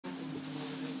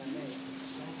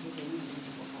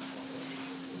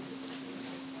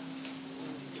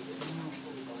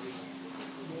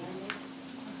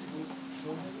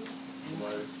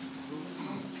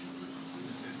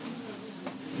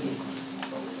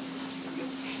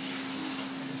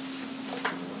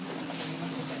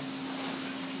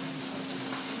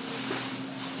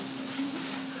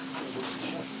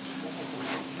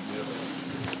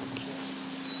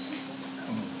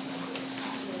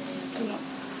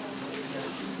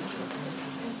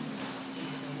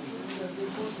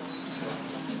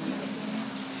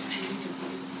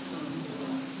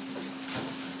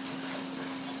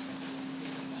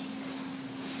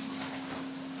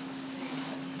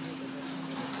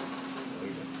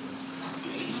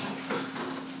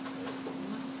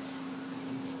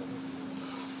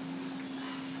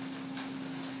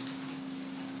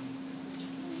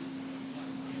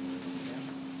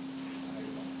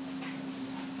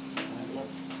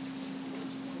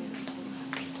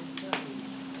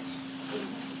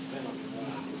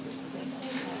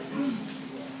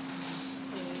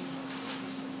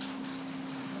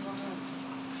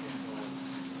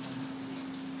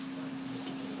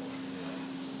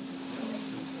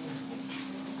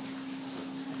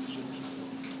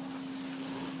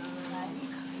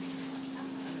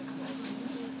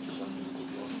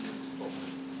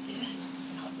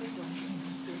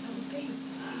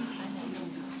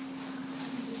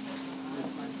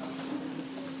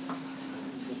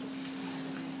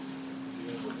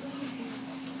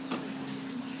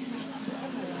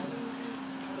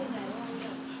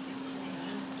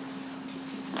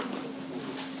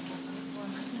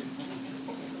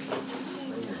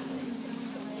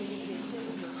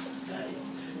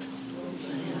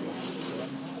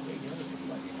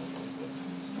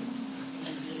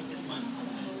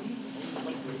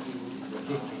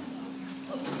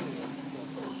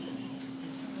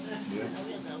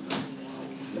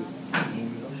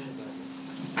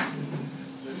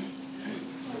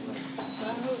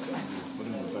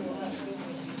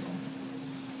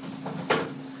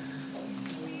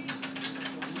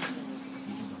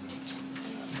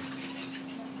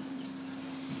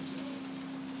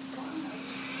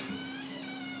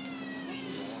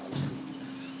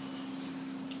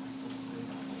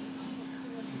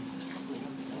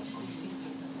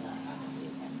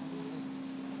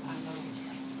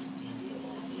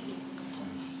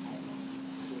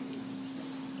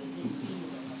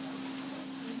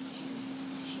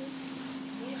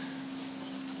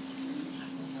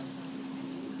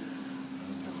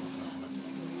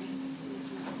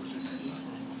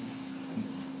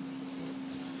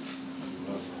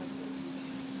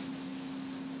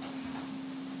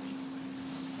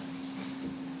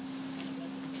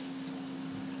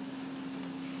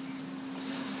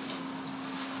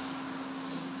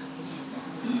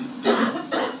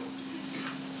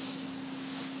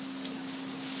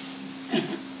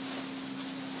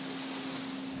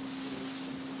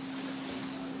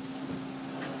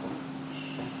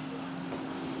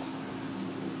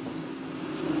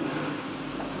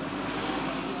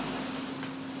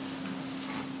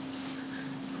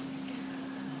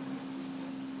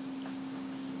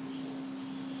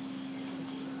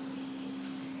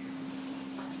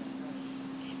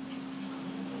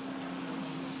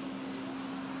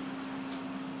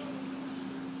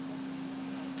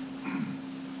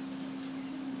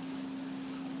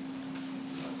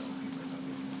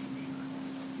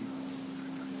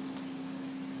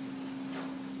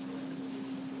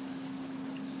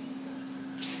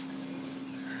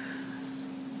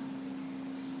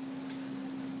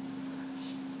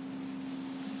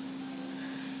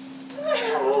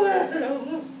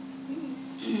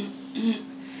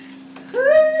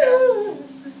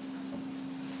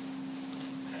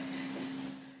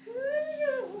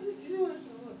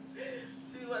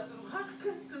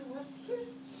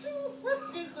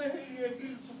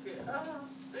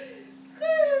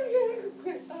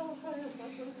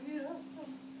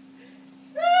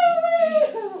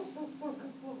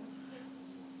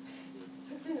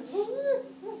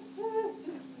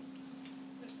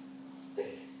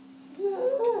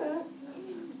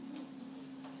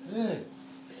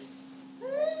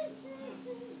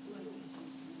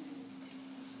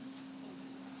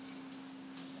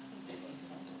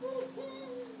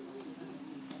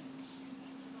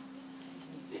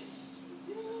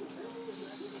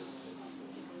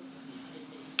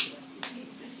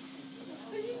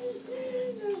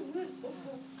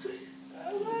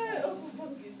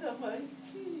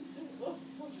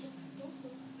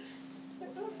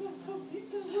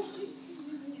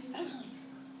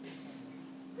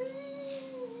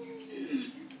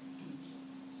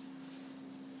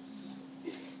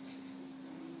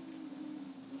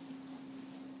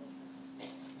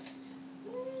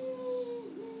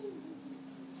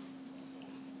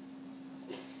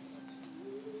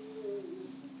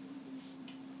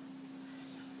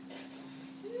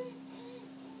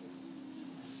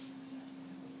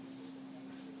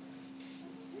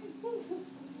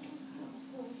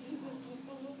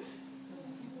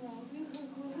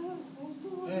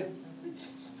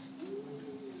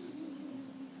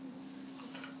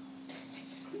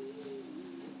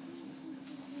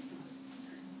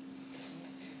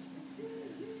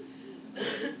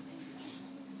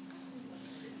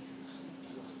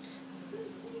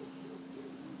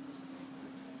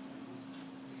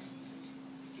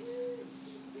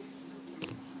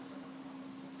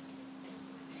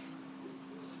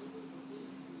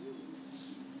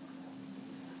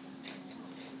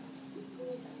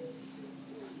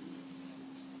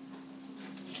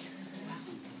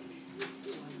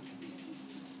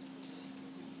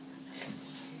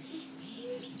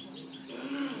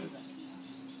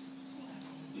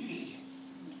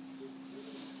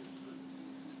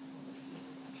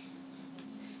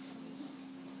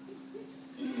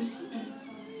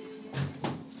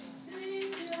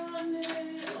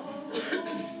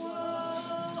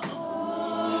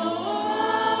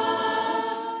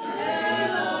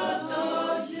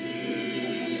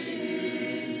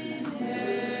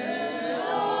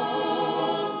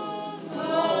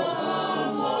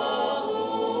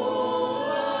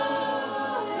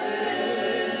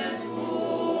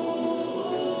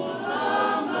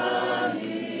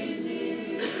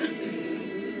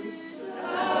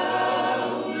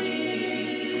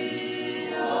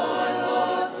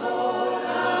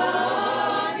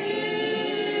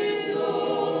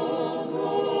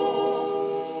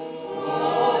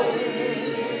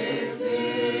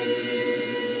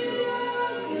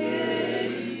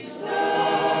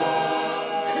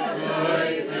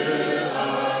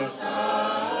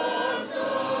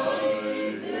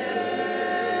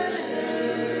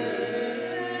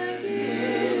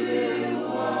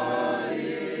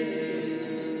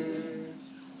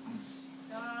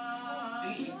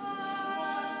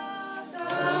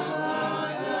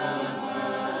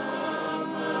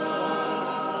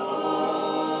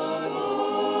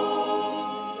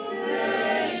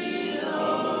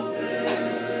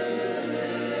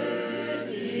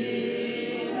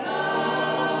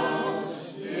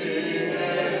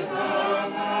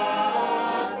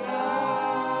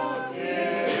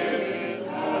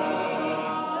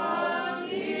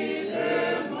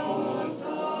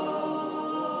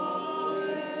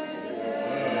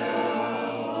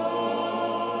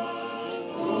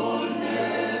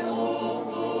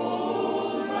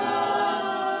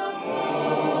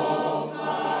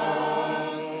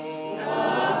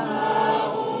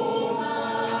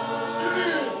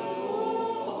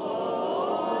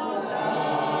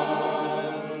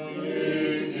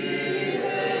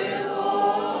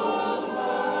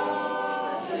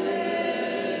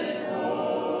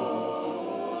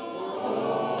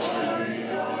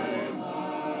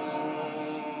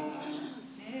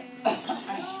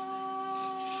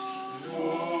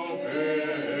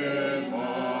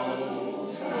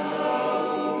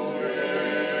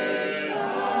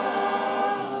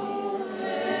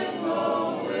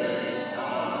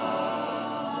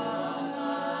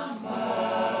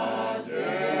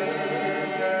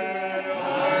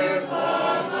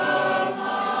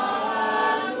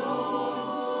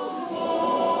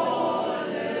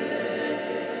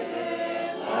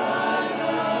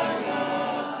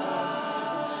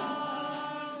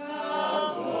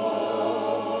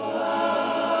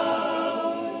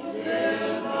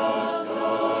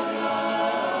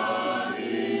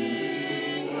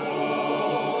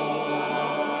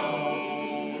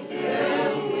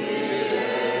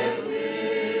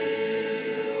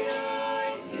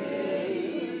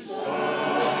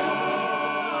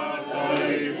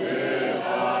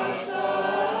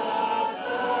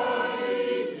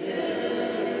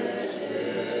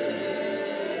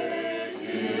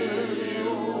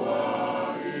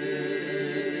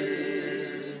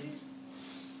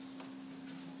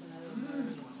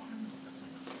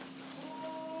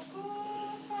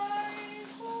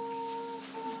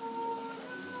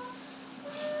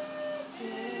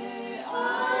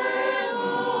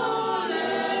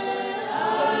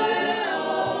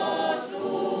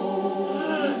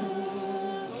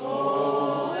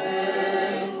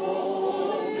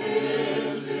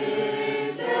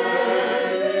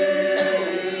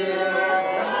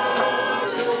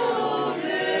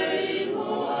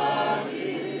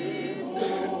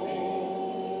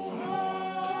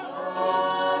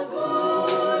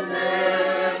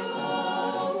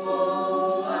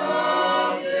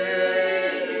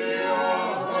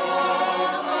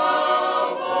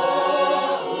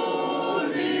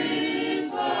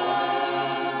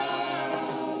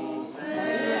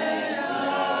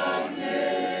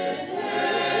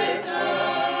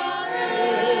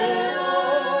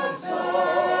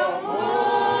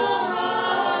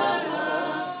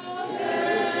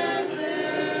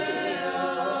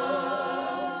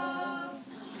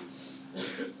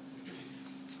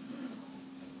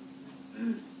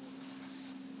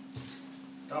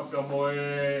Tapia moe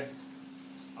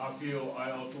a fio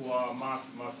ai o tua ma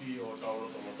fio o tau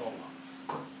roto mo Tonga.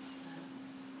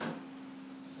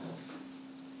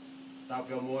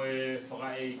 Tapia moe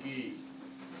whakaeiki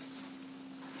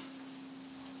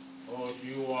o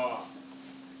Siosiua,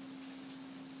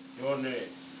 Sione,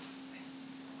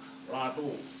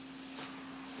 Latu.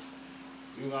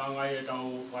 Inga ngai e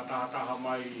tau whatahataha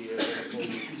mai e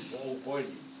o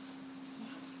koeni.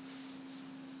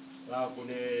 La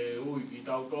kune ui ki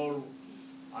tau tolu,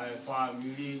 ai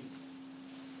whamiri,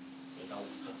 e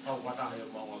tau whataha e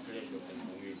maunga kresio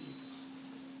kumpungini.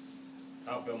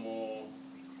 Tape mo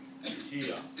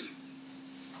isia,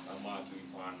 ta mātu i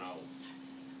whanau.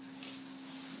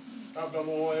 Tape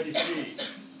mo erisi,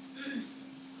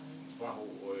 wahu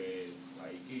o e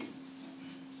waiki.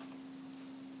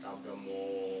 Tape mo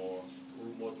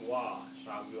urumotua,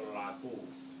 Samio Latu.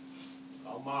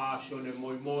 Kau maa Sione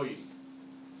Moimoi,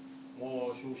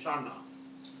 mo Susana.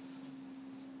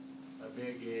 Tape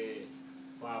ke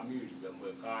whamiri, pe mo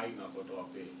e kāinga kotoa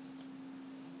pe.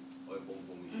 Oi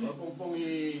pongpongi. Oi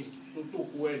pongpongi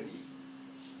tutuku eni.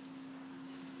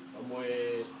 Amo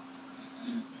e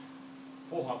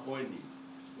foha koeni.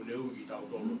 Kune uki tau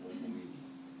tolo pongpongi.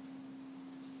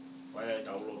 Vai e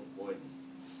tau lotu koeni.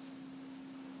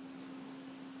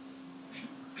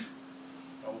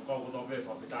 Tau kau kotoa pe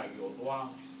whawhetai ki o toa.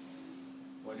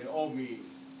 Koe ne omi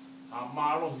a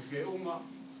mālohi ke unga.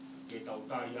 Ke tau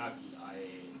tari aki ai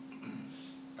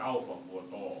tauwha kua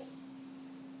tō.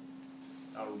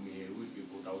 Taru mi he wiki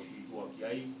ko tau situa ki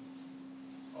ai.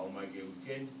 Au mai ke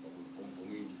weekend, o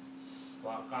pongpongini.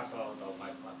 Wha kata o tau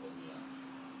mai whatomia.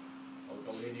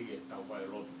 hige tau vai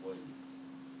lotu koe.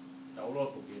 Tau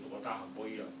lotu ki tuko taha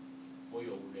koia.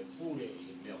 Koia ule pule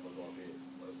i mea kotoa pe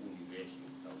universi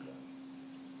tau ia.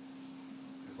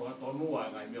 Me whakatonua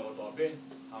ngai mea kotoa pe,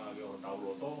 hanga mea tau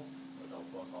loto, o tau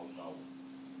wha kau.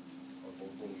 O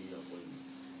kongkongi ia koe.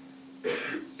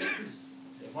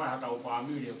 E whai ha tau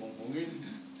whamiri e kongkongin,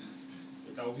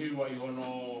 e tau hiwa i hono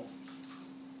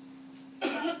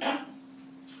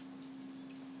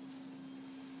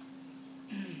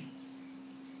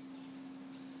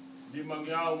Lima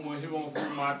ngiau mo hiwang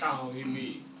kumataho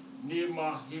himi,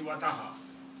 nima hiwa taha.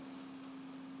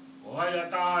 O hai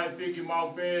taha e piki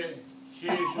mau pe,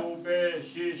 sisu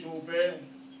pe,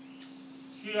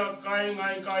 sia kai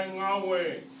ngai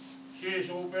ngaue,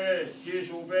 sisu pe,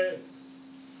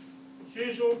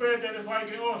 te le whai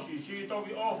ke osi, si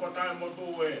toki ofa tai mo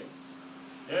tue,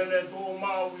 ele tu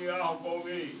mau i aho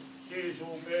kovi,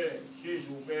 sisu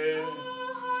pe.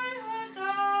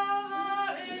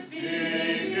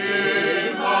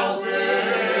 Piki mau pe,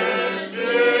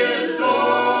 sisu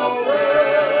pe,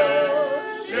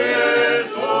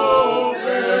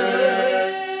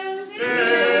 se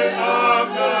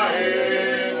aga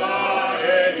inga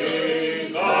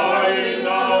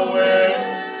inaue,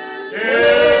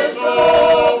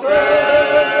 sisu pe,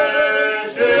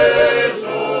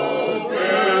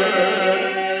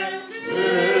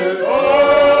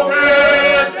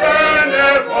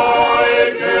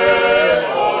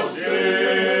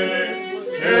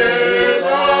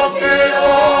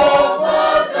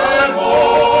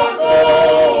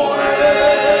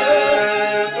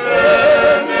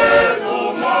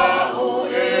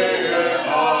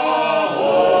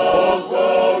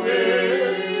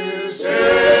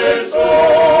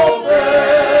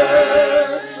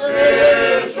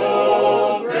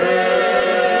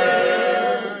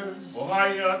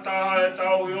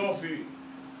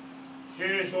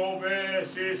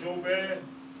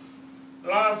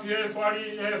 tene fai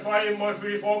ke e fai mo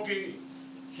frifoki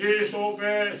sisu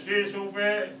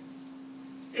pe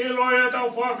i loia tau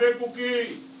whawhe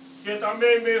kuki ke ta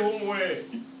me humue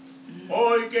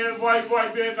oi ke vai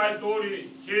pe kai tori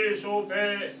sisu pe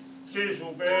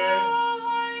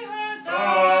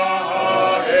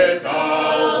taha e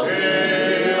tau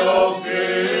e ofi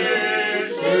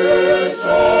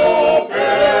sisu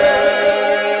pe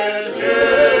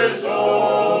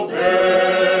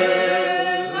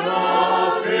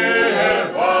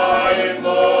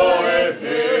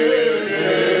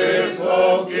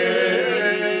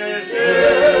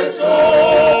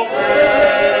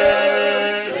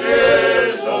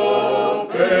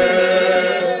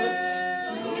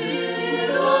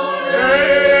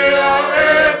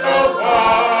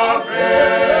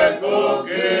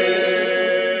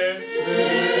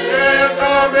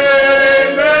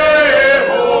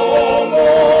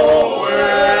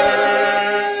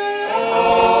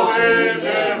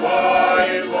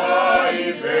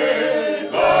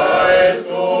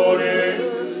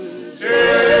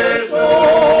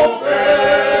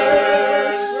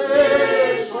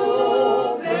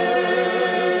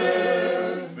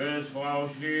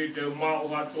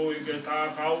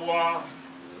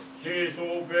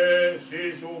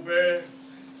Sisu pe,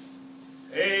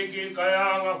 eiki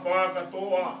kaianga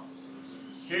whakatoa,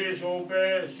 sisu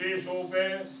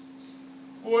pe,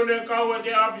 kune kau e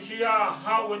te apisia,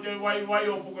 hau e te vai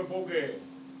o puke,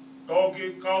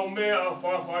 toki kau mea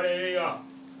whawhare ea,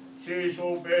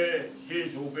 sisu pe,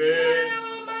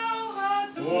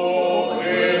 tu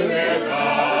e me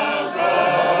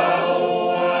kakao,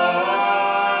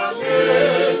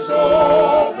 sisu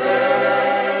pe.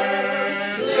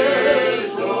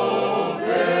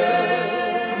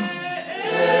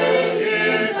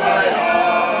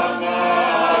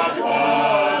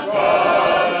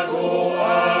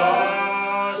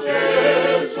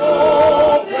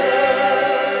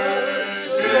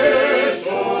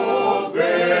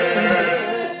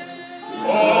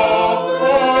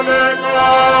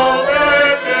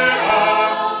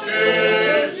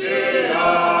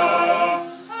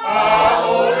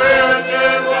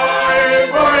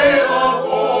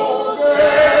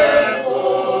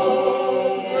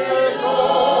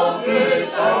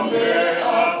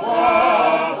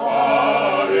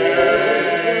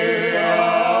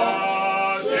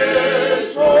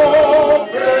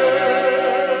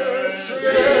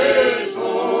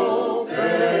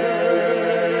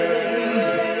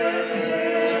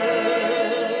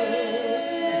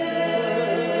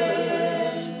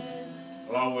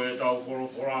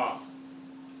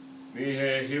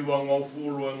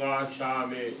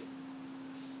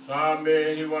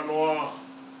 Same hiwa noa.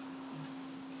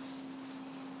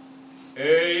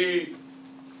 Ei,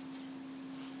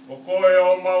 o koe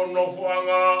o mau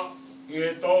nofuanga,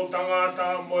 e tau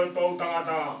tangata mo e tau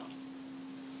tangata.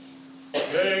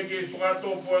 E ki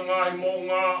whakatopo e ngahi mō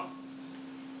ngā,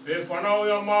 e whanau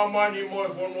ia mamani mo e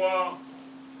whanua,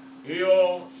 i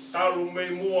o talu mei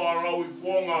mua rau i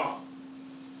kuonga,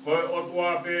 koe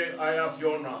otua pe ai a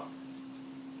Fiona.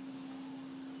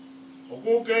 O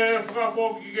kuke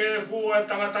whakafoki ke fua e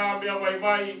tangata mea vai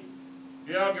vai,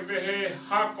 ia ke pehe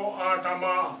hako a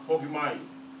tama foki mai.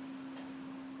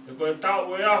 E koe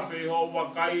tau e awhi ho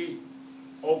wakai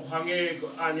o hange ko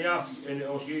ane awhi ene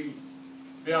osi,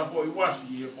 pea fo i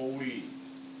wasi e koui.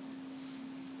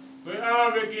 Koe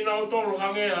awe ki nau tolu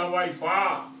hange ha wai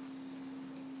wha,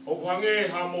 o hange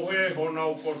ha mohe ho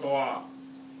nau kotoa.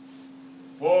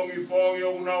 Pongi pongi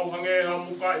o nau hange ha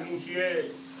muka i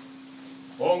musie,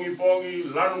 pongi pongi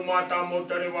lanu mata mo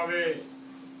tere wawe,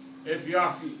 e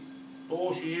fiafi,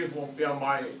 tōsi e fo pea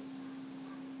mai.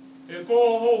 E ko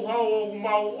hou hau o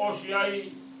mau osi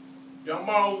ai, ia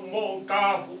mau mo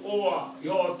tāfu oa i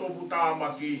ho topu tā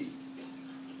maki.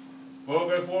 Ko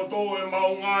ke foto e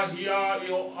mau ngahi a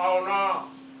i ho aona.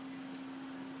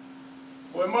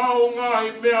 Ko e mau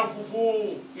ngahi mea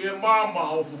fufu i e mama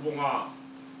ho fufu ngā.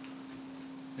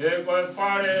 E ko e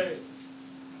pare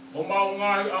o mau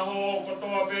ngahi aho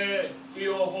kotoa pe i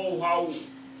ho hou hau.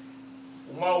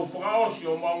 O mau whakaosi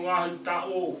o mau ngahi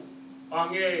tau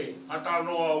ange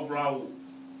atanoa o rau.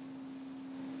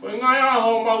 Ko e ngai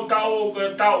aho mau tau ko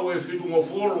e tau e whirungo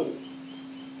furu.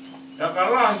 Ia ka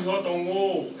lahi hoto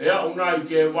ngō, ea unai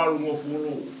ke walu ngō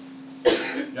furu.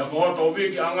 Ia ka hoto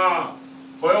wiki anga,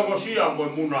 koe ongo sia mo e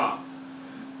muna.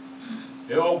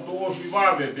 E o tu osi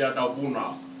wawe pia tau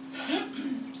puna.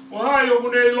 Ko hai o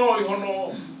munei loi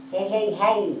hono, ko hou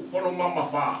hau hono mama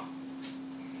wha.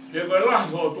 Ia koe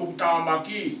lahi ho tu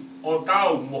tāmaki o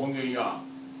tau mohongi ia.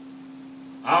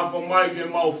 Ako mai ke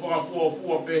mau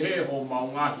whakafua pehe ho mau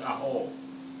ngahi aho.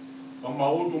 Ka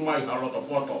mau utu mai haroto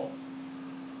poto.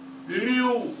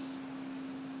 Liliu,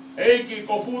 eiki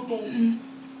ko futu,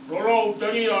 lorou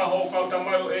teria ho kauta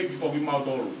mai o eiki ko ki mau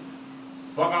tolu.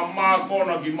 Whaka mā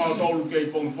kona ki mau tolu kei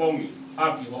pongi,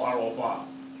 aki ho arofa.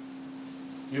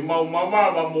 Ki mau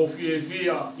mamawa mo fie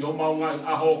fia, i mau ngai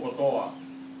aho kotoa.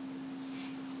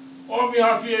 O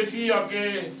miha fie fia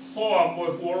ke hoa mo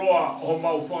e fuoroa o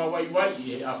mau whakawai wai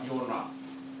e a Fiona.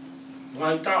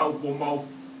 Ngai tau ko mau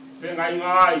whengai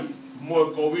ngai mo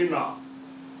e kowina.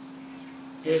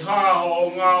 Ke haho o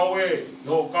ngā oe i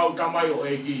ho kautamai o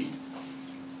eki.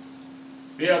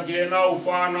 Pea ke nau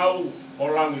whanau o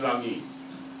langilangi.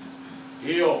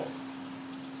 Io,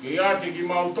 ke ate ki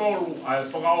mau tolu ai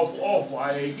whakaofu ofu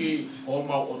ai eki o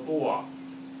mau o tua.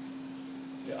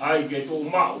 Ke ai ke tū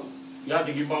mau, i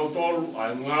ate ki mau tolu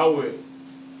ai ngaue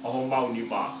o ho mau ni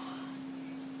mā.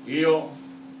 Io,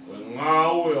 o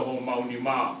ngaue o ho mau ni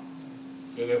mā,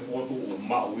 ke ke fotu o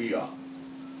mau ia.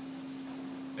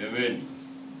 E veni.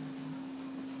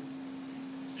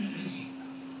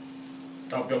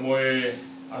 Tapia moe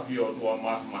awhi o tua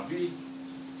mafi,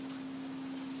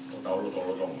 o tau loto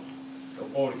lotonga. Tau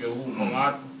kōri ke hū mo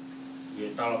ngātu, i e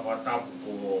tala whatapu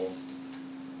ko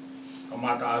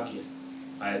kamata aki,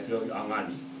 a e whio i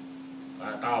angani,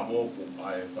 a e tā mōku,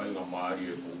 a e whainga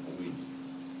maari e pōpungini.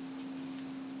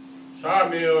 Sā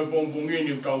me o e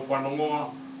pōpungini tau whanongoa,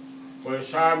 ko e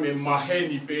sā me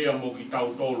maheni pēa mo ki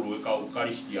tau tolu e kau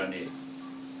karistiane.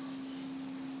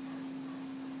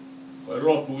 Ko e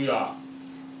lotu ia,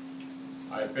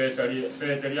 ai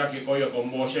Peteri aki koia ko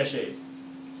Mosese,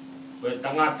 ko e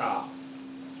tangata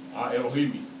a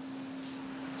Elohimi.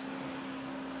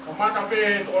 Ka mata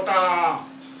pe o ta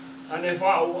ane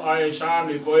whau ai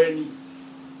Sāme koeni,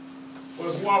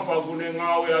 ko e huawha kune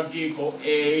ngāwe aki ko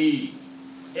Ei.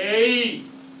 Ei!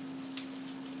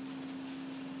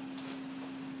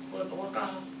 Ko e toko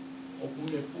taha, o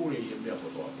kune pure i e mea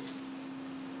kotoa.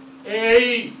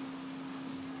 Ei!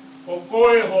 Ko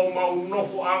koe ho mau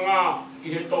nofu anga i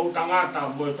he tau tangata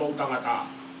mo e tau tangata.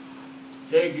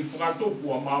 Te ki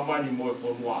whakatupu a mamani mo e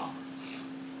whanua.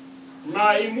 Nā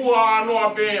i mua anoa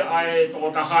pe a e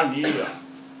toko tahani ia.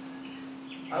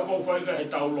 Ai mo whaika e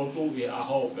tau lotu i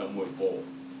aho pe mo e pō.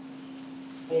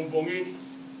 Pongpongini,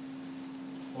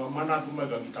 ko manatu mai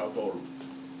ka ki tau tolu.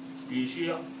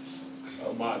 Pisia,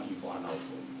 au maa ki whanau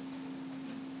tolu.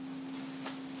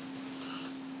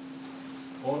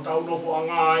 Ko tau nofu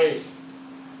anga e.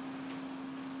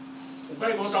 O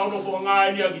kai ko tau nofu anga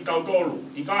e nia ki tau tolu,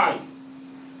 i kai.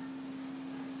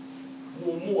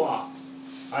 Mua,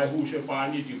 ai huse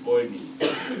pāniti koe ni.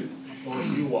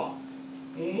 Siosiua.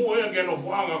 Mua e ke nofu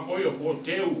anga koe o ko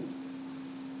teu.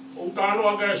 O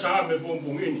tānoa kai Sāme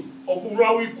pongpongini. O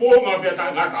kurau i kōnga pia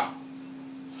tangata.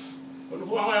 Ko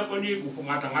nofu anga e koe ni ku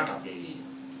ngata pe.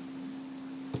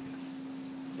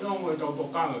 Yo mo tau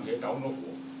tokanga ke tau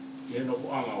nofu. Ke nofu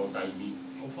anga o taimi.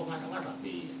 O whakatangata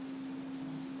te.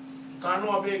 Ka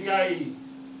noa pe kai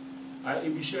a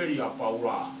ibiseri a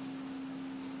Paula.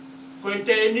 Koe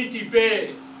te niti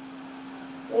pe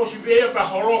o si pe pa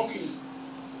horoki.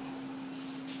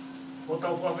 O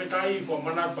tau whawhetai wha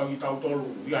manapa ki tau tolu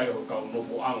ia o tau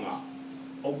nofu anga.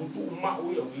 O kutu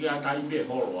umau ia ki a tai me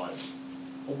horo ai.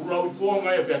 O kulau i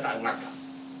kuonga ia pe tai ngata.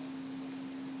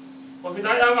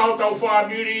 Whawhetai anga o tau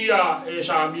whamiri ia e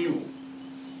sa miu.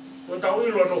 Ko tau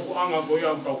ilo nofu anga ko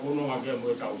ia tau whanonga kia mo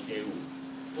e tau teu.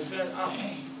 O kia a.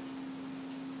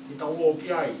 Ki tau o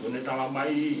ki ai, ko ne tala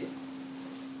mai ia.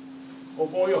 O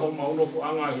ko ia ho mau nofu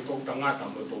anga hi tau tangata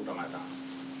mo tau tangata.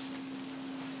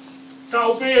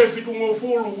 Tau pe e fitungo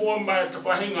fulu ua mai te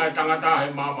pahinga e tangata he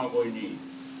mama ko ini.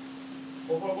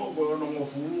 O ko ko ono ngo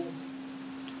fulu.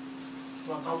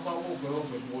 Wa kau ko o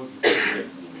fe mo ki.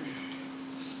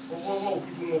 O ko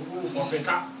fitungo fulu pa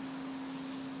peta.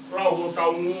 Lau ho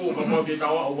tau ngu ka mo te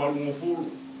tau o walu ngo fulu.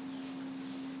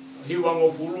 Hiwa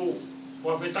ngo fulu.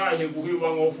 Wa peta he ku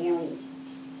hiwa ngo fulu.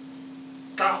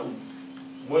 Tau.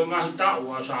 Mo ngahi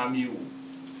tau a sa miu.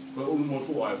 Ko umo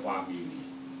tu ai family.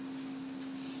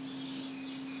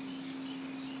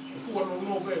 Fua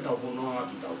no pe tau fono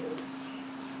ati tau.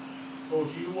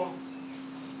 Siosiua.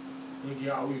 E ki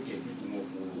au ke fitu mo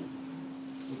fulu.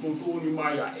 Tu ni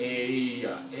mai a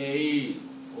e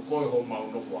o ko ho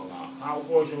mau no fuanga. A o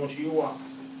ko Siosiua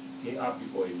ke api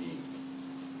ko ni.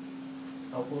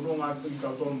 Tau fono nga ki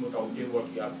tau ton mo tau te wa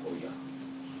ki api ko ia.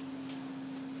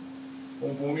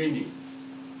 Pompongini.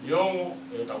 Yongo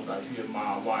e tau tai fie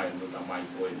ma wai no ta mai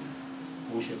ko ni.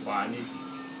 Ku se pani.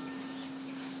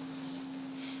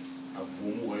 A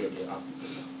bumu e ke api ko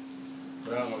ia.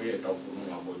 Ranga we tau fono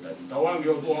nga ko tai. Tau angi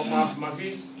o tua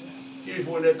mafi. Ki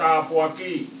fone ta po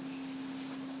aki.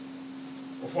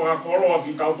 O fora kolo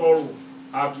aki tau tolu.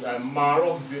 Aki ai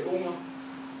malo fe unga.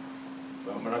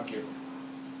 Wa mara ke.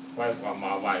 Vai fra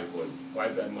ma vai ko.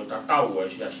 Vai pe mo ta tau e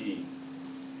si asi.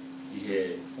 I he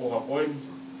poha ko ni.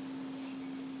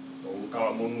 O kala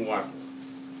monu aku.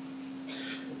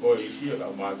 Ko isi ka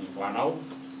ma ki whanau.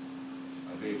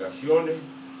 A vega Sione,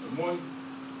 Moimoi,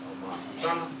 a ma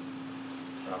Susana,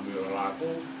 sa meo Latu,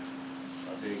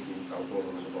 a vega tau toro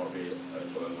no toa pe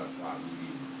to nga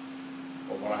whamiri.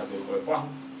 O whalahe to koe whahu,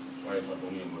 koe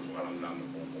whatongia mo sukaranganga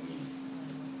pongpongi.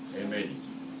 E meni.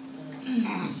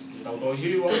 Ki tau toi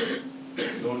hiwa,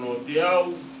 dono te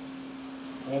au,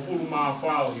 o furu maa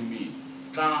whao himi,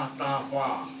 tā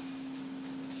whaa.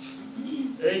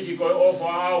 Eiki koe ofa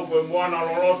au koe moana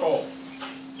loloto.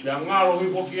 Ia ngalo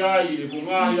hifo ki ai e ku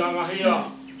ngahi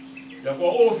angahia. Ia ko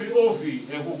ofi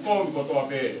e ku komi ko toa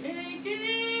pe.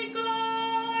 Eiki koe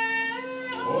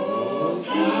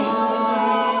ofi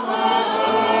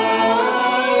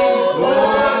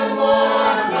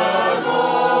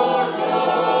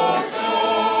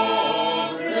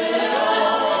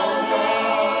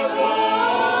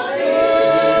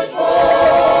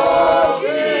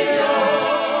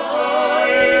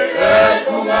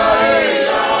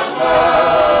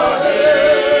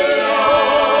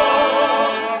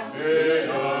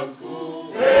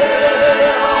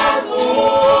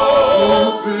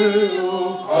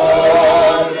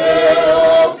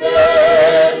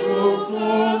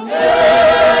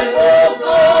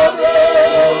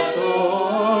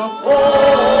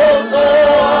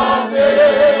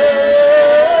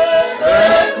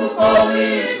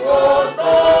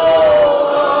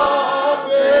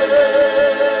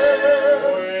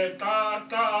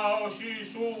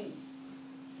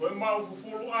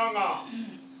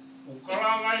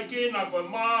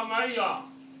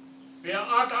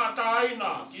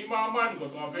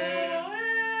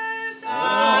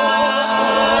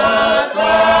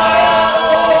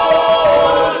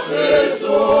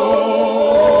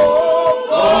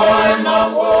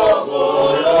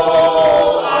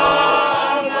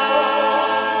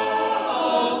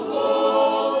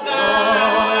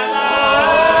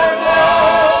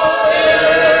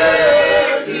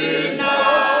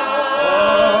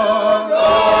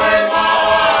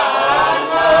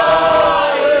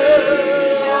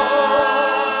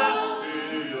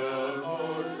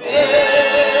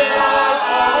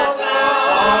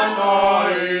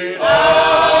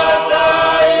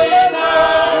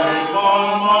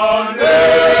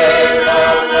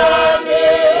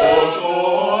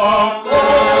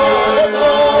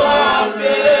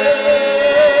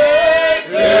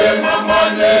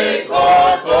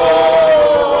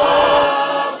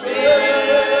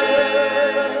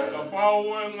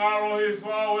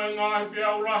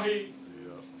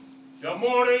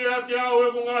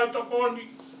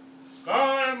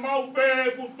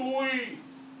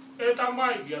e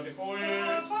tamai kia te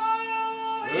koe.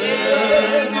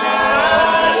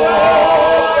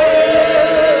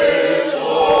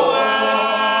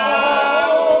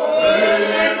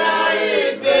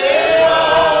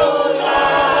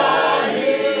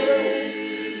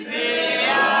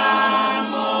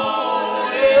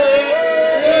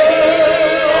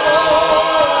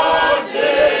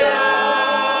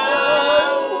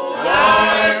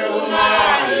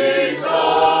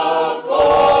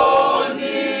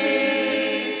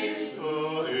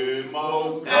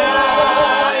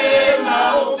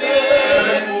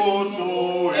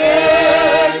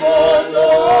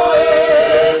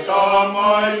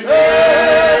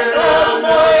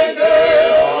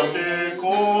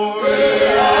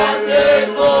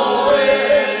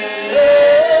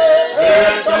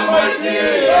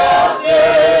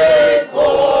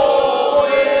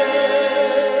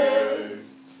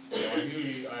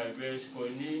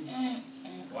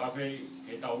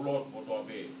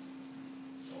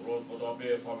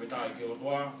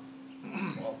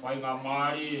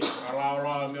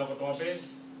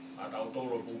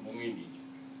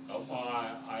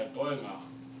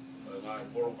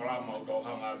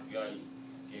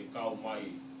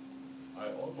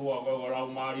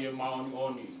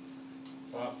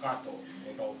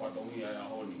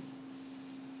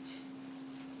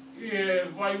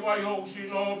 Vai ho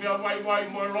sino bia vai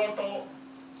mo loto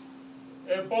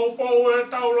e popo e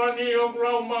taula ni o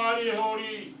grau mari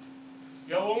hori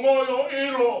ya o ngoyo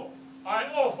ilo ai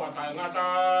ofa ta ngata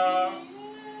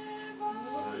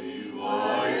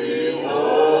vai o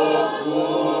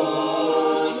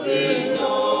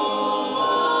sino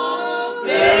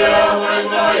bia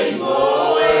vai mo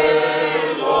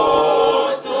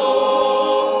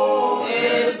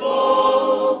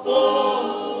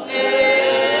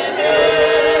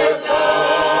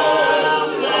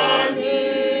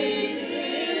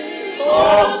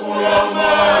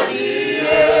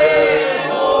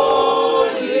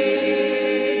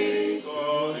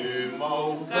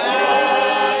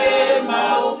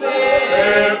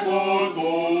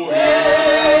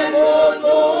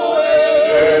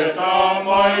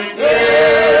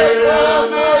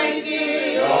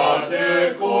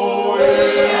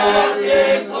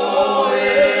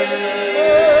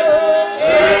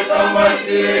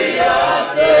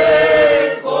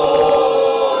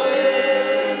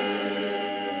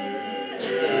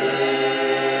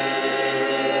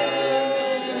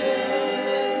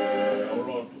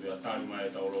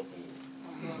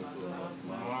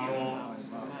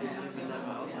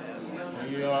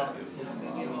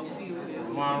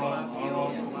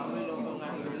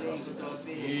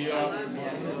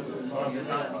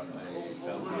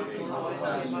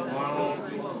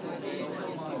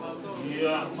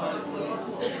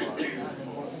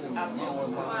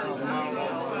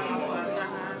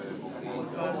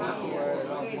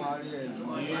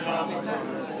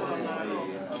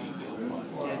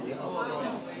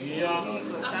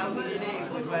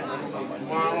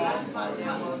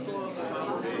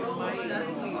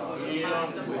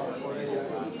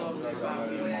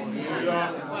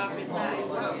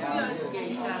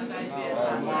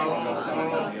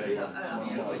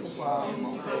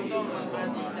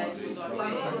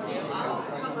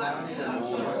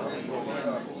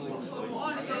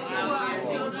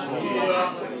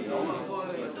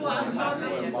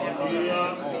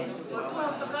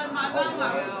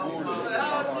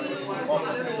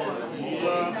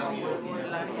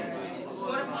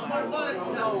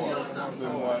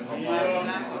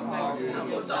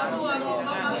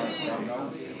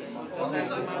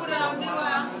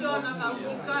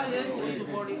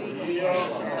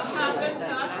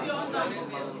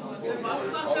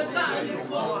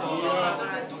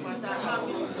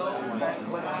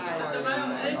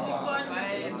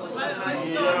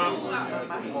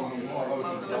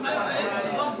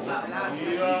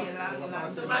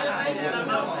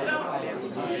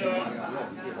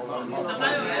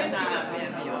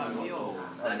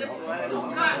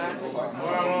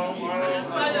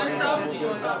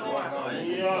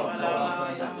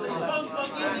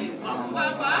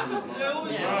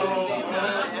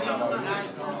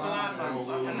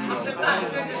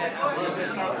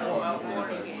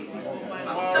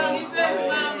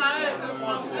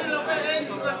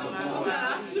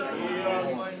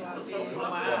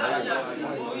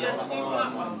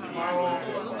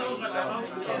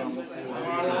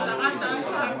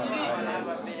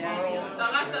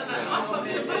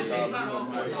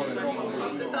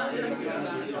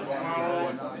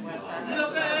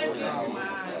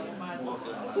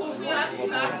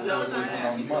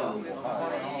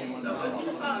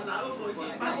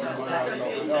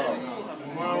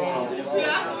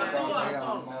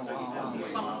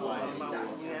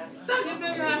Tangi me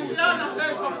ha fiona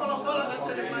sai ko fola na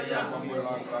sele mai ya.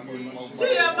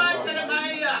 Sia mai sele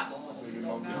mai ya.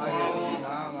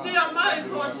 Sia mai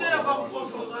ko sia ko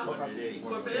fola.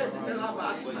 Ko be te la ba.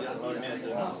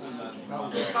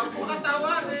 Pa ko ta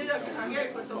wa le ya ki hange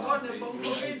ko to one mo ko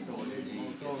ni.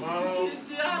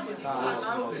 Sia me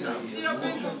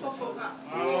ko fola.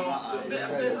 Be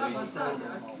la ba ta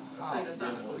ya.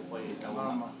 Tak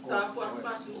kuat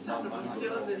masuk sana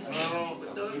Sione.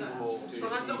 Tonga.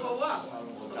 Pengatur bawa.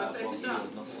 Pengatur kita.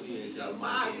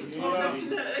 Mai.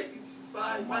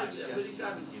 Vai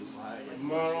americano.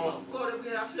 Kau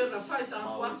dia afir na fight tak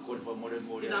kuat.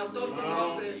 Kita auto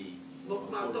auto.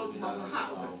 Auto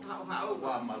hau.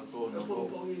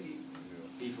 Pong ini.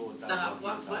 Tak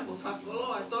kuat mai mo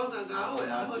fakolo ato ngao.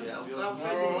 Kau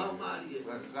mau mari.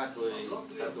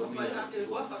 Kau mai hake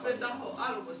wa faketa ho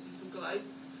alo ko sisu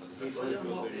klais. Kau yang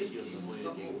mau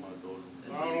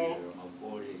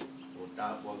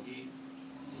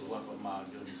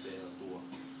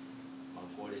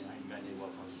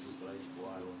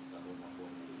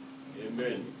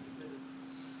Amen.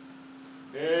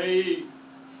 Hey,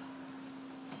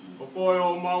 kokoe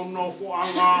o mauno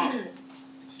fuanga,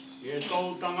 e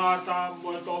tau tangata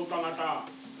mo e tau tangata.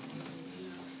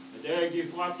 E ki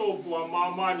whakatopu a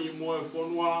mamani mo e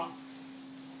whanua,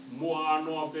 mo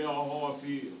anoa pe a hoa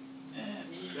whio.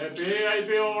 E pe ai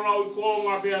pe o lau i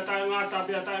konga pe a taingata,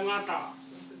 pe a taingata.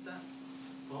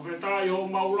 Mawhetai ho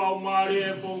maulau maare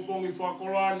e pongpongi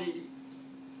whakolani,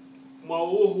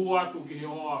 mau uhu atu ki he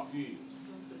hoa whio.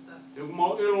 E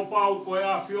mau ero pau ko e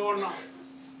a Fiona,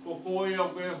 ko koe o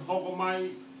ke hoko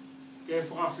mai, ke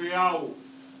whakawhiau,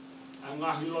 a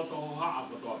ngahi loto ho haa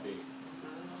kotoa pe.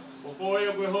 Ko koe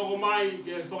o ke hoko mai,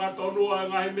 ke whakatonua e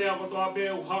ngahi mea kotoa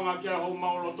pe, uhanga kia ho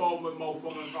mau loto me mau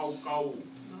whakakau kau.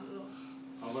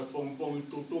 A me pongpongi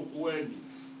tutuku eni.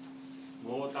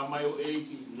 Mo tamai o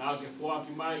eiki, nā ke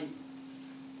whuaki mai.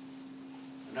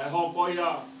 Nei hoko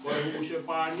ia, ko e huse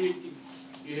pāniti,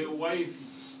 ki he waifi,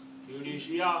 ki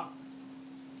risia.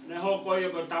 Ne hoko ia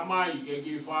ko tamai ke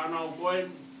ki whanau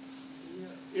koen.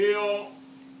 Eo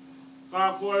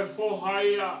ka koe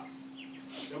whohaia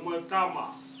te moe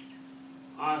tama.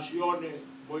 A Sione,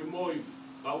 Moimoi,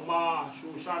 ka uma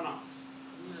Susana.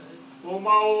 Ko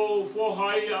mau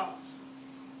whohaia,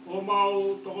 ko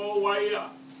mau toko waia.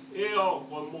 Eo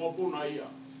ko mokopuna ia.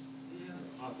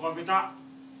 A whawhita,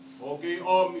 o ki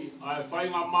omi, a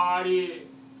whainga maari,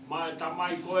 mai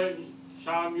tamai koeni,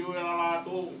 Samuela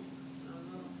Latu.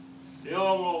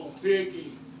 Neongo,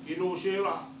 Piki, ki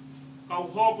Nusila, kau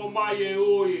hoko mai e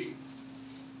ui,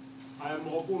 ai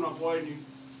mokopuna koeni,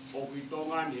 o ki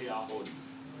tongani e ahoni.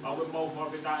 Kau e mau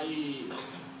whawhita i,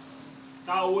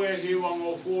 kau e hiwang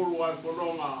o furu ai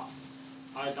whanonga,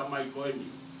 ai tamai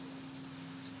koeni.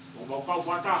 O mau kau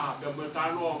whataha, pe me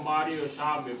tanoa maari e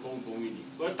sāme pongpongini.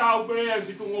 Ko e tau pe e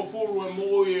fitungo furu e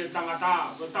moi e tangata,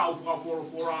 ko e tau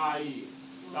whakafora ai.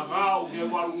 Ta kau ke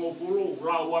warungo furu,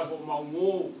 lau ai ho mau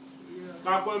ngō.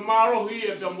 Ka koe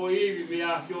marohi e te mo iwi me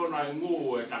a Fiona e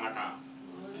ngō e tangata.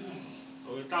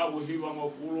 O e tau e hiwanga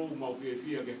furu, mau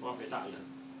whiawhia ke whawhetai.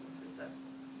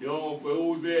 Yo koe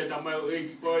ui be tamai o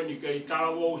eiki koe ni kei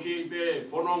tarawau si be,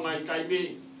 whanonga i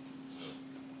taimi.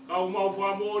 Kau mau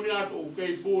whamoni atu o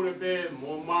kei pūre pe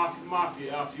mo mafi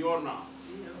a Fiona.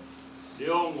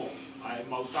 Leongo, ai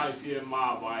mau tai fie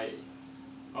mā vai.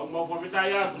 Kau mau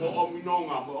whawhetai atu mo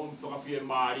ominonga mo whakawhie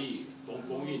maari,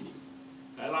 pongpongini.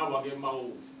 Kai lawa ke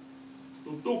mau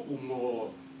tutuku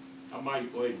mo tamai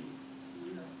koeni.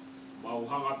 Mau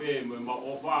hanga pe mo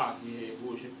mau ofa ki he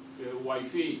huse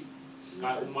waifi.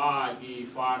 Kai uma ki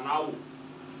whanau.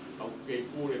 Kau kei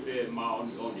pūre pe mā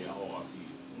oni a hoa fi.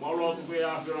 Maulotu pe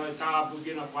a whina e tāpu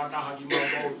kina whataha ki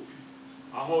mau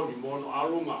ahoni mono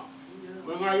alunga.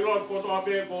 Me ngai lot kotoa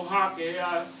pe ko hake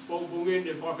ea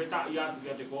pongpongene whawhetai atu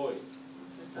kia te koe.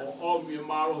 O omi e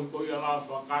mālohi ko ia la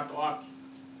whakato aki.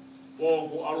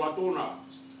 Pōku aluatuna.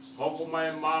 Hoko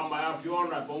mai māma e a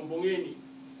Fiona pongpongene.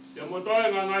 Te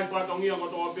motoenga ngai whatongia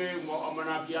kotoa pe mo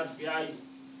amanaki atu ki ai.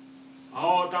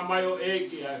 Aho tamai o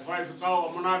eiki ai whai whikau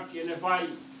amanaki e ne whai.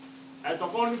 E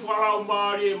tokoni whakarau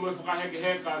maari e moe whakaheke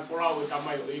heka e whalau e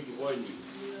tamai o eiki oeni.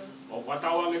 O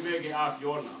whatawange peke a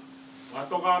Fiona.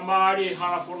 Whatoka maari e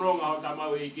hala whanonga ho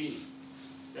tamai o eiki.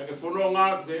 Te ke whanonga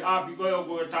atu ke api koe o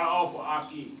koe tā awha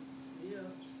aki.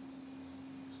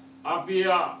 Api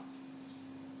a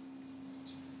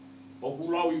o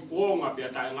kulau i kuonga pia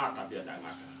tae ngata.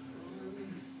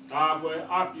 Tā koe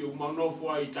api o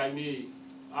manofua i taimi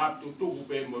api tutuku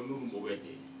pe mo nunu mo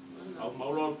wete. Au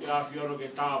maulot ke a Fiona ke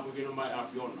tāpu kina mai a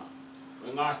Fiona.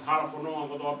 Me ngā hala whanonga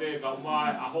kotoa pe kau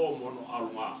mai a ho mono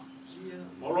alunga.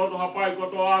 Mauloto hapai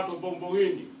kotoa atu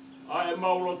pongpongini. Ai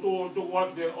maulo tu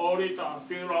wat ke orita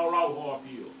whilau hoa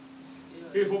fio.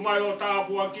 Fifo mai o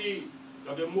tāpua ki,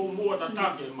 ka ke mua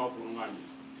tatake mawhunungani.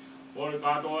 Ore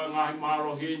katoa ngahi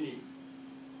maro hini,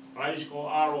 raisko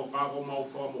aro kako mau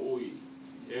whamu ui.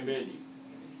 Emeni.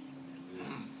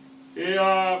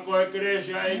 Ia koe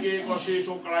kresia eki ko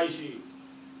siso kraisi.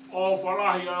 O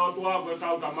whalahi o tua koe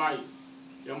tau tamai.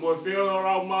 Ia moe whio o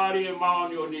rau maari e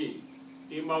maoni o ni.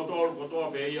 I mau tolu ko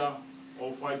toa pe ia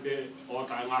o whaipe o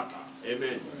taingata.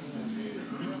 Amen.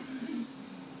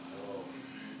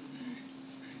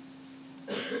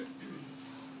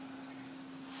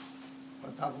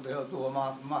 Taku te ho tua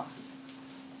maa.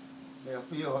 Mea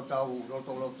whio ho tau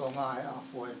roto ngā he a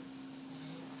koe.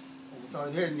 O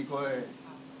tau heni koe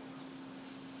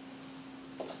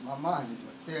mamahi,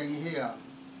 teangi hea.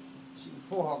 Si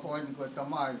whoha koe ni koe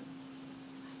tamai.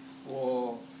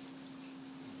 O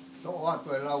to'o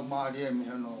atu e lau maari e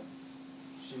mihano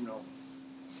sino.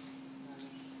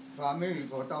 Whamiri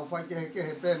ko tau whai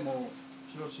kehe pe mo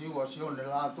Siosiua Sione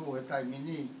Latu he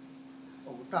taimini.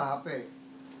 O taha pe.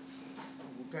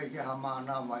 Kei ke ha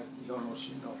mana mai I ono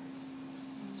sino.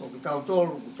 Ko ki tau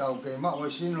tolu, ki tau kei mao e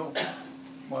sino,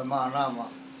 mo e mana ma.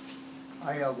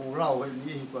 Ai a ku lau he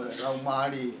nihi koe lau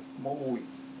maari mo ui.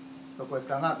 Ko koe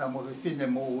tangata mo he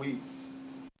fine mo ui.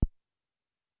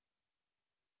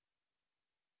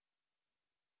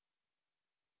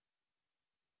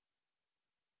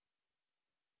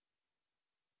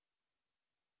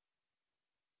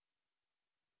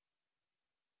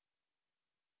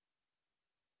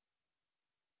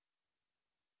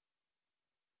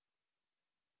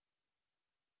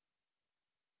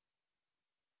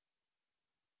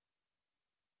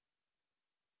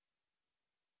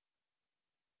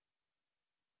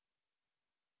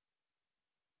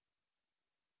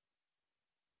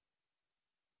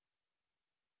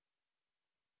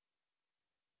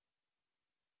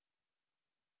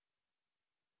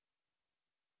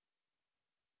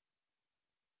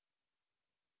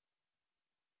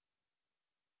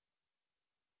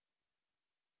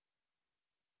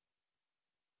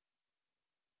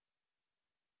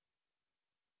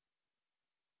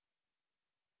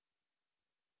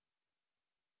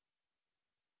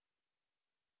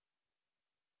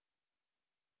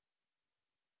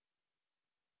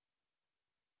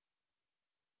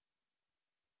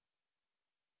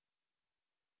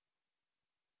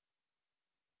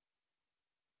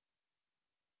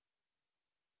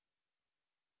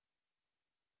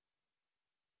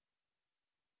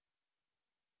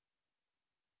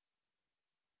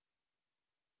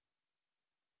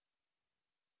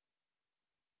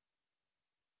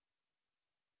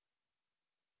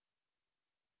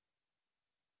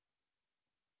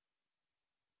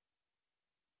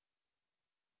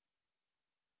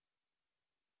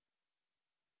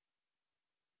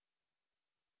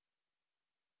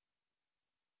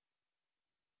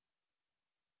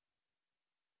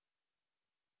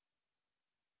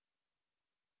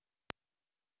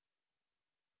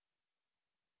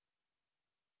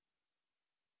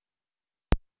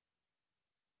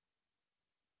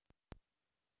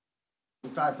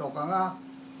 Tai tokanga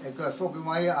e koe whoki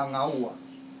mai a ngaua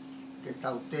ke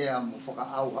tau tea mo whaka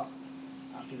auha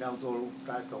a ki nau tolu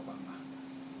tai tokanga.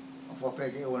 A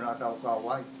whapeke ua nā tau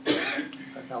kawai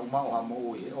ka tau mauha mo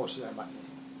ui e osi ai mate.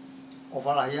 O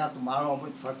whalahi atu malo mo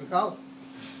i te whawhikau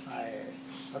ai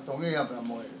katongia pia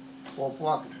mo e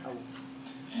pōpua ki tau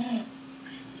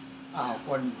aho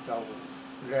koni tau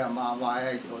rea maa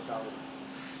e o tau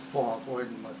whoha koe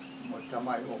ni mo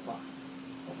tamai o wha.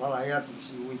 O whalahi atu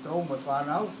si ui tau mo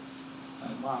whanau,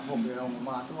 maa hoke au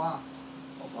mātua,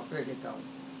 o whapeke tau.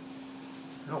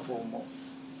 Nofo mo,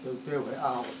 teu he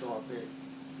aho toa pe,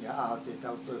 ia aho te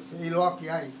tau tau whiloa ki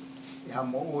ai, iha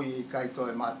mo ui I kai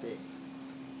toi mate.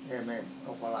 Amen,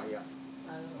 o whalahi atu.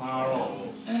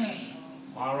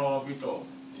 Maro pito,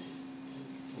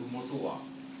 ulmotua,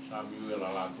 sa miuela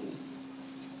Latu.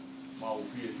 Mau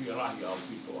fie lahi au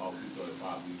pito e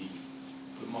whapiri.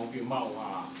 Ke mau ke mau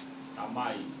ha,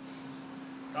 tamai,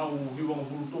 tau hiwang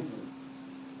hulutupu,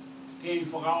 kei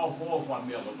whakaofa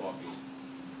mea kotoa ke.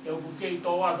 Teu ku kei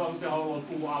toa tau te hao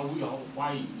tu au ia ho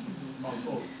whai, mau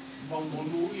tō, mau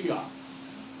monu ia.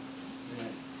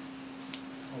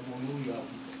 Mau monu ia.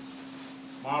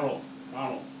 Maro.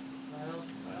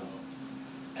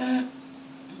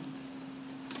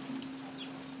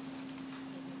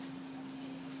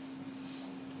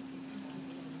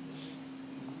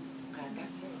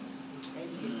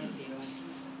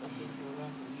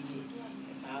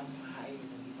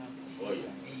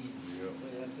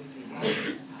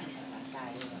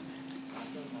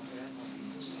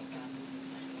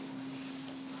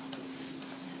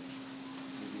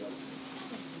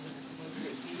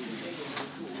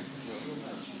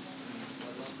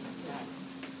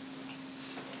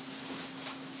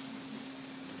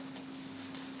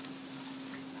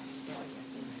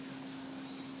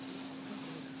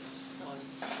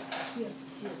 Moimoi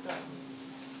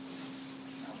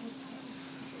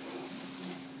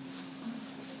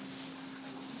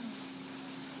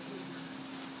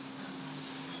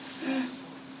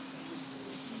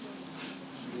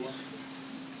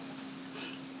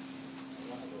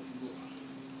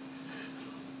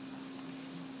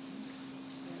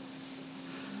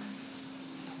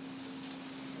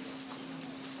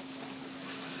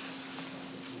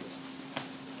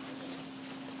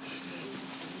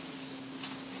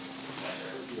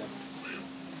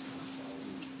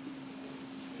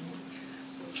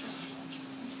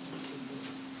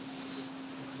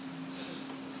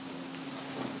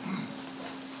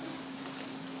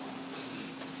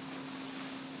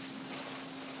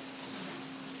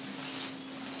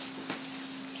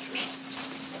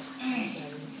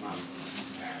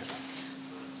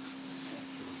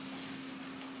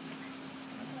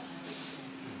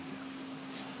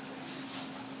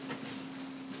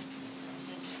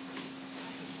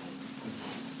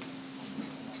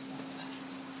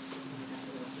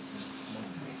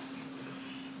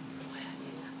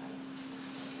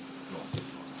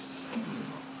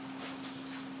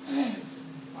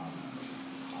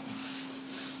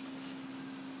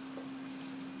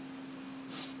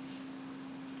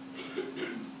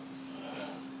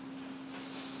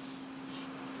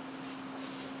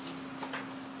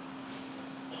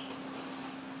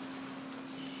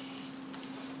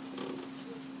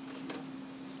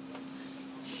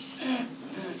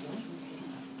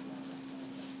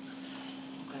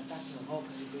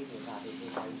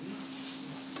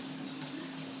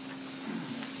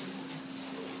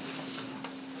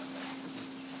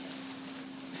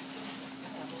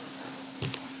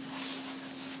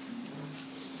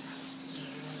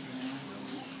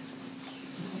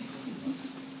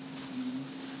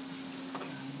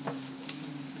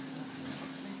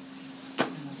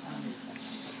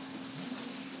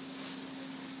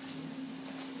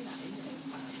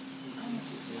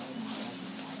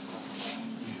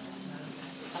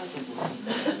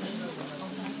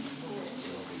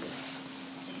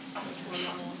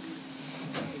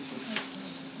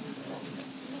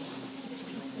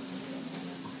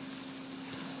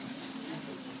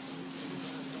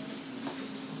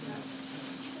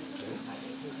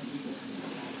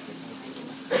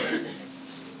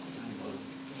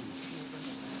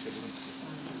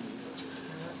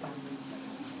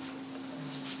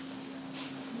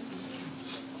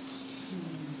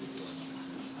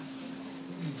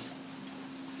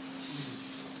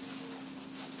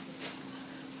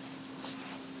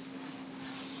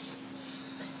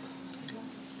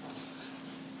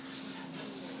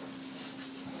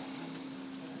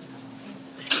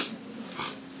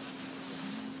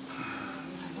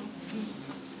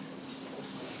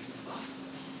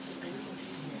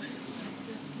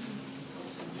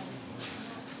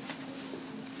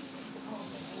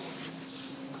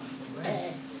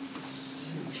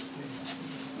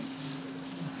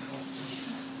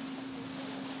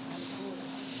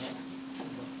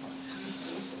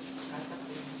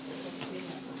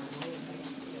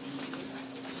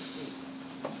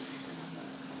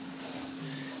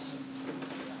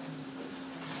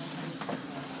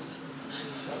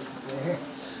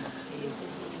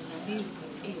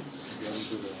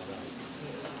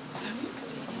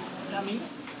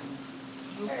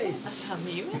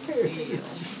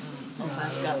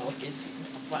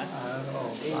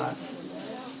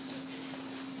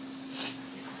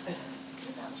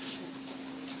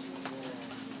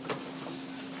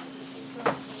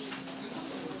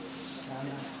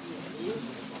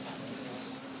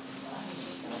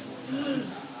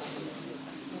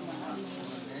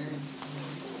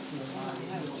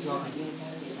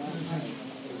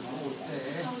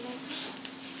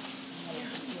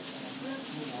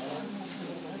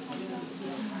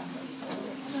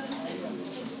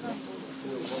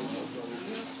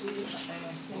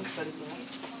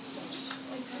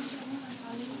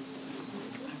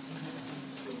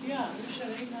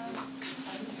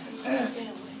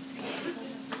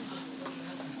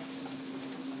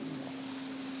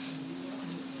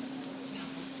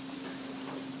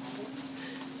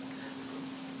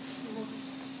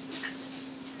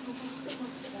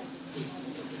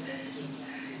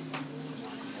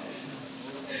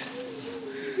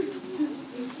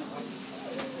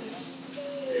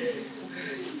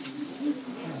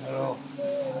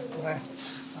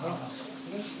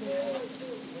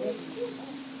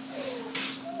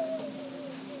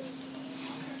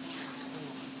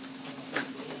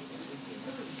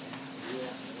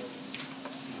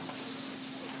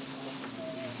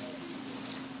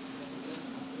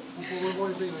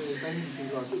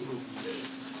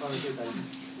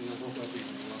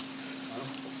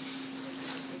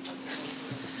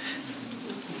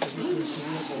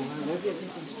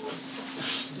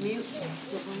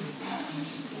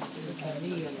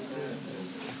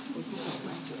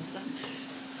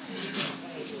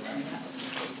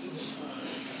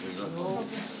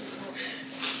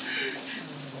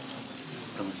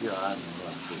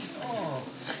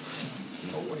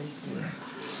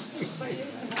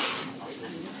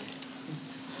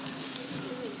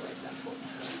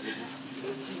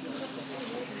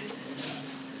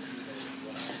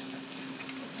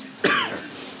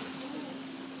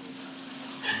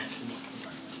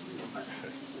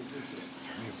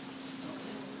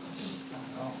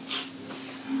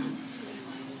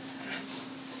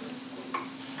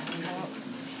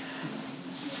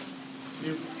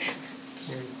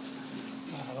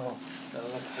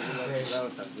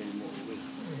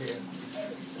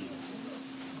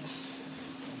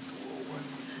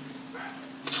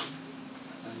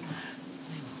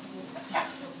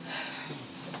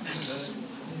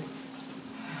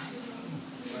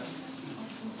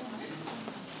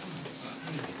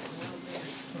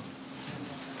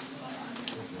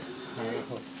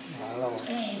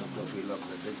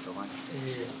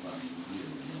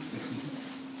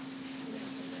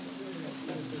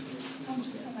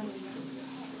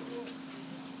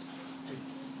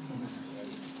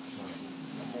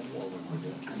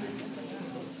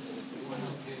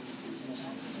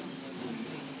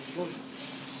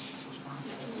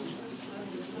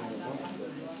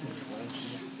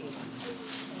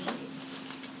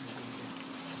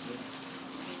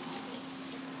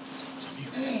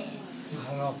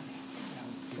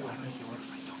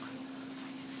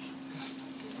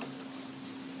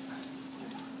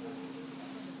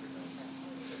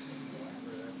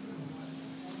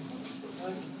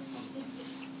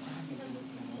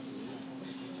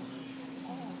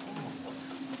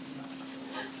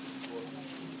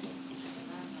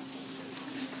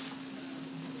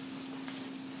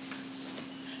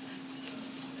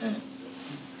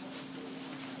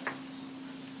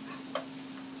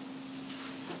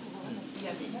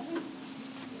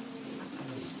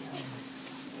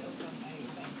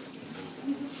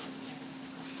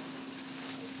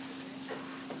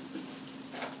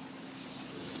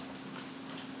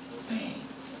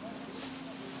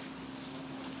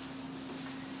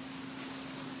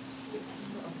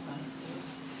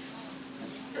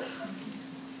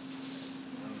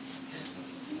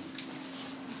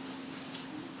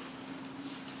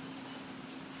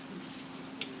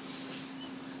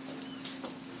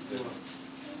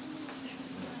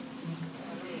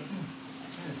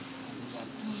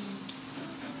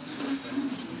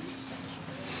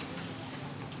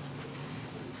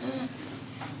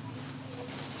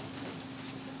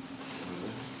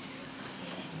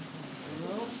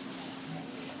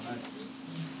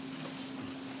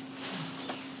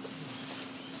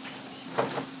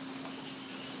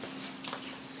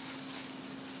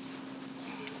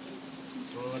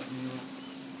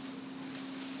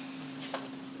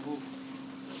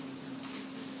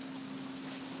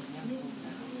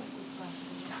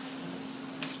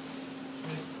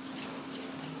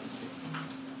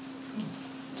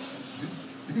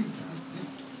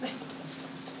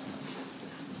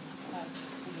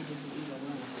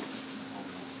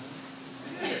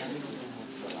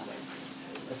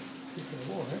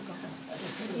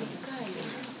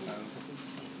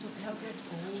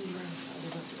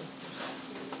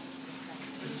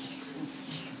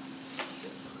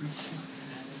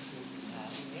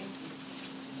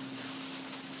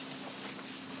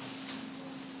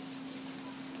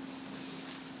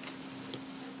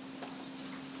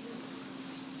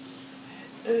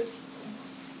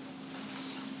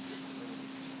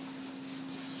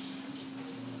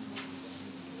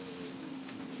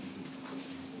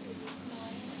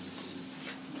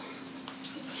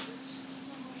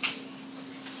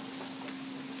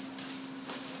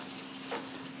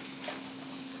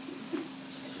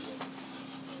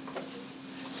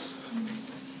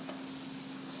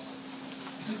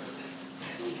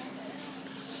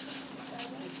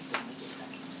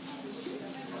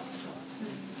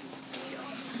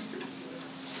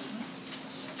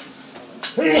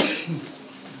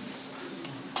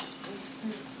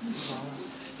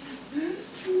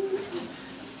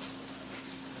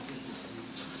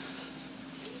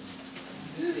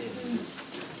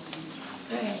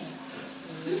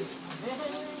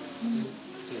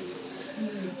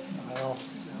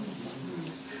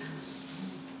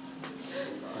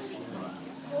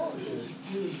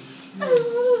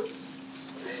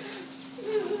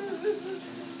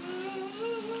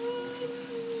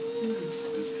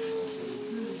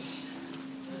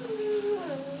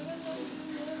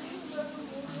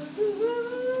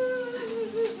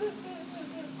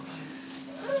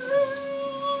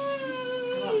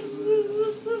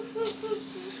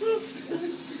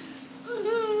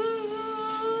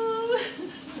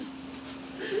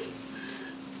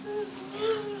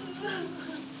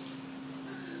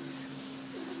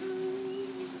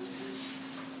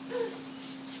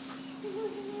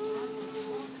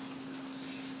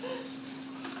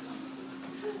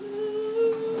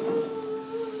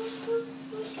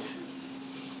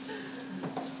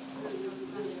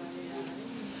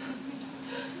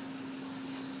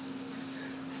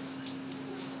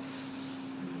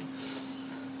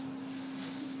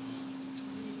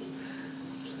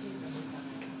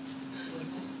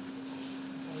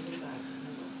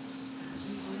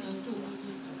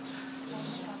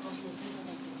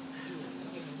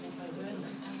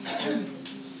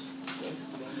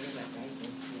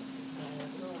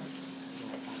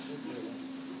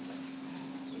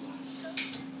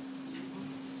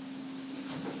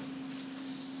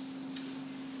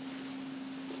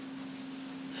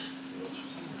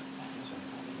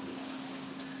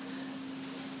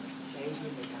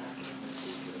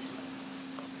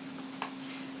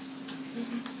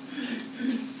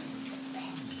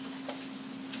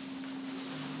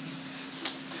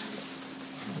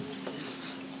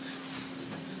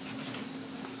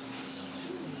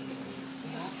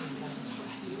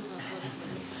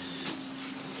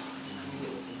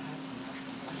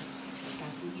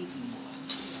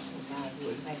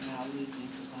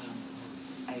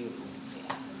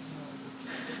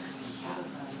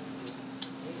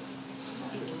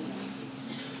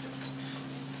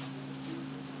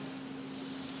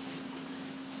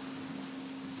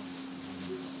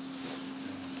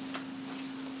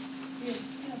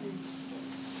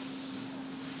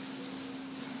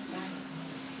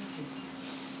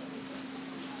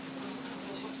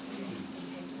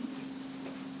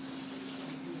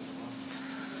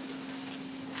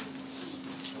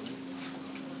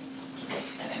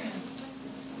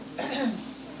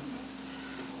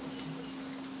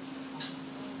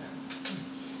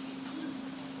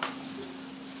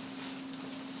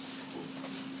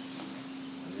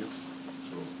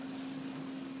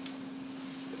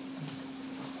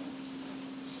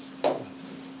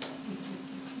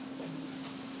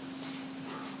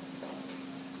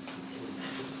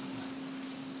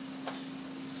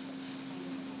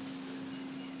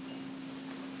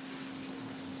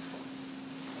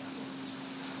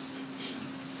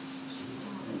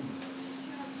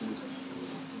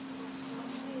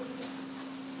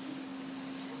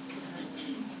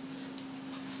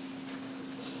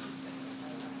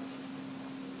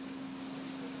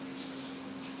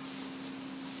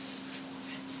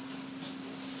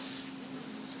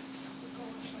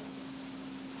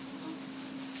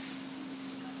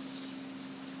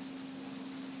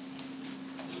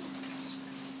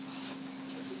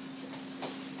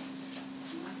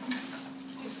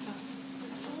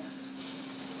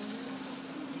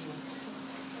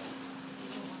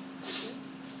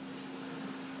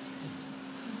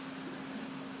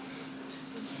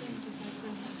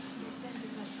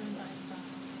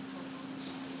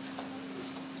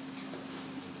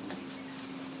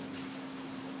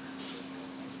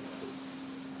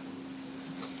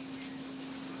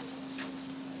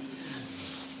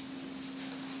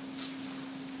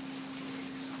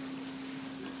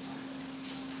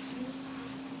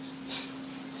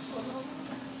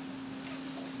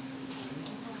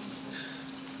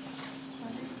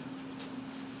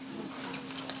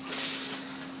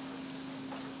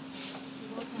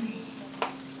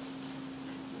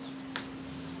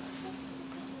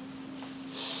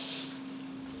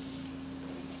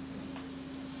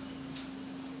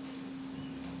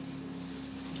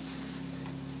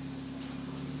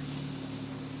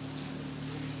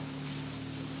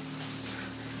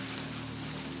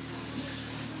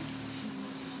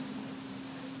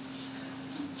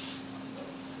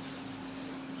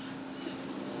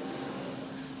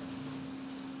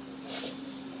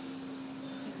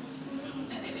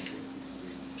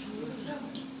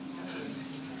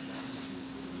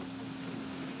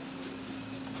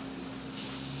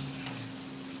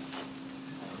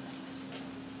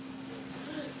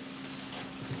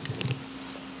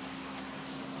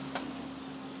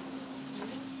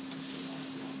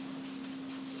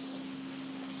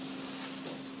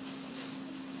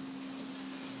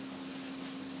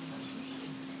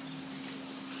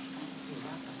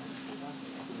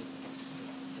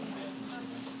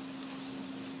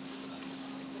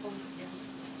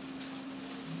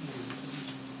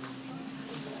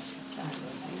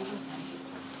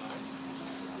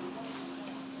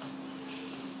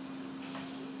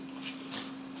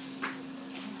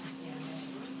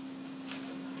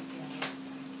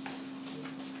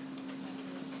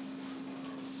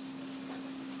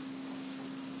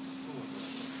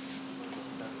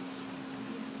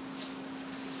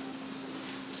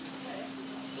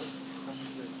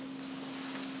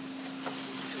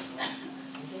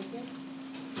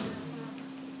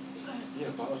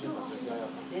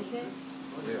Ese?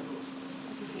 Yeah.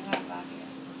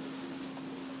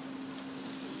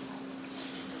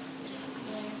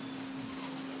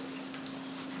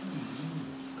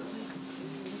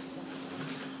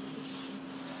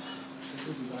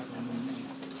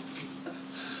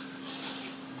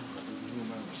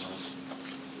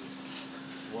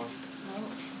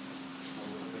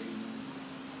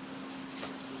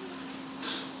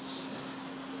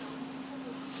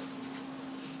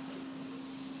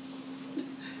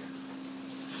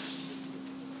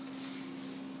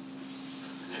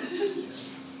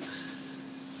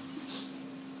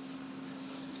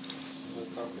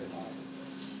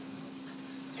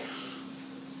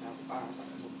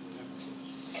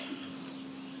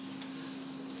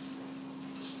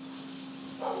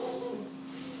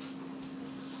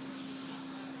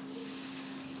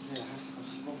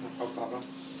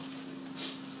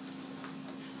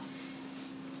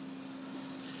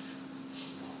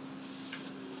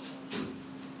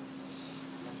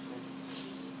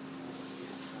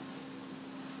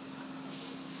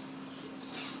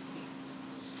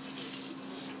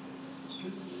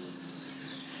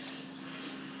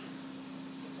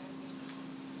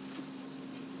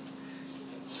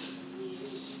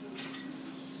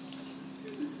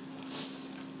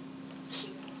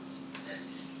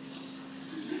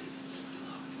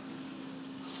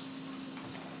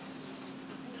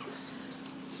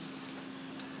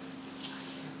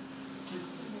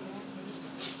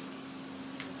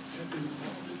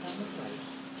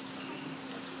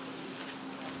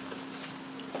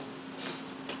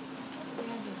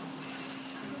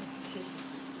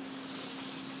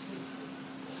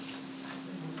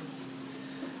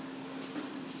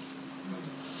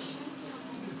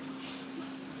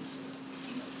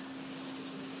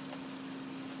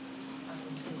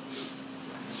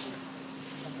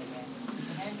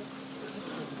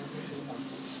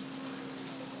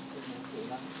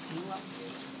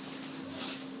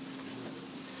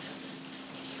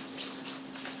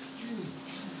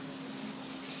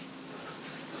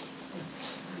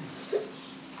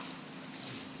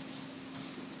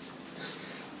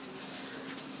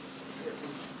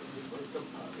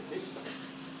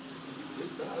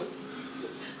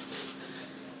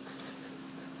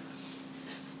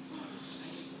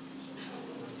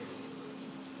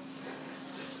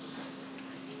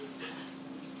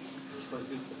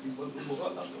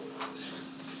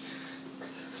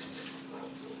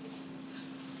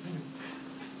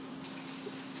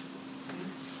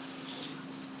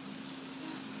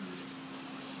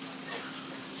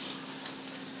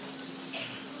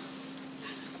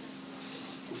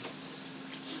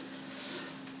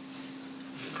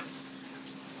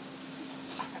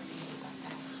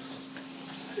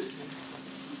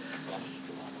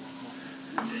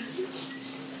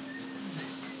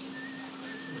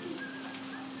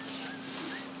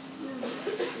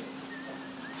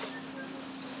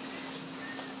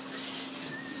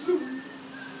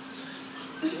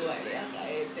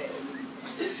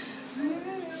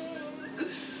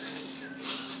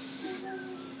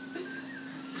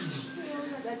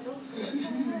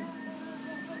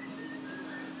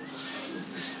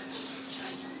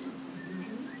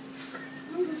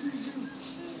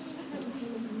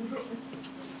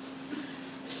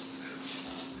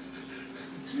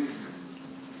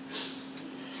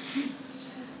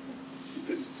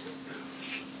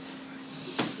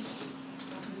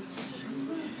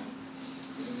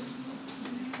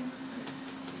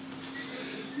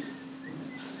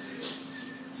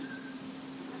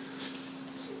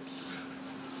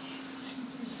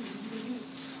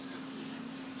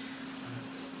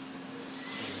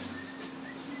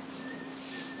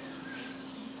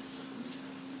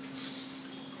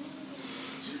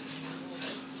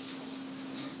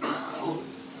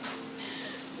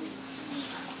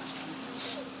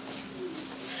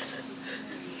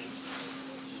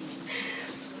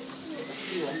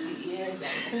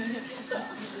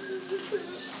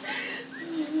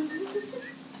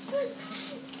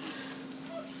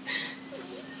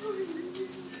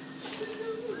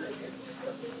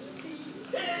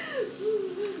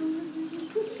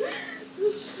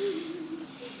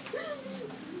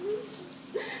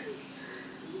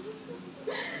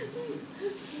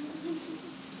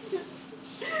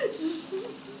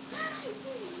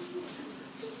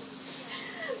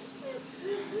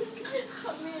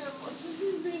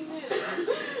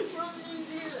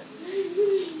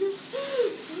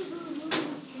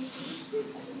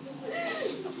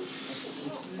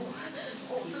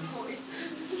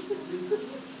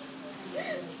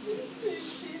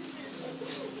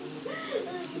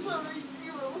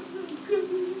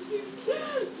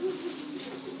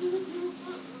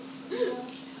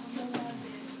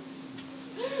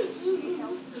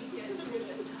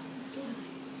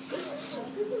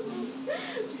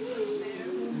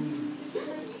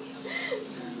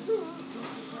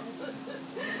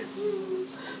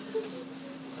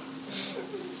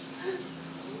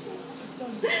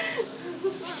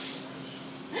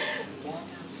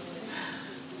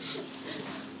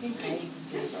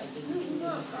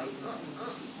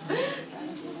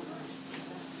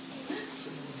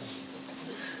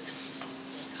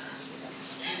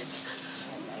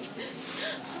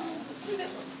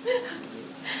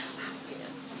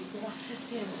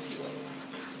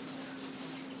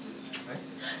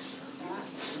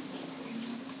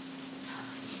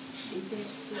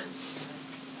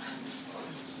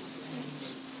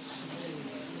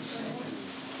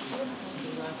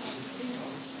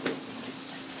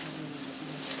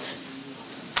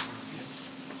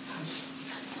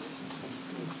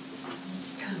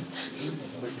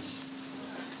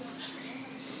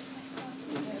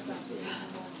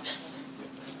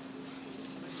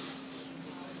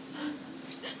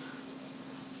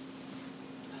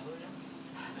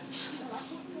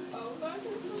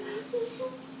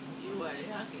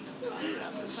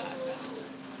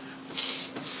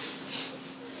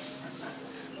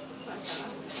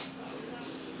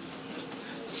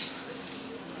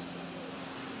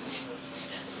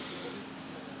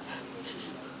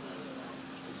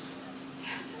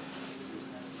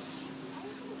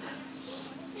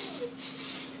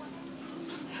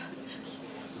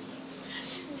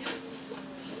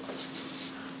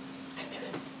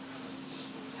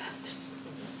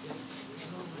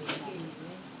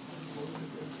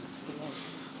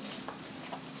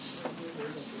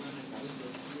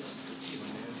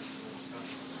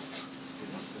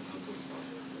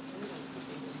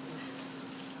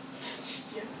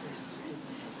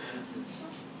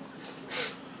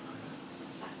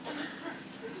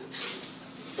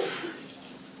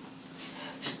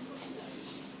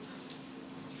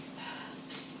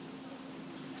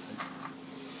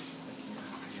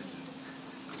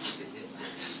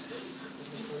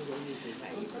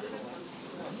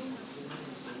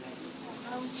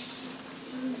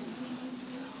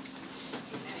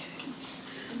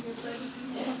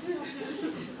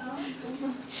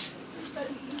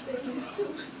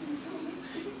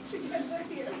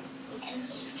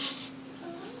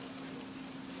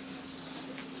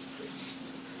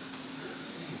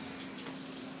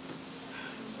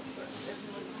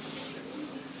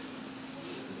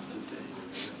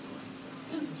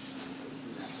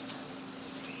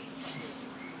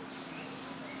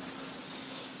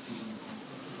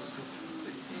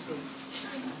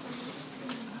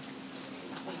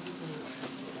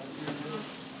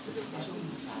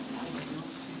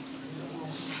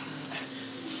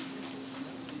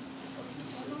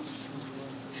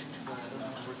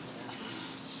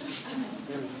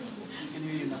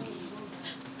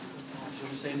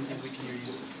 Say anything, we can hear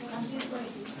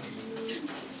you.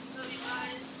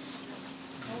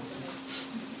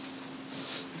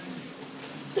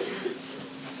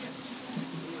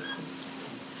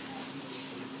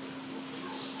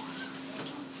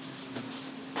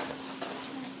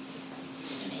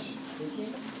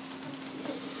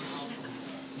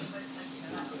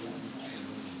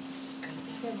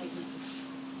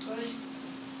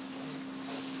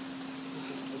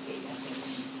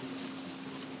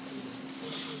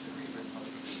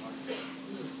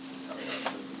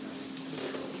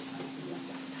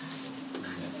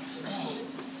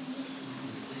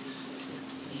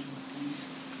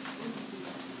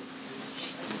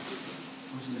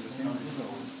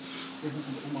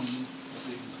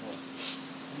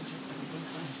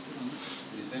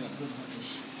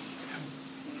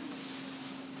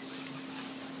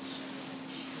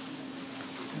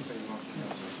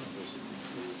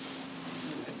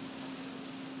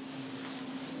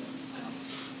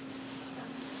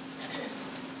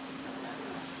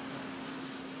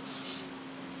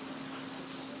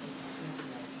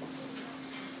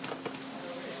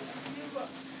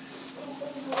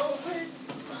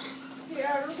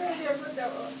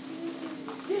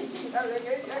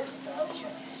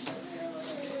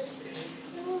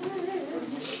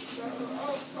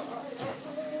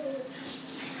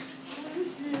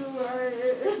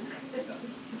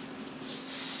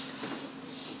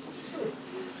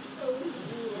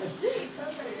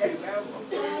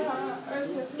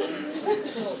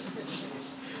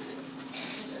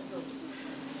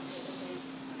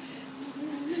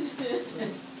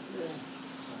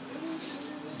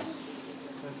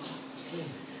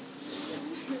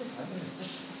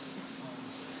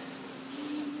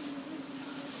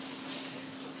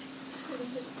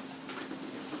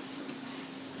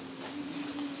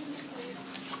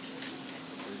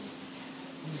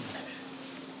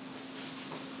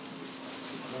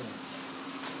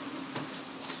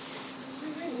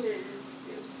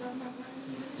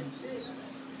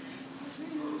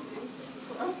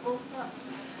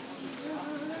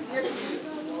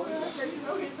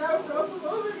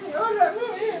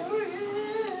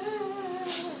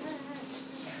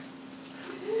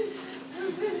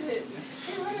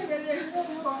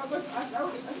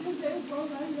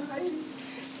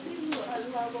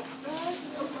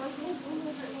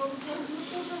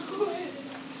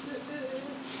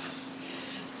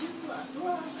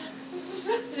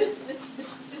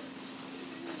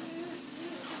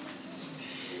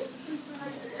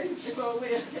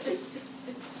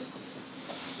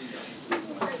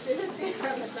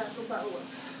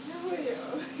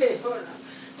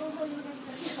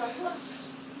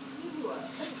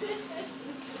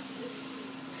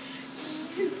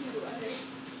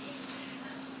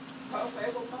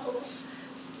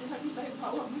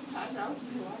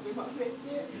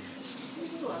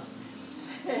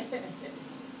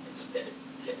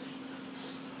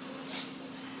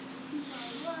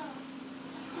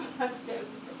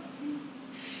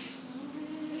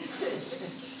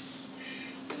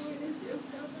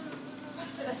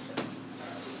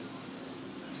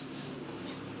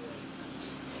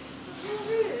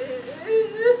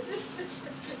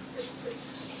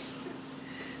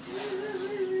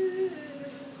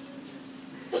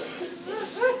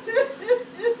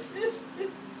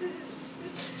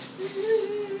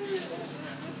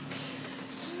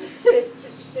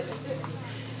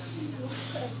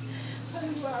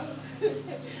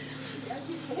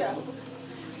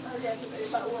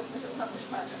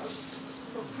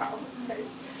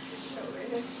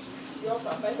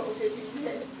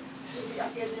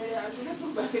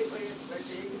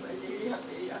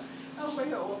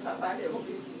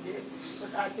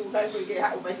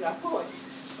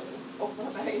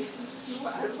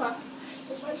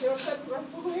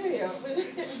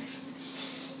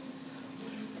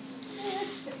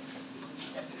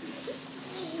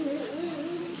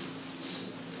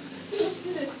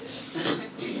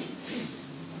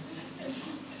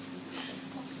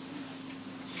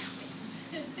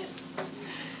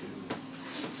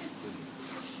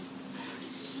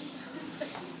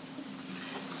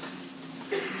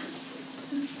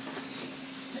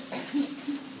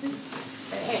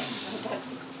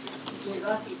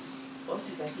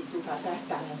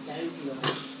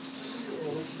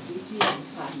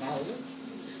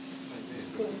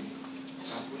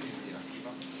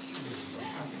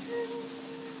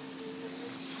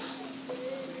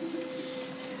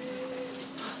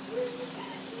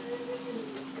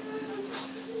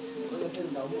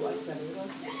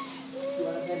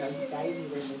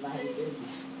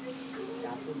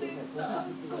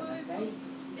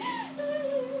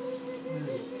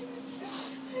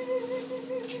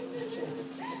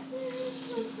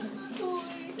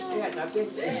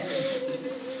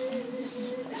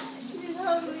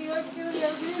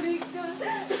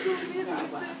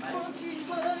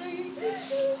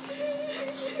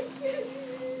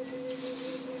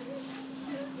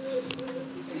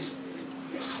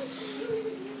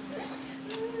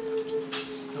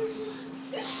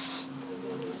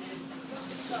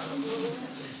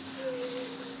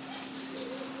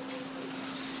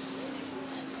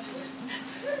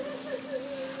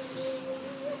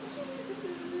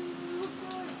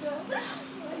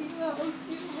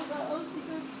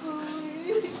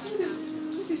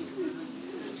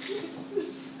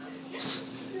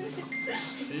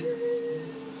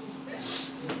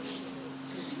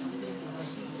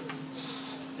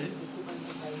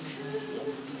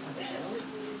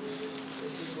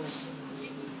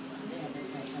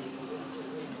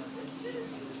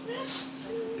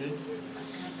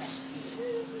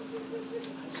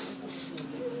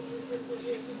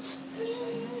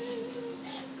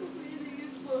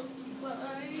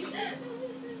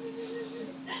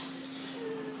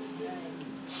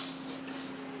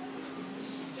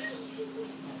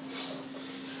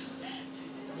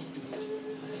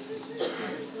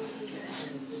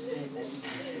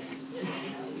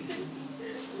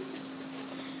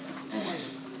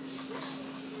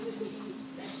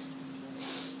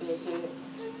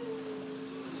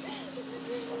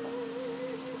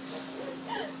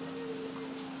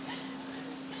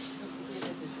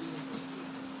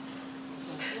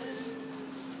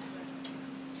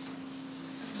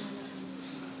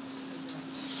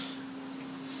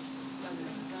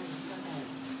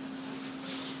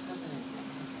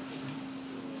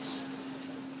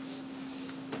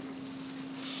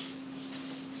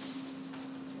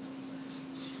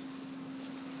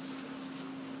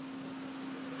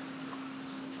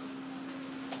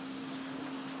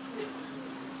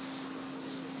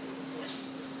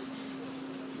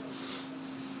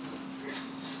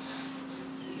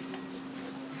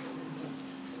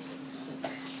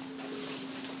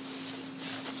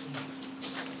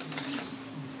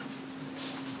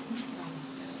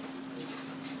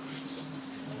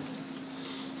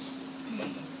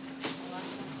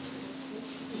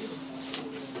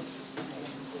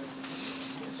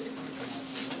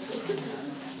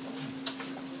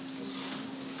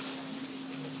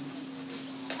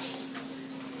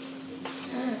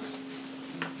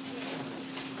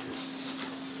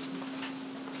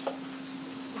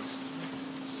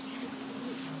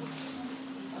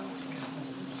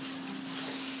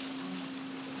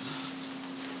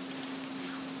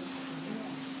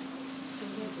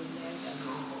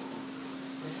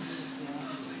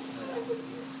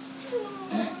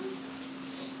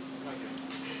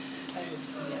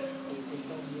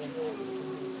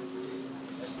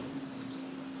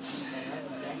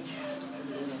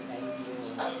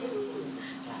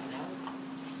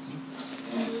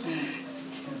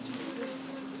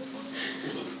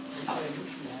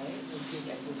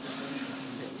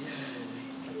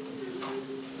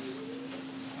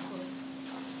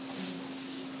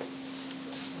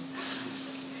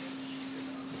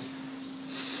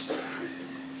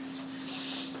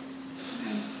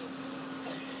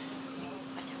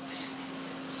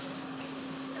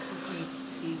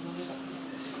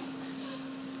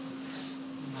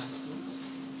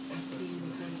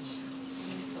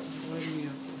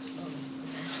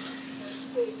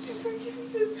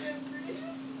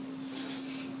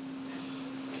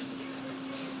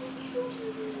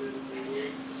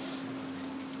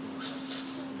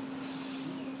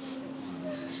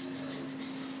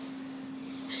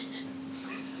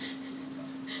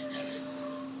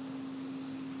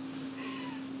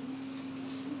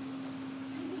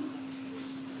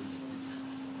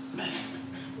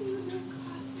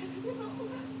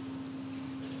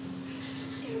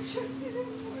 trusted him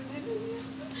more than anything.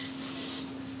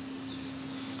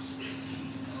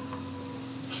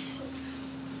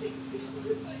 Thank you for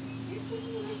reminding me to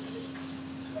love him.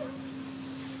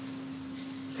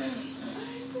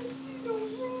 Eyes that see no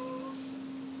wrong.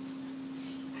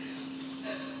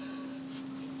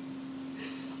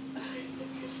 Eyes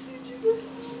that continue to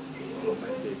help me.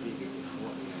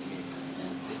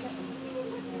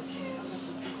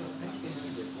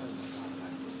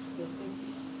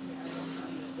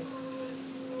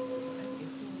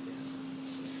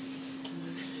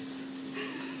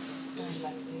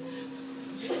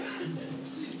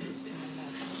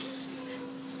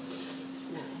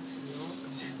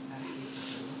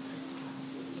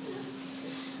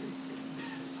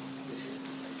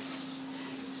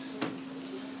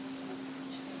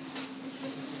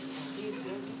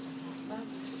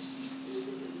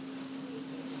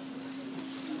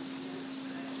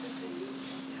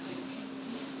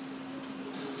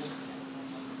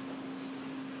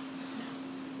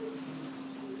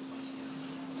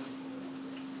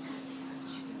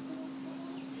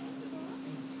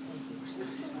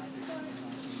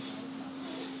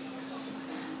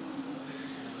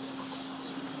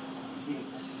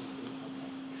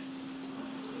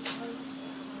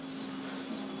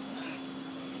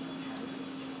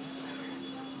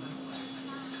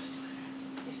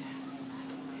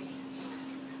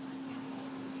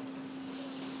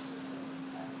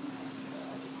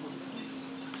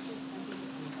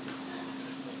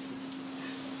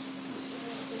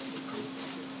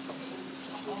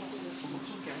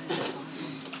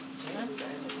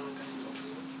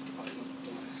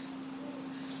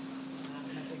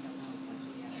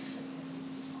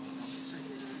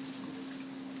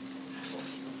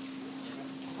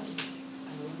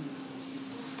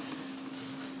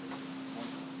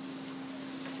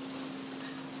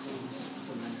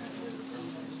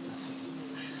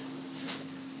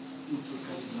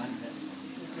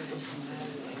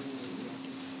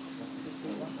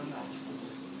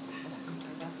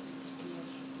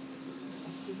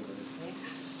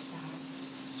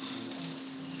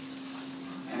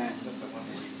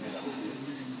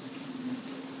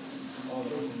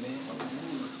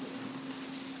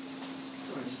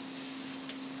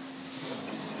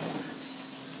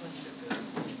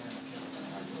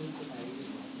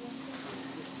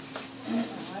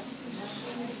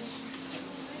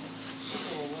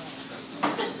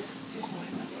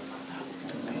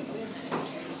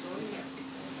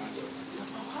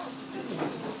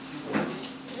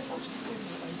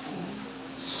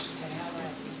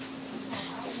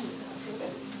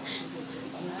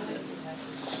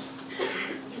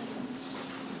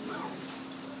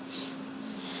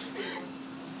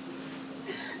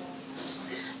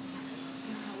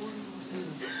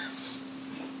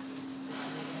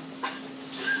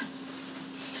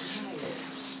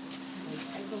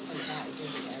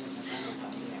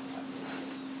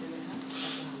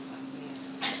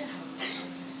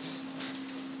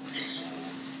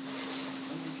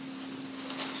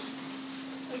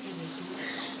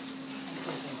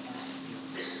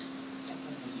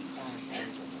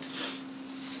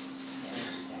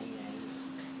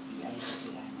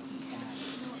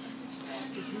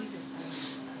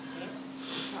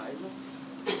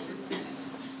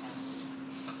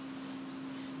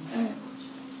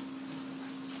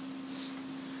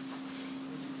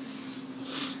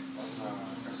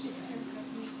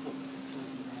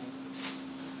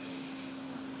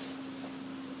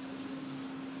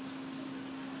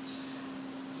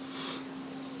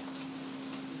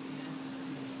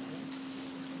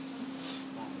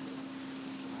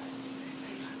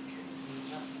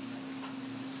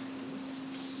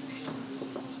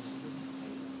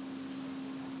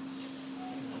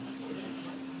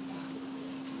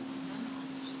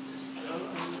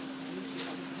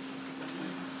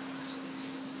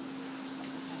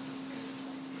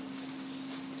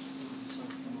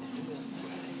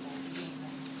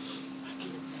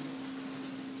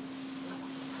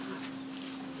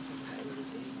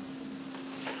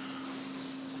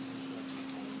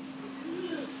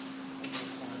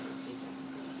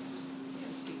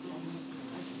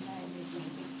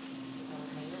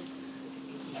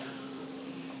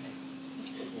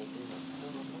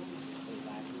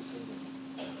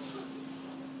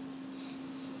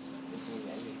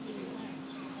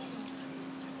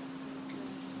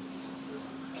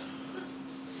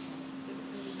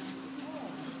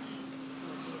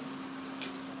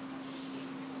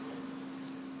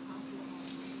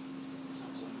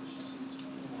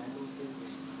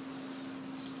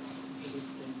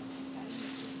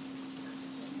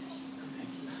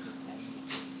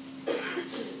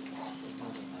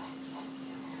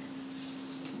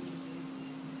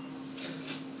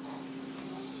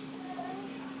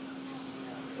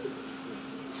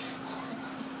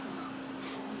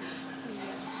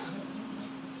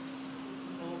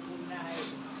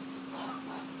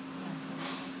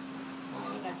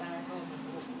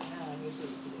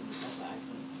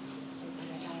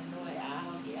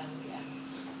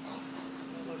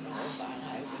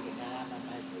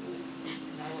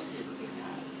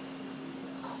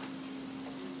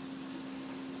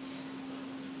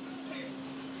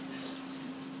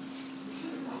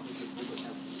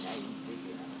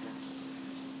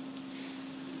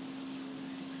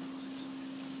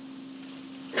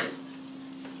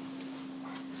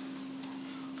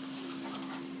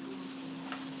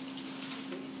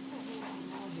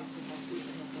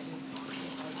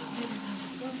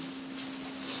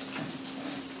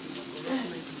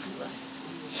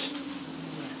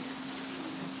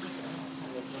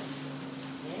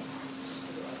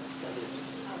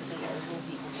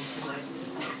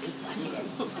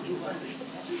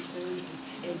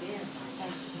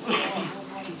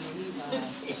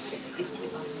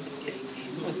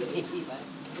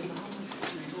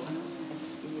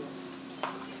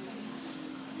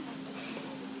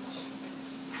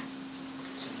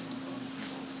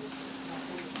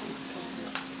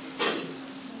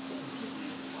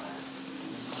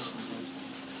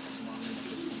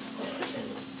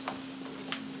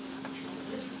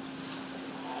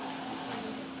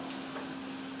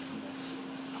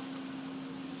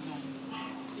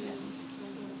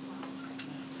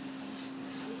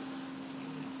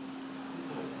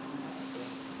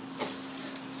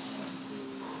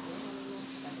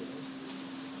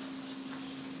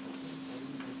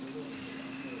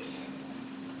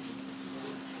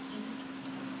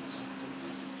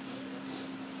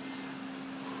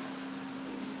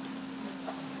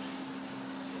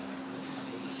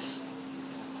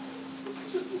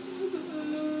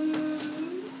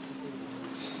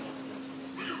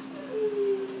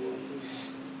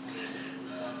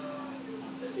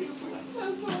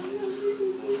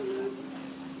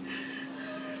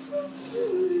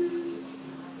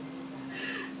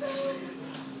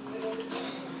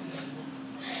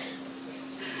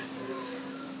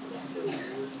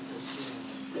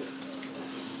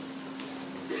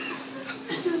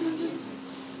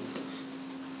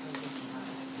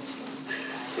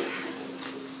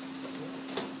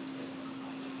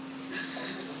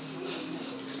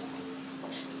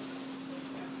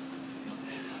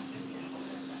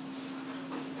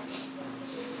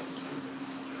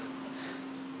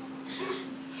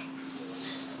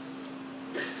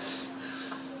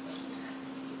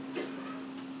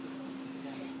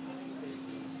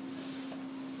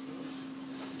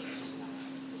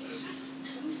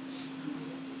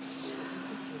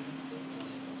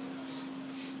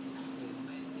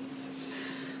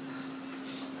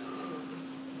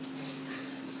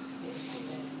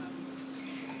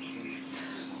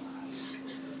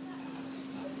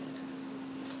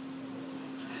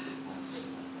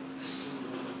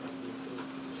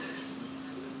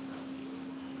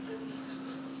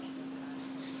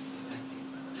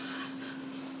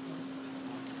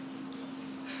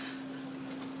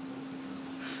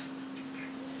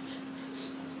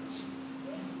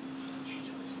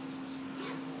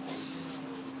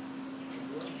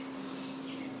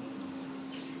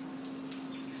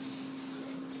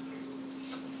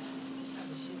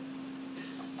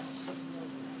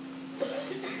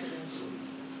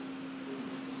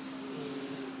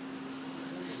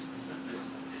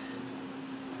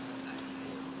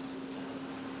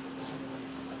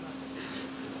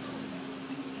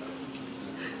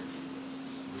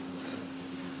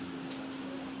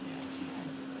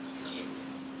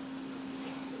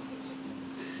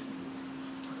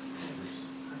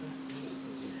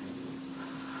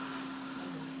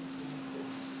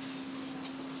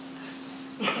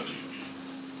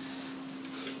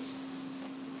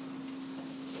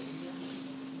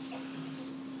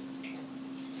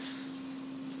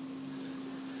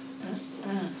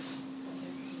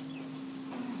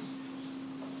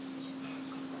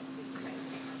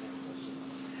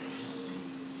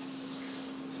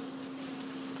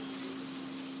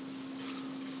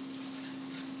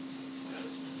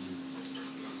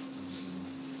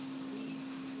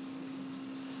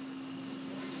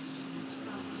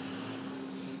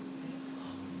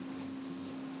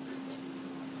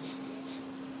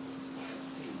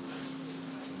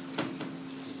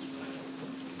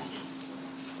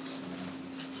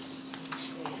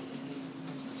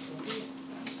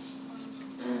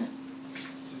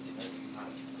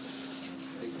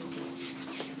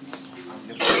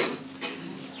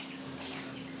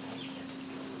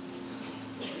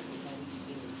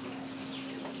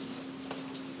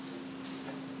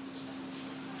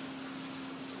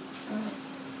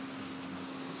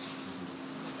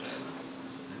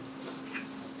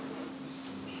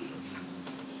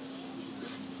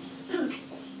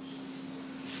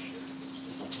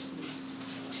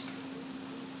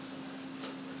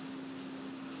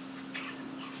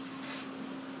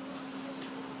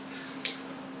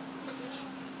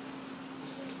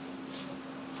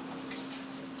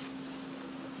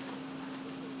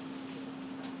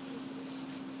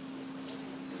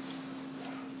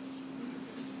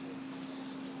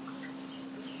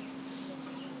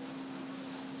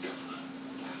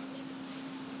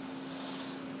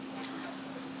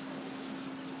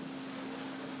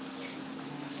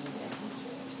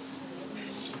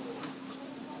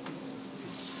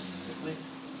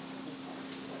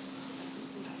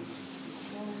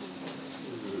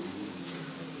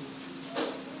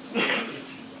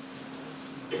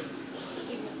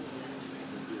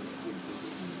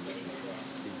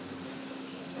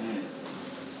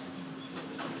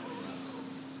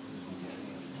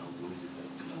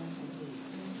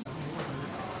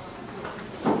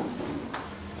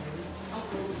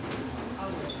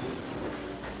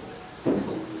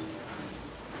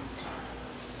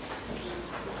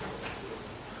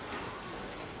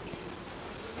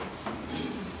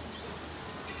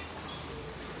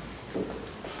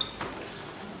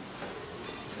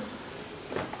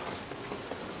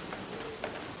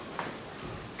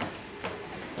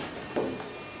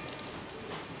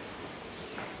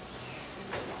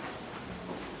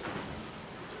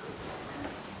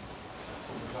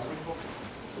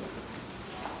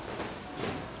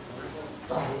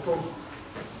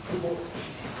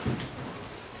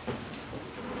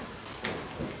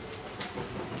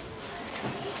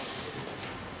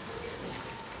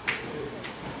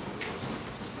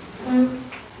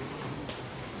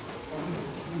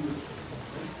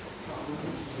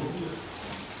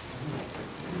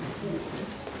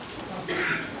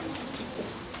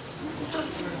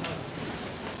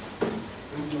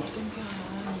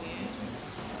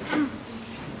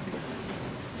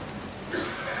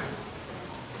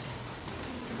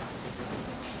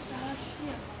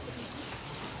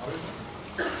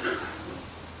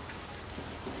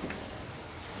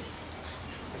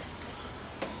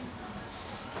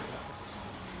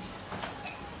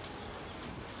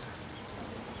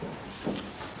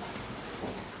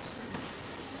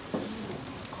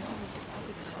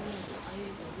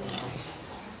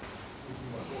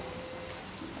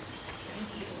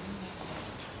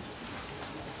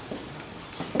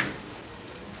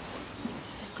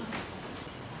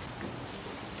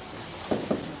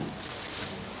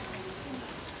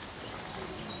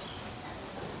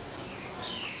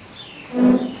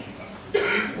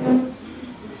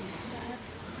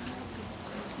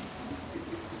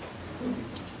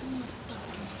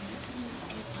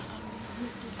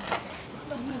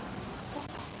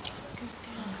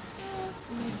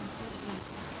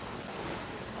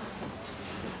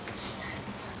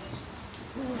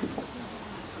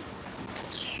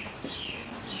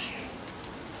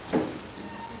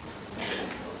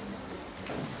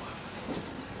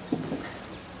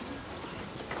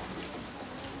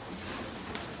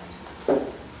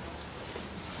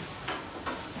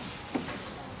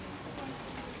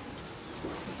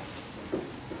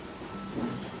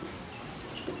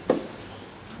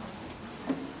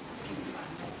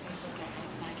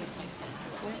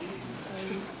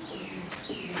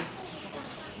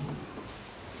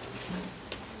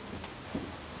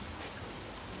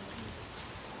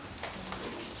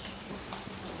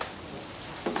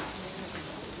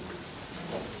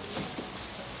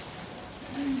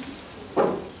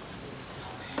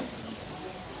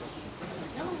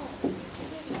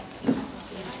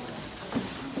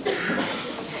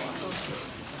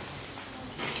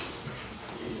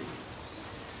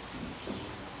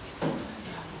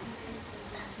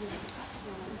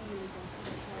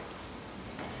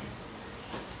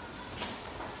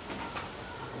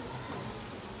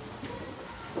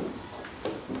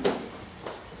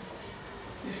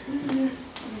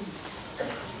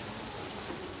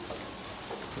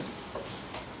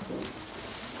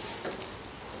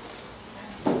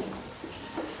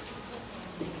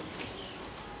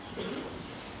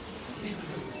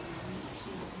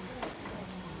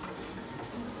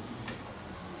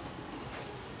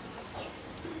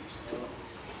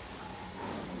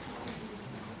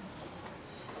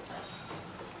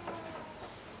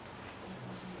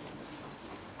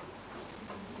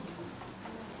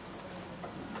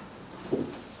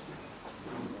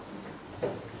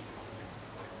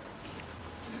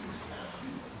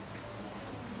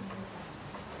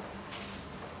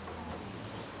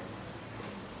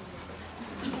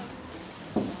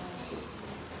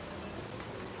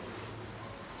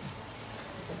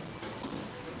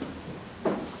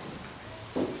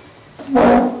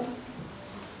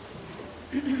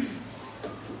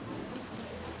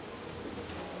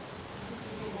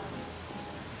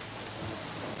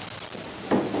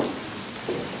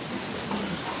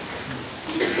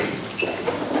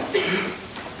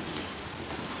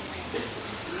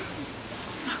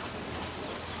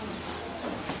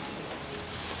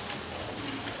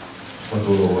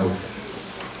 Patuluan.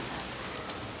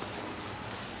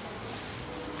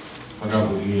 Pada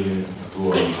bagi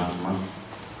dua nama,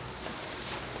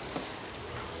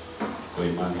 ko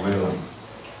Emmanuel,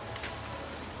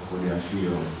 ko ni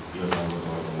Afio, ia lalu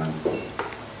dengan.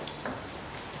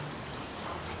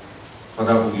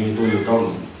 Pada bagi itu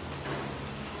Tong,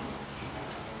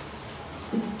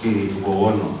 kiri itu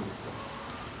Bowono,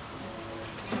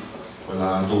 ko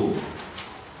Latu,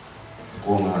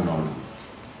 ko Nganon.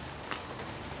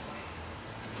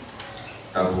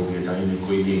 Tahu kita ini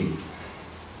kuini,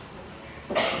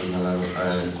 tinggal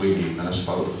kuini, karena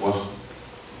separuh kuah,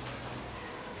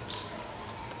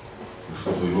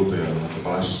 fui lupa ya,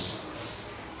 kelas.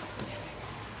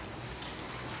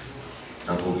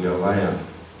 Tahu dia bayar,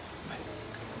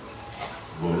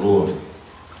 lulu,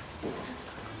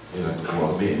 ia tu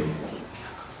kuah be,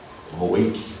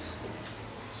 hoik.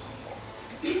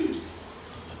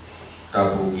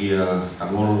 Tahu dia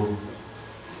tangol.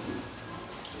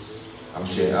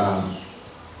 Amsia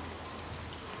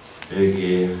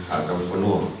bagi atau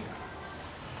penuh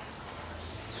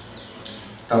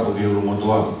tak pergi rumah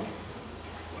tua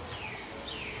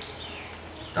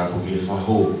tak pergi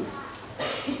fahu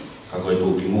kalau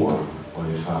itu dimua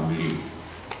oleh family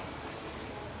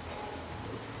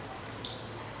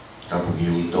tak pergi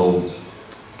untuk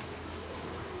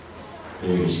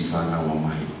bagi sifat nama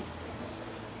mai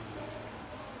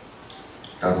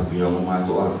tak pergi rumah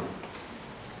tua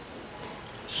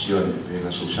Sione,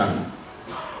 pega Susana,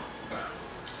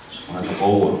 semua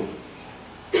Paula,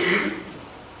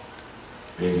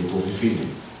 pega tu filho,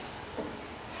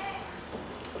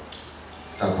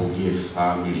 tak pergi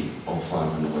family of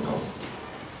family no betul,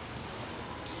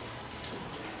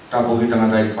 tak pergi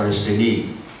tangan dari Palestina,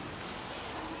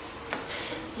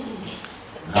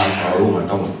 dah kalau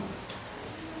matang,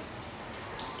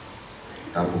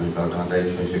 tak pergi tangan dari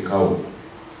Fekau.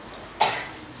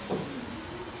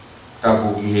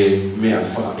 Tapu kihe mea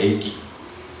wha eiki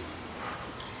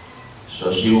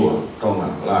Siosiua, Tonga,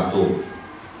 Latu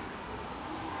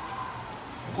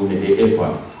Kune epa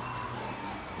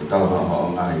e tau haha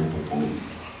o ngai e pupungi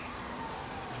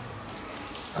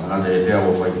Tangana e tea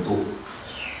o whai tu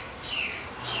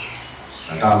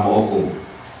Na tā mo oku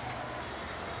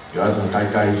I atu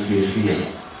taitari fia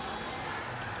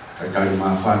Taitari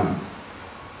mawhana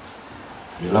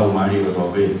I lau maari o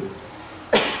tō pē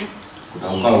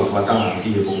Kau kau fatah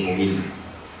ia pungpungin,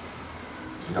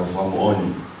 kita faham oni,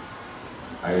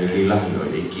 air lilah yo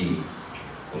eki,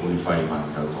 kau ni fai mak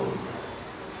tahu kau.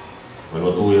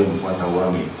 Kalau tu yang fatah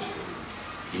wangi,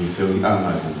 ia feu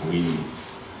angai pungpungin,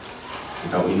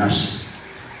 kita inas,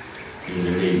 ia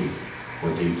lelei, kau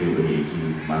teu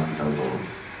eki mak tahu kau.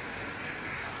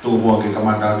 Tu mau kita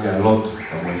mata dia lot,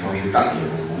 kau ni faham tak ia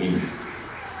pungpungin,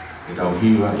 kita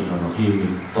hiwa ihono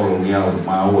himi, tolong yau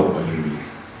mau apa himi.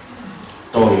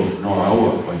 Toi no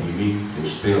aua pa himi te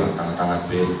spela tanga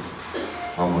pe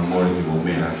famon mole ki mo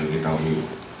mea ki kita hiu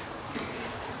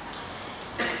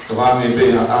toa me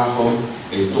pe aho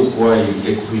e tukuai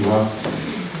e kuiwa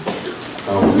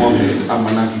ka mo me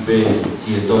amanaki pe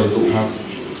ki e toi tu ha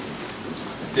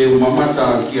te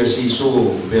umamata ki a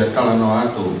siso pe tala no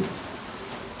ato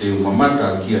te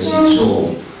umamata ki a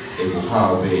siso e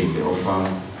kuha pe e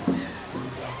ofa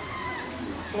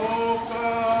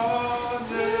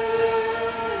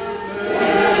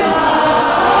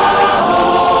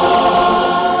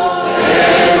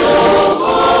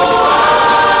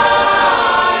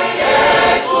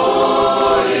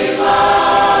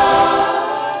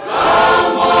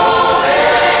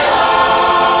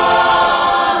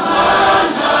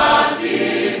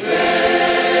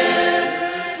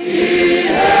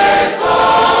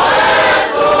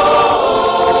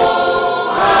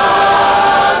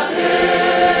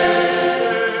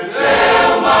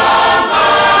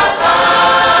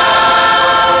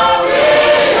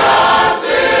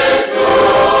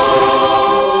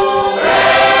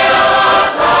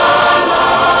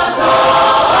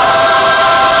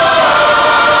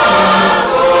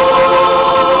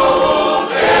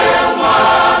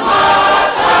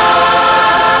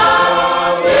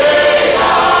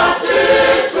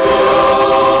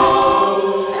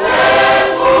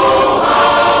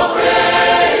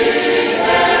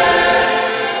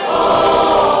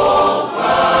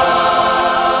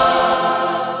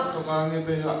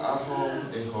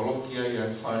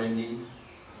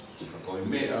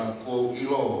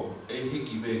o e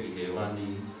hiki veki he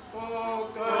wani.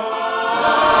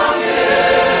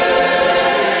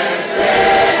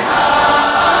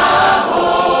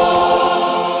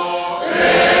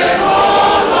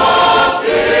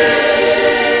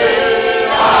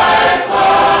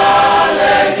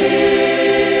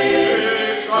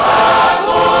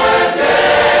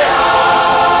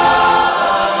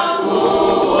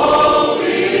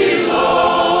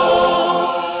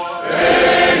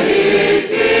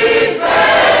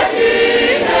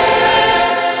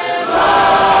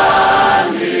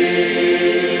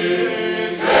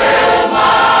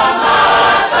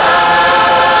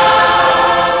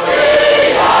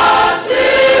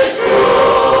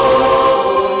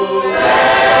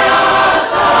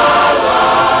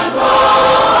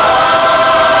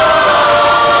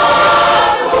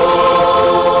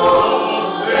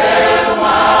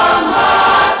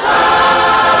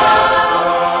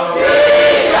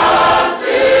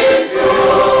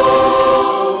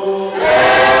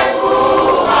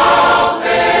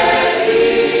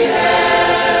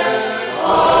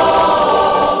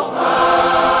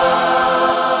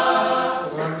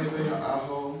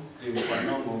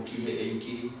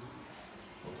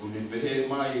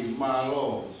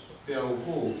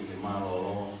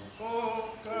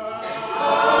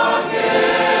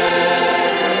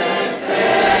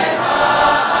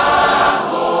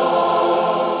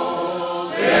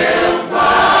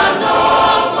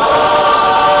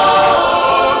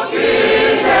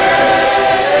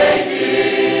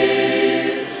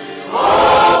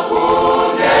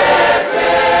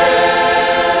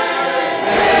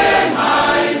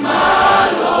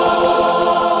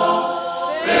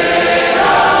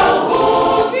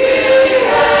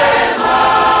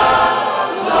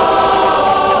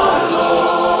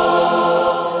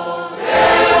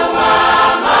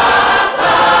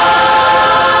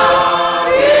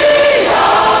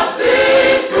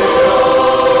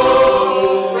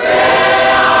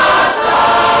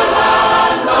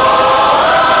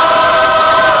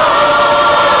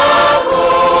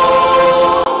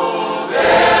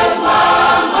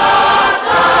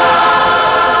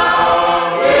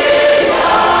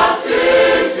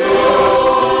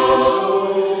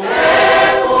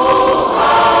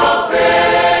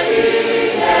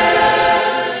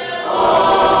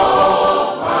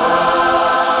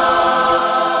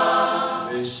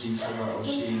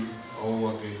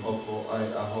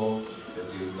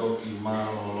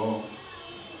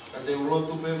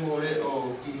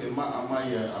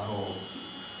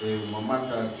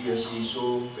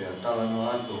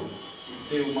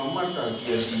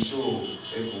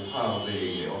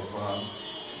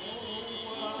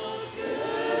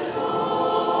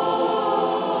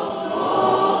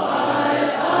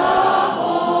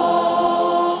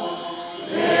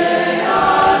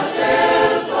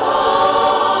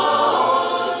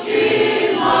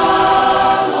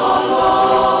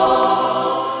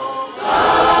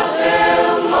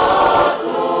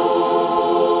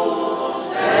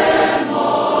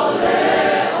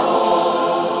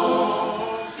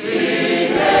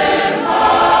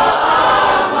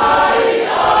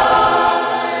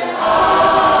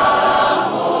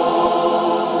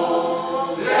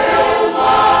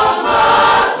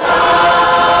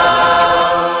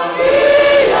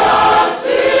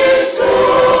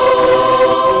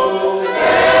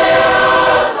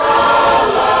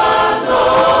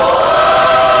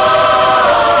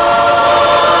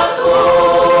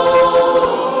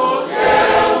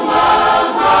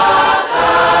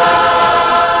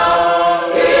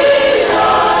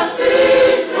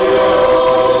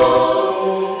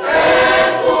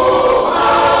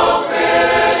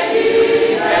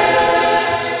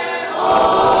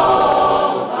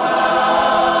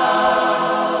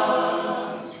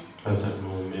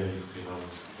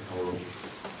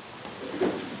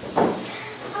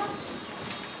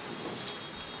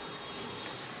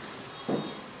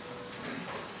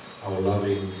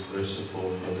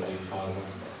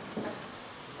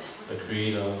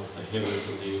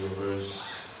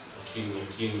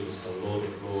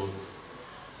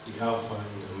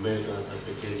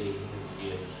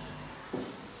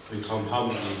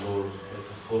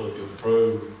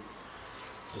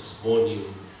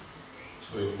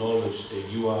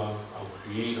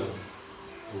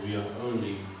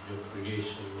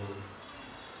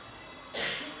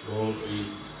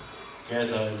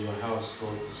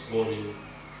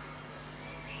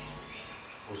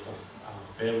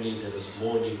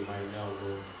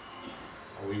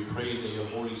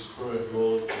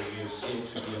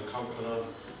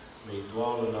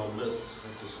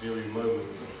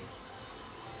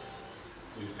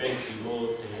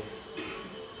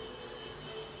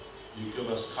 You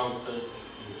give us comfort,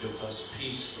 you give us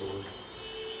peace, Lord,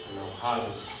 in our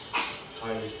hardest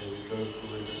times that we go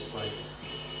through in this life.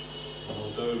 And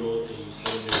although, Lord, that you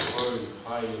say your home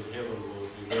high in heaven, Lord,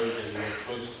 we know that you are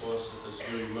close to us at this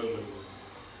very moment, Lord.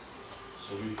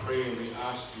 So we pray and we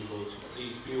ask you, Lord, to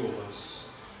please be with us.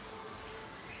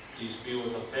 Please be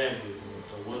with the family, Lord,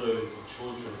 the widow, the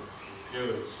children, the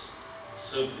parents,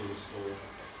 siblings, Lord,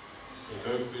 as they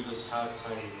go through this hard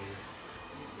time, Lord.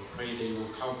 We pray that you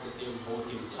will comfort them, hold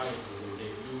them tight, Lord, that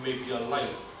you may be a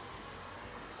light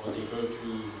while they go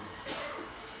through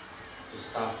this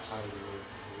dark time, Lord.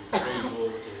 We pray,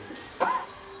 Lord, that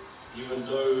even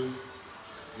though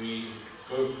we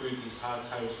go through these hard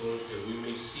times, Lord, that we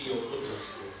may see your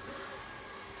goodness, Lord.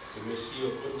 We may see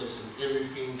your goodness in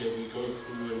everything that we go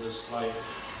through in this life.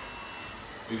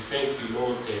 We thank you,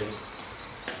 Lord, that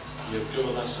you have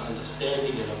given us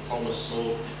understanding and a promise,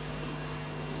 Lord,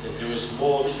 that there is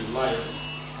more to life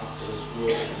after this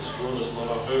world. That this world is not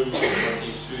our home, but one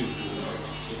day soon you will come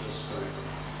to take us home.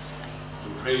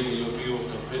 We pray that you'll be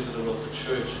with the President of the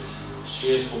Church as he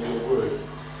shares from your word.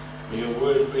 May your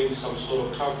word bring some sort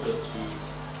of comfort to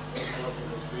anyone who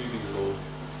is grieving, Lord.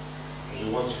 And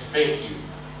we want to thank you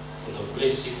for the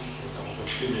blessing and the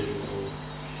opportunity, Lord,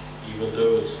 even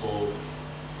though it's for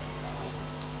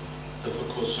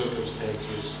difficult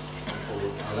circumstances,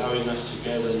 for allowing us to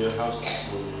gather in your house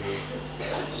this morning,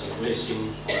 Lord. It's a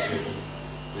blessing from heaven.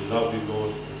 We love you,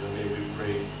 Lord. In your name we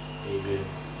pray. Amen.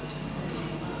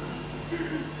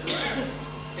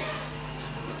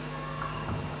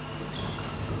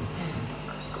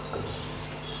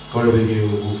 Kore begi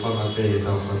u whanga te e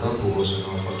tau whatapu o sa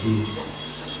ngā whaki.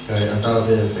 Kai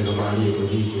atawe e whekamari e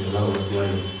koni ki e lau atu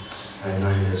ai ai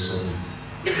nai ne soni.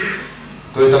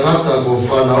 Koe tangata ko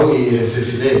whanau i e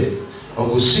whewhine, o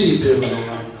ku si pe hono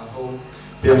ngai aho,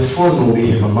 pe a whono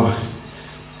i he mamahi.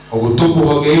 O ku tupu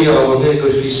hoke ia o nge koe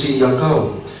whisi i a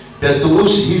kau, pe a tu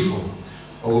usi hifo,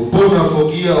 o ku puna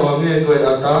whokia o nge koe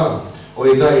ata o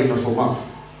i gai na whomaka.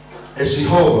 E si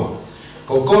hova,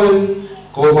 ko koe,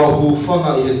 ko mahu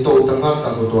whanga i he tau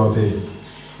tangata ko toa pe.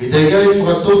 I te gai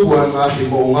whakatupu a ngahi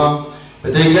mo ngā,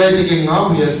 pe te gai te ke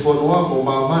ngāwi e whanua mo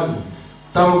mamani,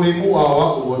 tau me mua o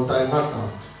au o tai ngata,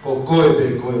 ko koe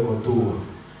pe koe o tua.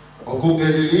 O ku ke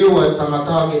liliu e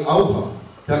tangata ke auha,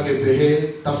 pia ke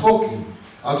pehe ta whoki,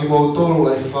 a ki mautolu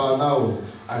e whanau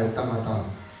a e tangata.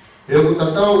 E o ku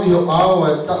tatau i o ao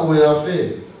e tau e a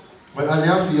whe, me ane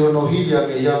awhi o no hiri a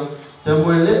ke ia, te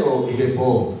moe leo i he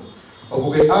pō. O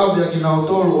ku ke awe a ki nau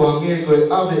tolu o hange koe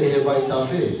awe e he vai ta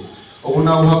whe, o ku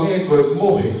nau hange koe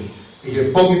mohe, i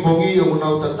he pongi o ku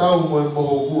nau tatau moe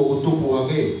moho ku o ku tupu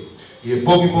hange, i he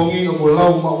pongi o ku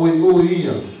lau ma ui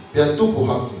ia, pia tupu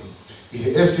hange, i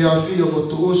he efe awhi o ku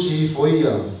tuusi i fo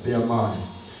ia, pia mai.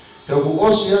 He o ku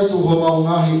osi atu ho mau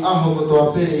ngahi aho ko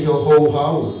toa pe i ho hou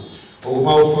hau, o ku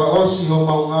mau wha osi ho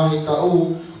mau ngahi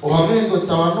tau, o hange koe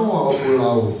tawanua o ku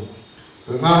lau.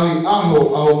 Koe ngahi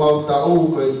aho au mau tau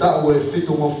koe tau e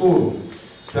fitu mo furu.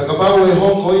 Pia ka pau e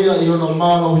hoko ia i hono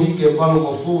malo hi ke valu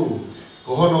mo furu.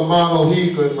 Ko hono malo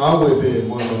hi koe ngau e pe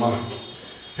mo no mahi.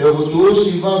 He o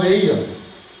kutuusi vawe ia.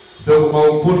 Pia ku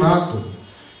mau puna atu.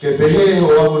 Ke pehe ho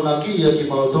ako naki ia ki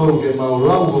mau toru ke mau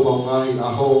lau ho mau ngahi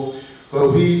aho. Koe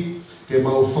hui ke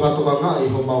mau whakatoka ngai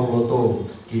ho mau loto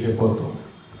ki he poto.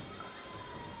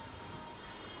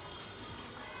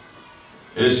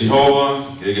 E si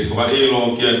hoa, ke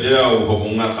whakailo ki a te au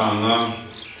hoku ngatanga,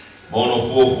 mono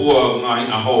fuafua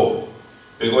ngai aho,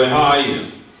 pe koe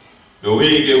haia, pe ui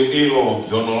ke ilo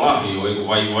ki ono lahi o e ku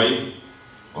wai,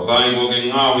 wakai ko ke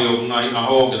ngawi o ngai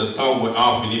aho ke te tau moe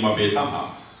awhi ni ma pe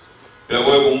taha, pe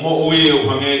koe ku mo ui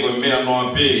o hange koe mea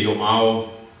noa pe i o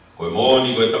ao, koe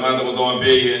moni koe tangata ko toa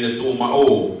pe i ene tū ma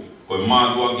o, koe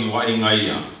mātua ki wai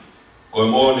ngaia, koe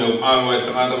moni o alo e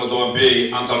tangata ko toa pe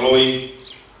i antaloi,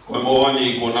 koe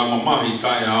mohoni ko nā mamahi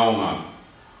tae aonga.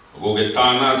 Ko ke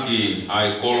tānaki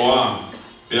ai koloa.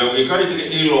 Pea ke kai te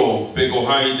ilo pe ko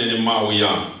hai tene mau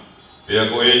ia. Pea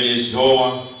ko eni si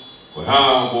hoa. Ko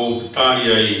haa ko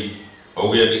utari ai.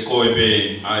 Ko ke te koe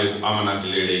pe ai amana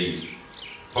ki lerei.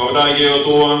 Whakatai ke o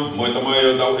toa. Moe tamai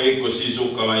o tau e ko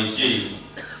sisu kalai si.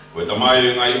 Koe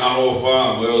tamai o ngai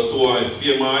alofa. Moe o toa e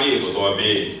fia maari e ko toa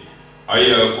pe.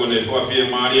 Aia kone wha fia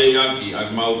maari e aki.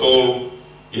 Aki mau tolu.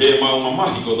 I he mau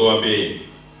mamahi ko toa pe.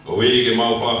 Ko hui ke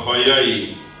mau whawhai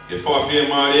ai. Ke whawhia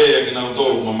maare e ki nau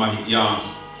tolu mamahi ia.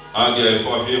 Ake ai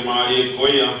whawhia maare e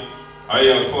koia. Ai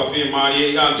ai whawhia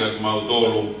maare e ake aki mau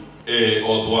tolu e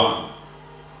o tua.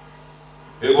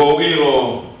 E ko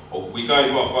ilo o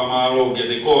kuikai whawhamaro ke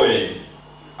te koe.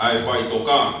 Ai whai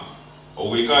toka.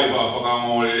 O kuikai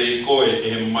whawhamore le koe e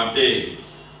he mate.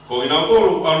 Ko i nau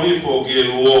tolu aruifo ki e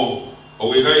luo.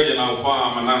 o i kai te nau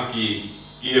wha manaki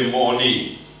ki he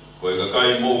moni, koe ka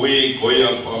kai mohui, koe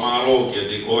a whamalo ki a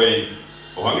te koe,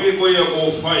 o hangi koe a ko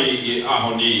whai i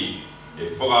ahoni, e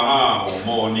whakaha o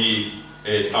moni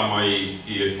e tamai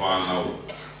ki e whanau.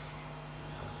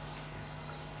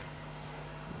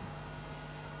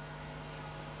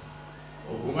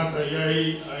 O kungata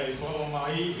iai ai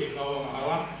whamamai e kawa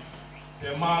mahala,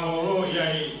 e mālolo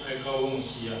iai ai kawa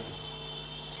ngsia.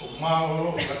 O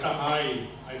mālolo whakatahai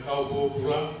ai kawa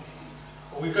pōpura,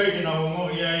 o kai te naongo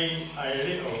iai ai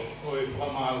reo o e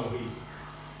whamalohi.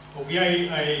 O iai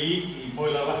ai iki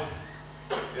moilala,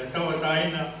 e tawa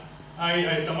taina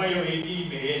ai tamai o e i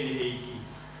me ene e iki.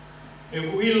 E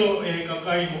kuilo e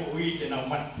kakai mo ui te nau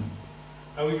mati.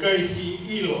 Tau kai si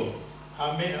ilo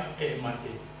ha mea e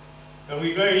mate. Tau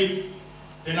kai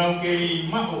te nau kei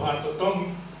mahu hato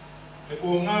tongi, e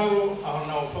kua ngalo a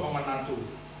nau whakamanatu.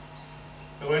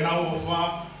 Tau e nau o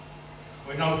wha,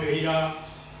 o e nau whihia,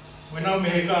 o e nau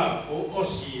meheka o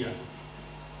osia.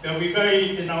 Tau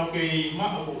kai te nau kei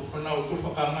mahu o nau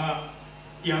tufakanga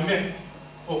i a me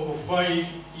o ku whai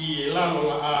i e lalo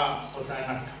la a o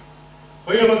tainaka.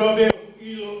 Hoi a katoa be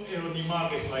ilo e o ni maa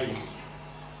ke whai.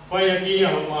 Whai a ki a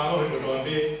ho maa rohe katoa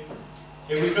be,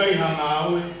 e wikai hanga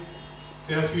aue,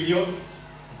 peha whirio,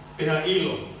 peha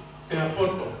ilo, peha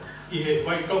poto, i he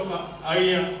whai toka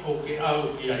aia o ke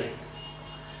alu ki ai.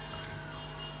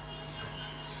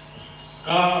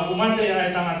 Ka umate a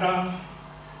e tangata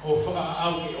o whaka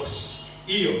au ki osi.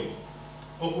 Iyo,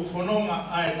 o ku whanonga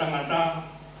a e tangata,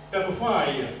 pea ku whaa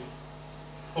ia.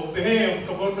 O pehe o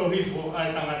tokoto hifo a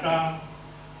e tangata,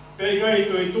 pea i kai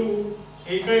toi tu,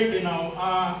 e kai te nau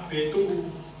a pe tu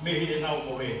mehi e nau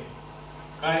mohe.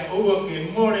 Kai oua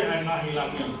ke more ai nahi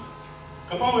langi.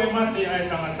 Ka pau e mate ai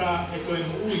tangata e toi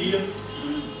mo uia.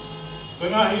 Koe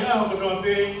ngahi aho katoa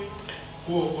pe,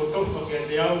 kua kotofa ke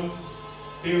te au,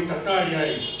 te utatari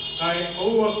ai. Kai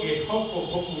oua ke hoko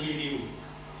hoku ririu.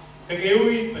 Te ke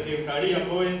ui pa te utaria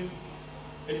koe,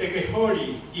 e te ke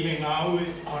hori i he ngāue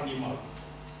ani mau.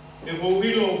 E ko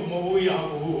wilo mo ui a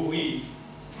ko hui.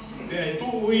 Te e tu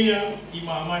uia i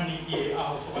mamani i e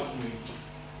aho whakamui.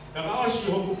 Ka ka osi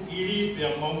hoku kiri pia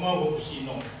maumau hoku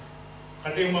sino.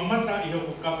 Ka te umamata i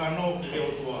hoku kakano ki he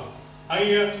otua.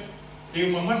 Aia, te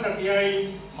umamata ki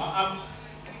ai ma ak.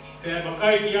 Te e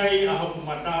makai ki ai a hoku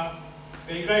mata.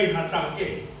 Pe kai hata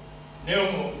ke.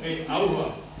 Neongo e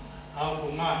aua a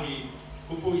hoku ngahi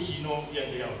kupu i sino i a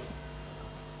te au.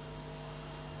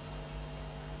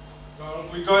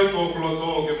 Kui kai ko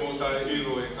kloto ke mo tai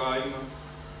ilo e kainga.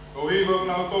 Ko hiwa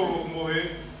na tolo mo he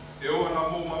e o na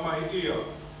mo mamahi ia.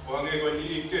 O ange ko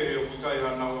ni ike he o kui kai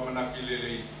hana wa manaki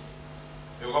lelei.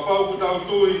 E o kapau ku tau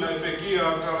tui na e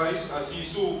pekia karais a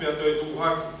sisu pia toi tu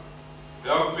haki. E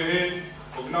au pehe,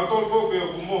 o kina tolo foke o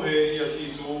kumohe i a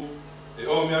sisu, e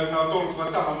o mea kina tolo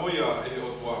whataha moia e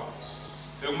o tua.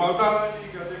 E o mautana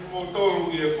i ka te kumo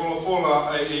tolu i e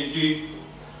wholofola ai e ki.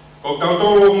 Ko tau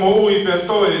tolo mo ui pia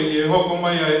toe i e hoko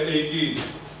mai ai e ki.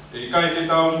 E kai te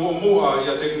tau mua i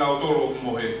a te kina tolo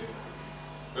kumohe.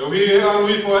 E o hi e alu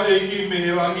ifo e ki me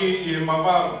he langi i e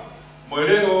mawara. Mo e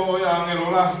reo o e angelo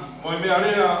lahi. Mo e mea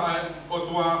rea ai o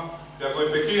tua, pia koe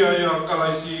pekia i a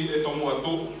kalaisi e tomua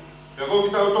tu. Pia ko ki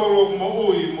tau tolo kumo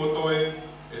ui mo toe,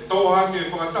 e tō hake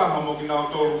whakataha mo ki nau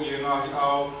tolo i e ngahi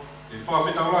au, e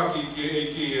whawhetauraki ki e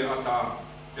ki e ata.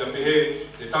 Pia pehe,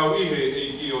 e tau ihe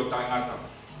e ki o taingata.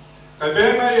 Kai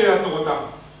pēna e a tokota,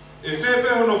 e whewhe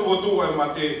hono whotu ai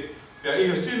mate, pia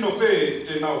iha sino whe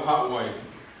te nau hauai,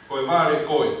 koe vare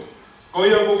koe. Ko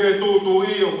ia ko ke tūtū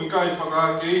i o kui kai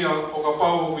whakaake ia o ka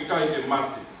pau o kui kai ke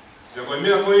mate. Pia koe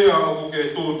mea ko ia o kui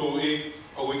ke tūtū i,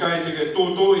 o kui kai te ke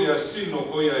tūtū i a sino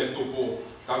ko ia e tupo,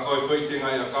 ka koe whaitenga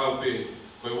i a kau pe,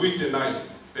 koe wite nai,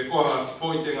 pe koha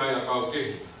whaitenga i a kau ke.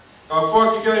 Ka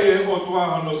whaki kai e o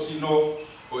tuahano sino,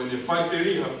 koe ne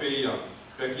whaiteri pe ia,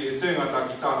 pia ki he tenga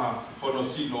takitaha hono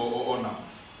sino o ona.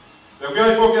 Pia kia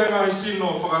i whokia ngahi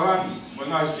sino whakarangi, mo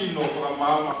ngahi sino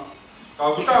whakamama.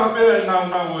 Ka kutaha pia e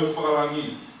nau e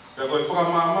whakarangi, pia koe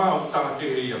whakamama o kutaha ke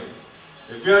he ia.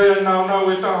 E kia e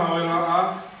nau e taha o e la a,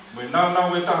 mo e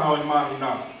nau e taha o e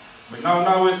mahina, mo e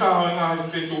nau e taha o e ngahi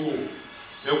whetu o.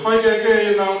 E whaike ke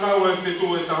e nau e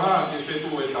whetu e taha, ke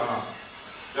whetu e taha.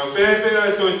 Pia pēpea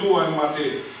e toi tua e mate,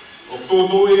 o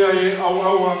tūtu ia e au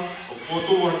aua,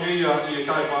 fotua ke ia i e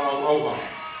kai whaau auha.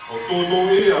 O tōtō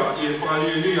ia i e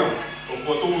whairia, o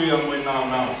fotu ia mo e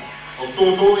nau. O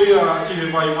tōtō ia i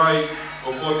e vai,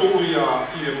 o fotu ia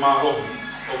i e mārohi.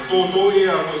 O tōtō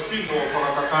ia ko sino o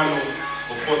whakakakano,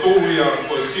 o fotu ia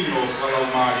ko sino o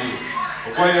whakalaumari.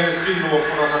 O koe e sino o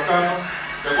whakakakano,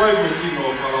 e koe ko sino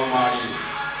o whakalaumari.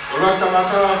 O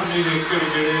raktangata ni he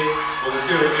kerekere, o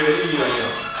kerekere ia ia.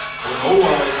 O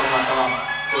noa e tangata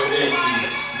o eki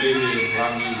mehe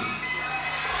rangi.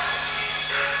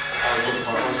 Ai tō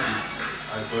whakasi,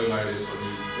 ai koe ngai re soni.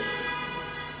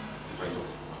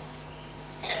 Whaitoko.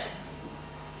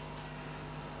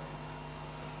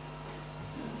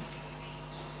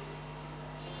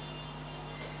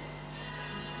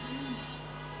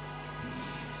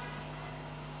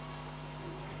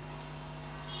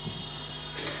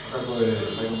 Tako e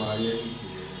whainga maria ki te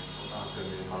o tāpia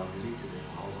me whanamiri ki me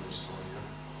whaonga historia.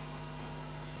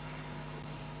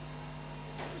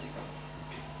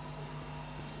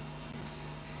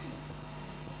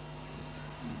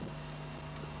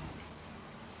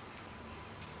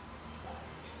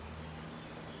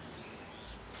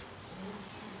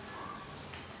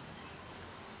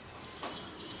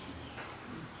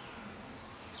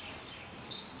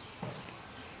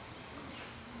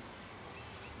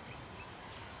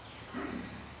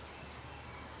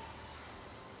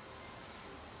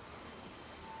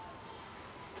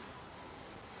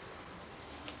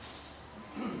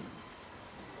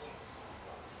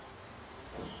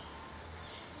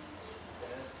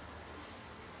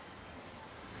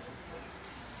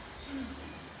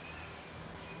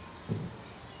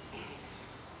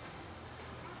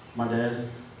 My dad,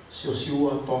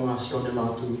 Siosiua, Tonga, Sione,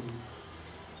 Latu,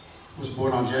 was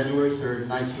born on January 3rd,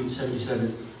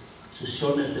 1977, to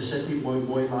Sione Peseti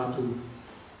Moimoi Latu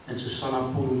and to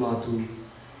Tongatapu Latu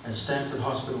at Stanford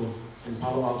Hospital in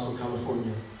Palo Alto,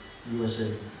 California,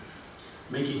 USA,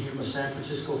 making him a San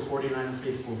Francisco 49er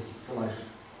faithful for life.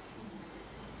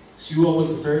 Siua was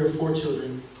the third of 4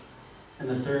 children and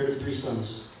the third of 3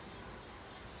 sons.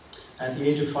 At the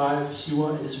age of 5,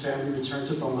 Siua and his family returned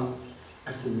to Tonga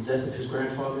after the death of his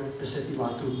grandfather, Peseti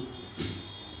Latu,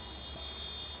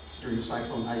 during the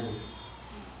Cyclone Isaac.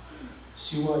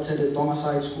 Siua attended Tonga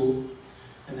Side School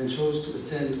and then chose to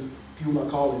attend Paula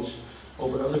College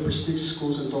over other prestigious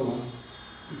schools in Tonga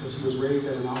because he was raised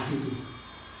as an Alfiti.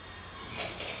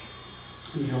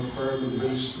 He held firm in the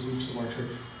religious beliefs of our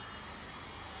church.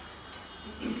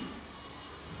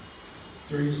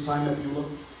 During his time at Paula,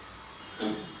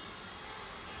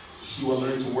 Siua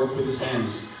learned to work with his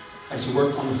hands as he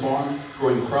worked on the farm,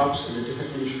 growing crops in the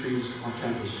different industries on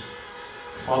campus,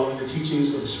 following the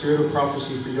teachings of the spirit of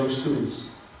prophecy for young students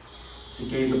to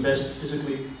gain the best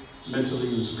physically, mentally,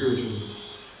 and spiritually.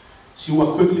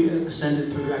 Siua quickly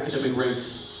ascended through the academic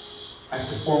ranks.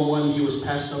 After Form 1, he was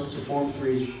passed up to Form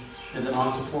 3, and then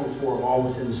on to Form 4, all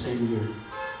within the same year.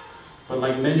 But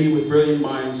like many with brilliant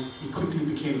minds, he quickly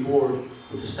became bored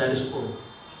with the status quo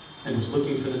and was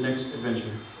looking for the next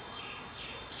adventure.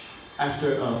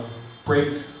 After a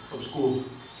break from school,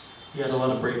 he had a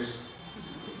lot of breaks,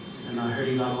 and I heard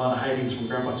he got a lot of hidings from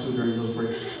Grandpa too during those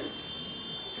breaks.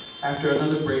 After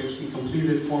another break, he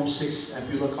completed Form 6 at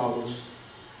Paula College,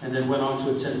 and then went on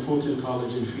to attend Fulton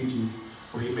College in Fiji,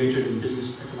 where he majored in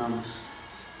business economics.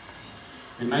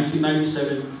 In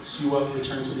 1997, Siua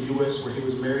returned to the U.S., where he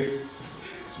was married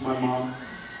to my mom,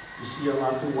 Isia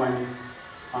Latu Waini,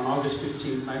 on August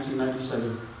 15,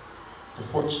 1997, the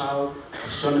 4th child of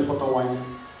Sione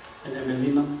Waini and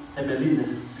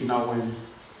Emeline Finawaini.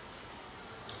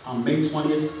 On May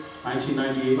 20th,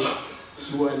 1998,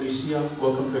 Siua and Isia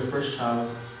welcomed their first child,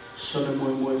 Sione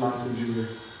Moimoi Latu Jr.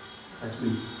 That's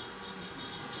me.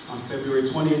 On February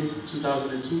 20th,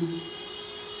 2002,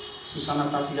 Susana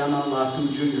Tatiana Latu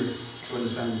Jr. joined the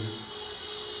family.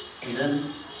 And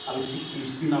then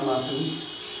Alistina Latu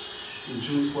in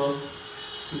June 12th,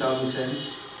 2010.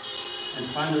 And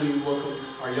finally, we welcomed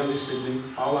our youngest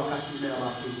sibling, Paula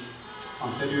Latu,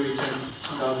 on February 10th,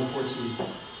 2014.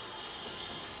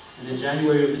 And in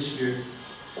January of this year,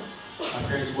 my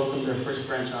parents welcomed their first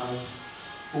grandchild,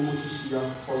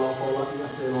 Umukisia Paula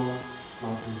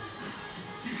Latu.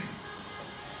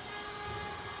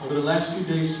 Over the last few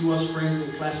days, Siua's friends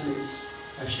and classmates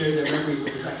have shared their memories of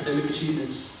his academic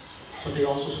achievements, but they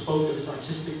also spoke of his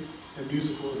artistic and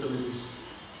musical abilities.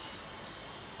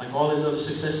 Like all his other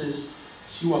successes,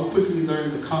 Siua quickly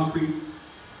learned the concrete,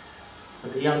 or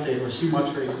the iate, or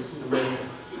sima trade in America.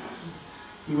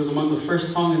 He was among the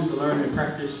first Tongans to learn and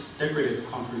practice decorative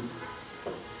concrete.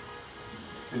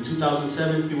 In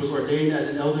 2007, he was ordained as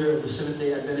an elder of the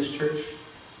Seventh-day Adventist Church,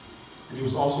 and he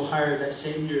was also hired that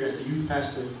same year as the youth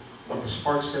pastor of the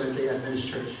Sparks Seventh-day Adventist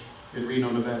Church in Reno,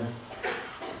 Nevada.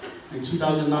 In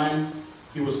 2009,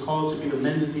 he was called to be the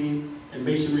men's dean and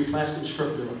masonry class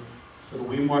instructor for the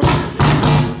Weimar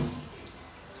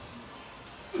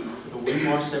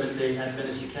Seventh-day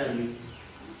Adventist Academy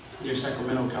near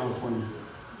Sacramento, California.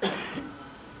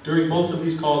 During both of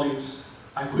these callings,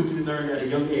 I quickly learned at a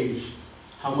young age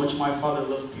how much my father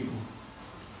loved people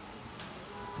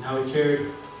and how he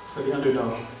cared for the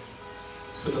underdog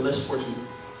for the less fortunate.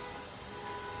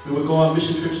 We would go on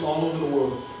mission trips all over the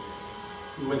world.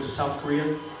 We went to South Korea,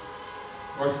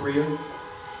 North Korea,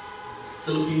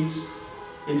 Philippines,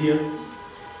 India,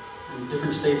 and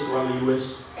different states around the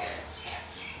U.S.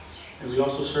 And we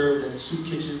also served at soup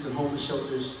kitchens and homeless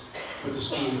shelters with the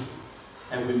school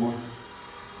and way more.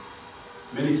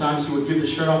 Many times he would give the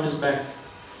shirt off his back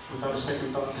without a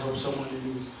second thought to help someone in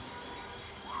need.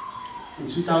 In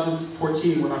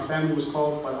 2014, when our family was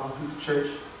called by our church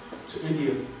to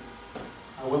India,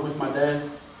 I went with my dad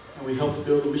and we helped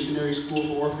build a missionary school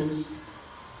for orphans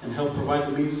and helped provide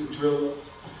the means to drill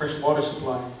a fresh water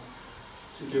supply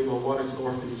to give water to the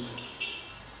orphanage.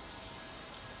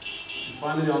 And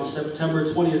finally, on September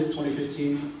 20th,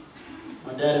 2015,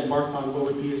 my dad embarked on what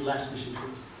would be his last mission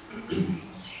trip.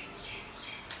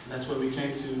 And that's when we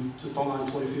came to Tonga in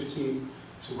 2015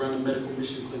 to run a medical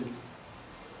mission clinic.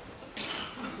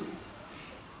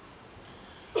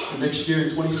 The next year in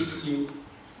 2016,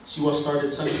 Siosiua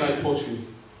started Sunnyside Poultry,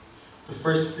 the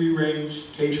first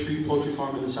free-range, cage-free poultry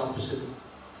farm in the South Pacific.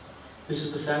 This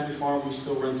is the family farm we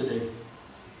still run today.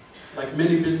 Like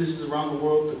many businesses around the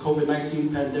world, the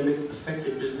COVID-19 pandemic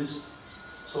affected business.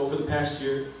 So over the past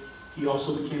year, he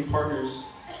also became partners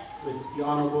with the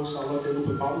Honorable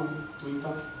Paula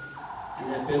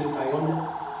and Ebeni Sione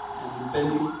and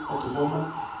Ebeni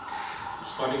Otuhoma,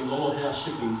 starting Lolo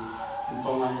Shipping in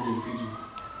Tonga and in Fiji.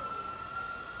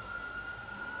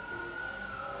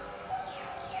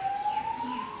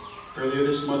 Earlier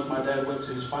this month, my dad went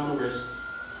to his final rest,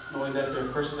 knowing that their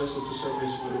first vessel to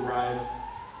service would arrive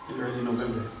in early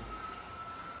November.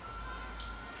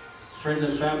 Friends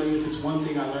and family, if it's one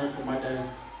thing I learned from my dad,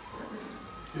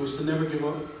 it was to never give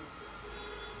up.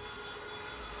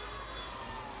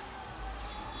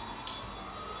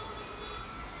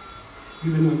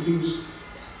 Even when things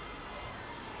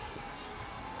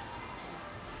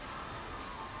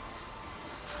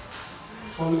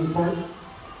falling apart.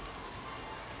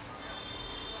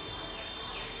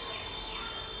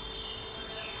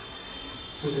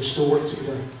 Because there's still work to be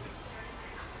done.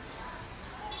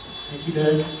 Thank you,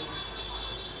 Dad.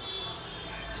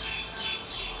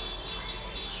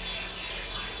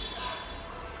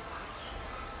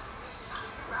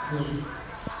 I love you.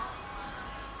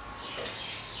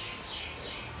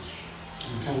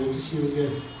 I can't wait to see you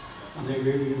again on that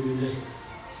great reunion day.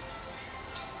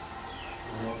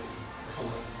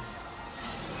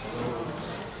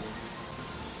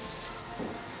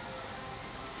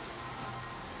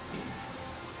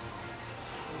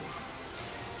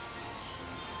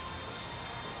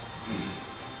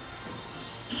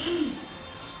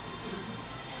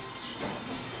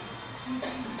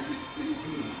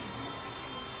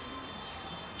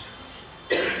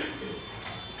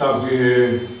 Tapi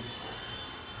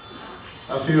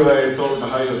awhiwa e tō na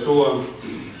hai o toa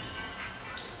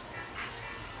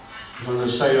mana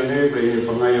Sione pe e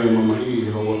pangai o mamahi e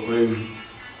hawa koe.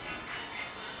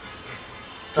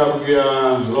 Tapi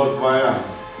a lot vaya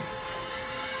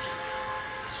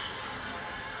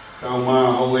kau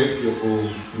ma hawa e ki ko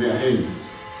mea heni.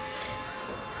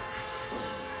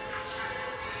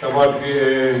 Tabat ki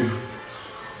e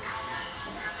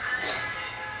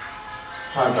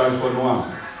hatai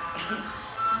whanua.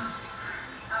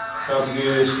 Tapi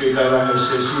ske kala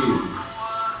sesi,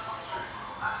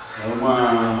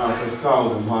 rumah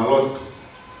Afrikau malot.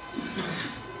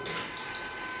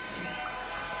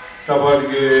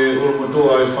 Tapi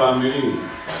urmutua family,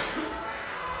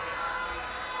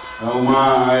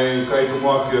 rumah ai kai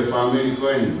tumua ke family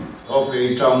koin, oke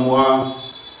itamua,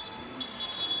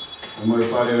 rumah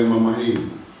pare mamahi.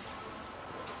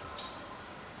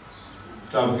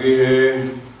 Tapi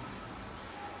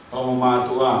rumah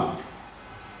tua.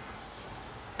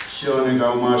 Sione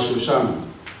kau masusan,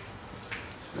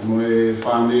 kami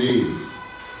family.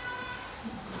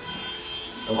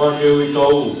 Apa kau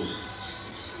itu?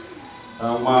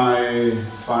 Kau mai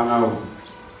fanau.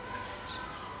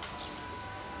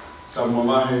 Kau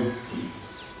mamahe.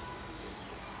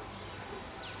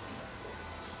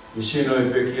 Isino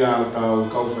epekia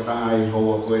kau fatahai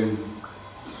hawa koen.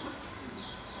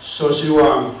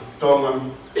 Siosiua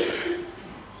Tonga.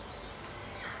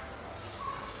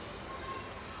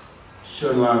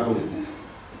 Latu.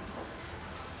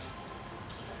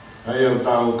 Ayau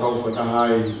tau kau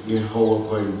whatahai i hoa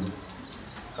koe.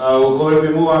 Kau kore me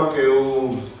mua ke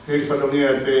u hiri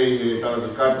whatongia pe i tau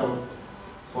te kato.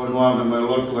 Whanua me mai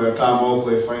lotu e tāmo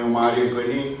koe whainga maari koe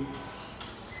ni.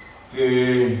 Ke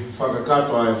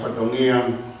whakakato ai whatongia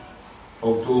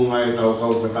o tūnga e tau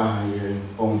kau whatahai e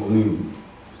pongpongi.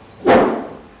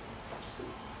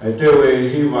 E teo e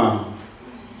hiwa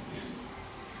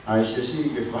ai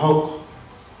sesi ke whahoko.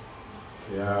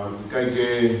 Ya kai ke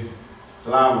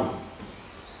lama.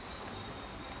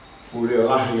 Pule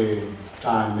lahi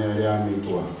ta me rea mi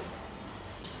tua.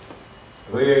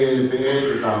 Rei e pe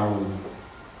te tau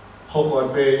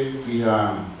hoko pe ki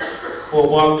ha ko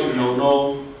wa ki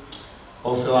no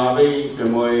o Flavi pe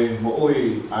moe mo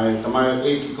ui ai tamai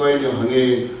e ki koe ni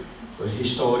hange o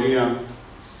historia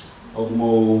o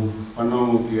mo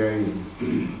whanongo ki ai.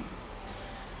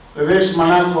 Pe ves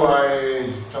manako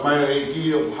ai tamai e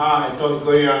ki o ha e tohi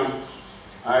koea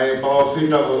ai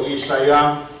pawawhita o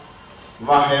Isaia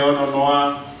vahe ono noa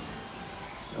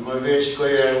e mo ves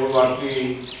koea e ua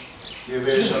ki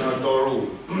ves ono toru.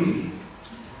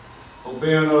 O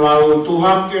pe ono lau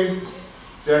tuhake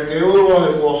te ke uro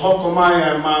e ko hoko mai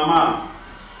ai mama.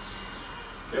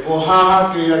 E ko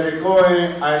haha ke ia te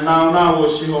koe ai nau o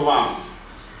Sihova.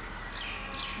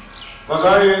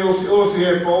 Wakai e ufi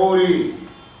e pouri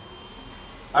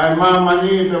ai mama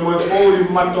ni pe mo e pouri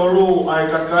matoru ai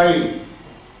kakai.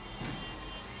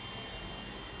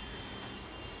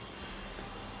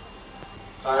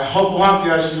 Ai hoko hake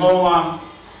a Sihova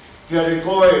ki ia te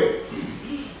koe.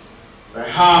 Ai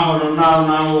haho no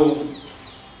nau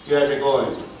ki a te koe.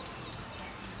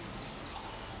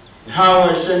 I hao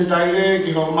e sentaire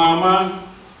ki ho mama,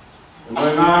 e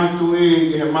moe ngahi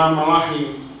tui ki he mama lahi,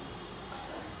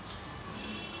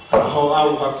 a ho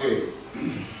au hake.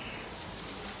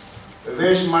 E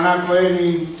ves manako e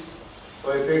ni,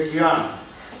 o e pe ki a.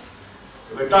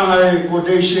 E taha e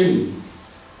quotation,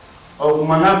 o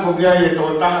manako ki a e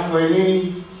tō taha koe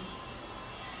ni,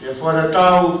 e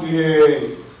wharatau ki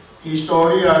he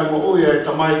historia e mo ui e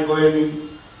tamai koe ni,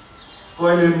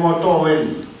 koe ni moto e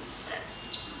ni.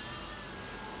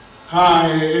 Ha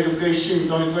e education,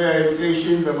 tohi koe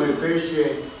education, pe mai pese,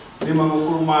 ni mga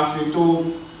furu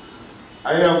mawhitu,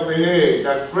 ai au pehe,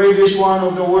 the greatest one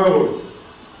of the world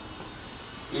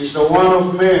is the one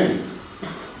of men.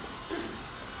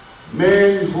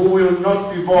 Men who will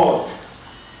not be bought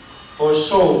or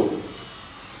sold.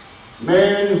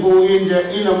 Men who in their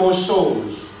innermost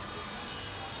souls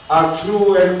are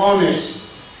true and honest.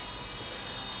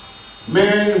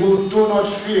 Men who do not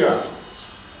fear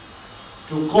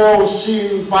to call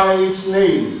sin by its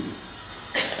name.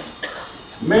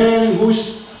 Men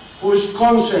whose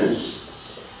conscience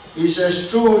is as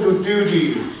true to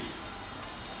duty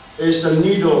as the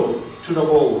needle to the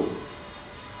bow.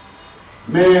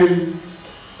 Men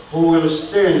who will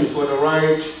stand for the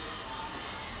right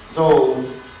though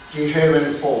the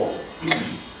heaven fall.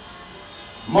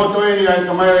 Moto e ni ai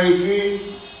tamai iki,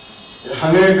 e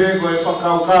hanebe ko e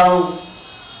whakaukau,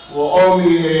 ua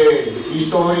omi he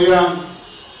historia,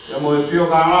 e mo e pio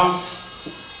karaf,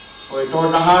 o e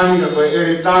tōtahani ka koe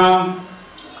ere tā,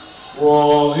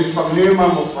 ua hi whaknima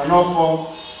mo whanofo,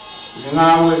 i ngā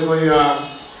ue koe a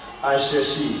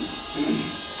ICC.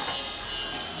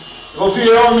 Ko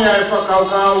whie omi ai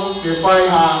whakaukau, ke whai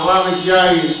ha lawe ki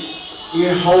ai, i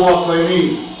e haua koe ni.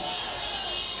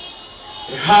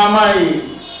 E hā mai,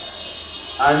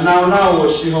 ai nau o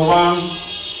Sihova,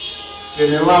 ke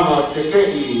ne lama te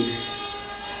kei,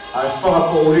 ai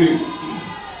whakapouri.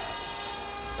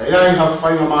 Te iai ha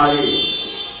whainga mai,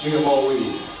 i he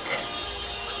maui.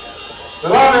 Te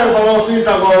lawe e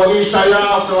pawawhita ko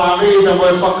Isaia, te lawe te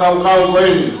moe whakaukau koe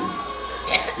ni.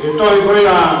 E toi koe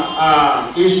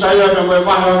a Isaia te moe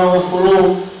wahana o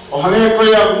furu, o hange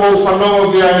koe a mou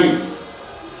whanongo ki ai.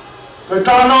 Koe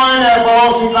tāno ene e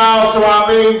pawawhita o te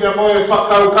lawe te moe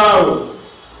whakaukau.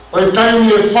 O e taimi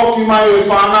e whoki mai e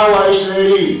whanau a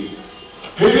Israeli.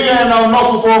 Hiri e nau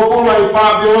nofu pōpula i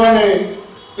Pāpilone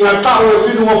i a tau e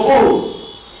whirunga furu.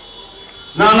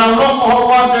 Nā nau nofu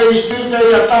hoko ante i spirite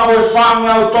i a tau e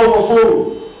whanga au tonga furu.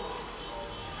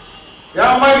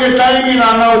 Ia mai e taimi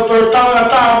nā nau to e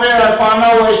Tongatapu e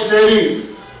whanau a Israeli.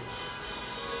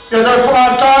 Ia tai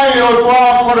whakatai o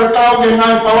tua wharatau ke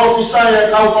ngai palofisai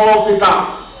e kau palofita.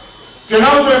 Ke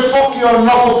nau te whoki o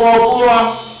nofu pōpula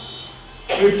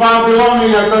i Pāpilone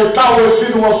i a tau e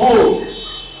whirunga furu.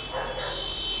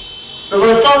 Te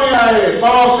koe tongi ai,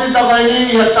 palofita kai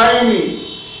ni i a taimi.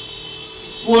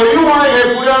 Kua riuma e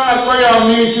puranga koe au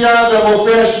Mitia pe mo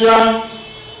Persia,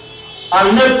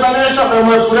 al Nebuchadnezzar pe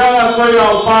mo puranga koe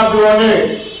au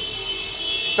Pāpilone.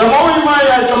 Te maui mai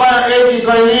ai tamara eki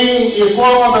kai ni i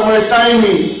kuama pe mo e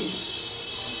taimi.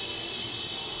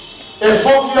 E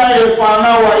whoki ai e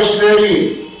whanau a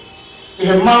Israeli. I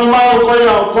he mau koe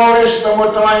au Kores pe mo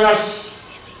Talaias.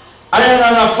 Aia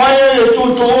na whaia e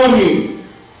tutu uni.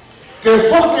 Ke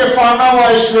whoki e whanau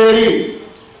a Israeli.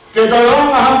 Ke toi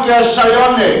ronga hake a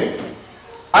Sione.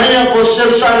 Aia ko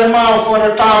Siosiua mao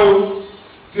wharatau.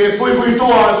 Ke pui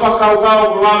tua e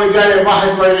whakaukau lawe gai e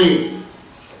wahe koe ni.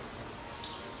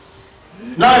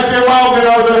 Nai whewau ke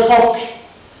rau te whoki.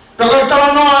 Ka koe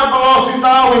tala noa e palosi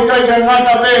tau I kai ke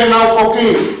ngata pehe nau whoki.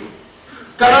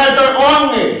 Ka rai toi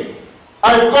oange.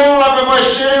 Ai koula pe moe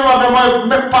Siosiua pe moe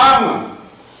me panga.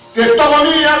 Ke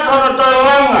tokoni aka na toi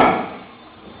langa.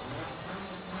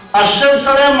 A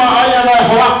Jerusalema ai anai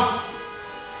hoafu.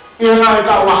 I ngai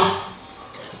ka waha.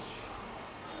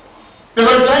 Pe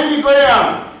koe taimi koe a.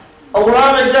 O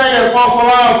kulame kai e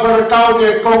whawhawaa whare tau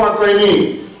ke konga koe ni.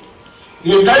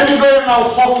 I taimi koe nau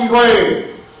whoki koe.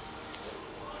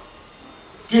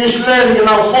 Ki Israeli ke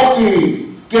nau whoki.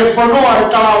 Ke whanua e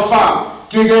talau wha.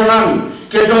 Ki ke nani.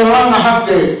 Ke toi langa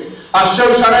hake. A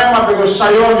Jerusalema pe koe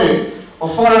Sione. O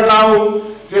whare tau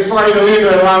ke whainohino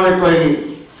e lame koe ni.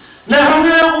 Ne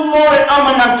hangea umore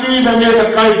amana ki na mea ka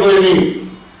kai koe ni.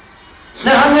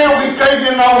 Ne hangea ki kai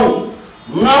ke nau.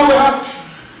 Ngau e hake.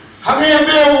 Hangea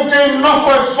beo ke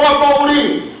nofo e whapa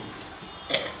uri.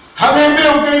 Hangea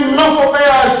beo ke nofo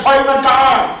bea e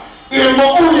whaingataa. I mo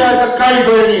uia e ka kai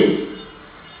koe ni.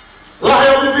 Lahe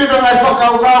o bibida ngai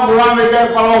whakaukau lame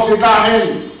ke palosi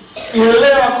tāhen. I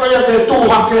lea koe ke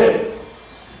tūhake.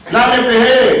 Nane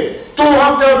pehe.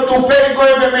 Tūhake o tūpei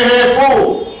koe me mehe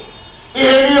fu. I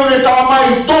he niu ne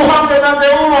talamai tūhake na te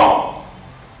ulo.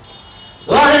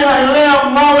 Lahe ngai lea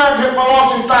ngawe ke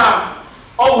palosi tā.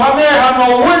 O hangeha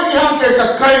no wiki hake ka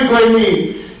kai koe ni.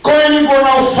 Koe ni ko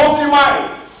nau whoki mai.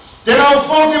 Te nau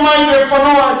whoki mai me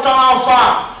whanua e tala wha.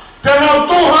 Te nau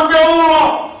tūhake ulo.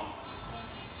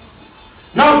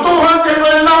 Nau tūhake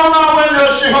koe nau wene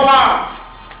o sihoa.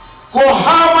 Ko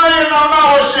hawai e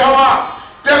nau o sihoa.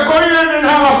 Te koe e min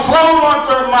hama whaua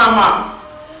koe mama.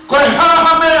 Koe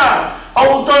haha mea.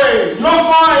 Au toi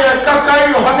nofai e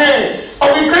kakai o hange.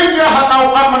 Au I kai kia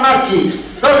hanau amanaki.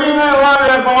 Kahina e lai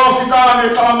e palofita me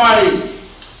talamai.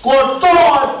 Ko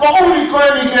toa e pauri koe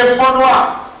ni ke whanua.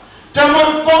 Te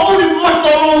moi pauri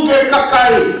matolu ke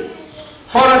kakai.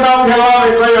 Whanau ke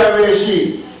lai koe a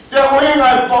vesi. Te oinga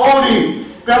e pauri.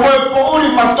 Te moi pauri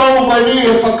matolu koe ni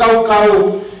e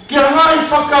whakaukau. Kia ngai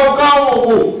whakaukau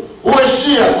oku. Ue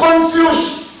sia.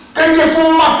 Confused. Kai ke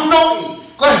fu mahinoi.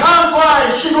 Koe hākoa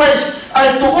e situation.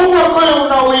 Ai tu unga koe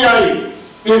una ui ai.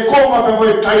 E koma pe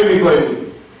moi taimi koe ni.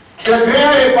 Ke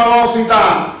pea e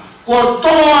palofita, kua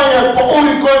toa e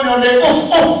pauri koe no ne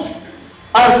uf.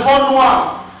 Ai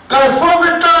whanua. Kai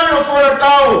whawhetai o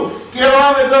wharatau, ki e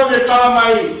lawe koe me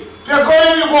talamai. Ke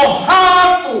koe ni ko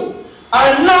hātu,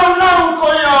 ai nau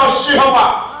koe o sihoa.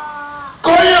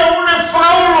 Koe e une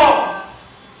whaulo,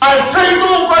 ai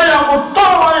whaitu koe a ko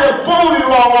toa e pauri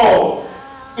lolo.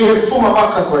 I he funga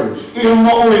waka koe, I he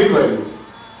moui koe.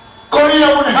 Koe e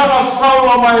une hala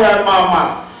whaulo mai ai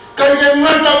mama. Kai ke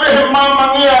ngata mehe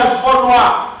mama ngia e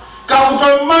whanua. Ka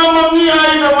utoi mama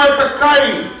ngia ina mai ka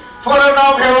kai.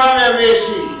 Whanau he lane a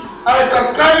vesi. Ai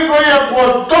ka kai koe a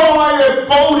kua toa e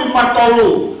pauri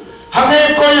matolu.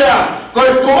 Hange koe a, koe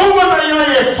kuumana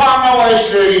iai e whanau a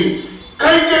Israeli.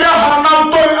 Kai ke aha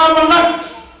nau toi amana.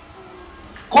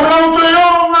 Ko nau toi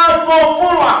o ngā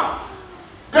pōpula.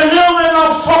 Ka neo me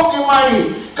nau whoki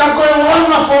mai. Ka koe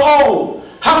langa who'ou.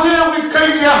 Hange o ki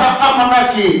kai ke aha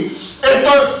amanaki. E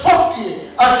toi whoki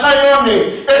a Sione,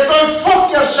 e toi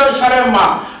whoki a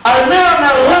Jerusalema, ai mea na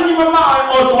langi mama ai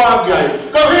o tuagi ai.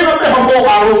 Ko hina me hongo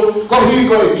aru, ko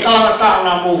higo i kānata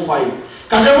na mūwhai.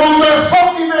 Ka te mungu e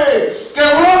whoki me, ke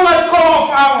rona i kolo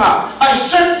whanga, ai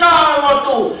senta ai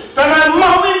watu, pena e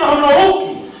maui na hono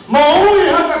uki, ma ui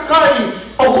haka kai,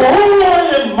 o ko hulu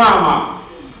e mama.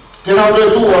 Ke nau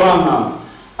te tua langa,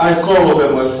 ai kolo be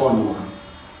moe whanua.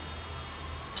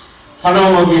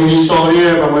 Whanau ki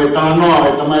historia ka mai tānoa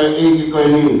e tamai eiki koe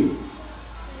ni.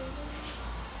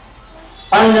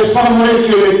 Ai ne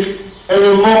whamureke e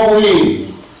ne mokui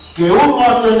ke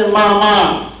unga te ne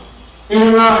mama I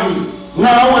ngahi,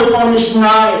 ngā ue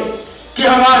whamisnare, ki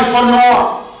hangai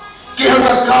whanoa, ki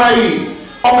hanga kai,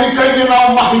 o mi kai ki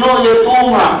nao mahino e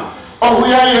Tonga, o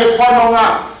hui ai e whanonga,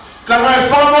 ka nai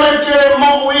whamureke e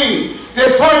mokui, ke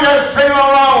whai e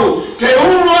whenarau, ke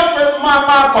unga te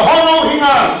mama ka hono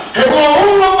hinga, he kua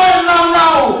unga mai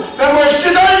nau, te moe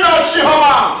sidaina o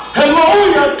sihoa, he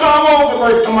maui a tāmo pe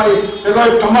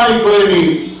koe tamai koe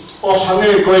ni, o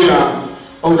hange koe a,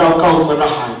 o dau kau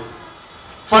whanahai.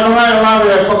 Whanongai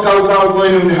lawe e whakaukau koe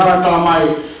ni harata mai,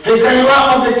 he kai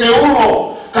lama te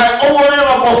ulo, kai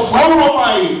owarewa ko whaulo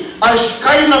mai, ai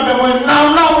skaina pe moe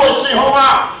nau o sihoa,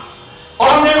 o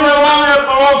hange koe lawe e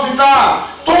palofita,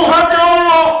 tuhake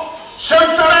ulo,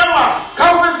 Jerusalema,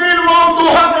 kau e whiru mau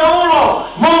tuhake ulo,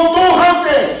 mau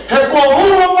tuhake, he kua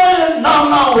ulo mai e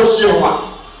nau o sihoa.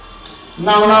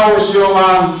 Nau o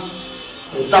sihoa,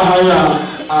 e tahaia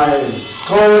ai,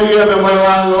 kauria me mai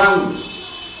lang.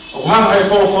 O hanga e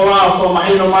whawhawā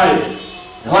whamahino mai,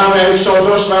 Lame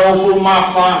Exodus na uful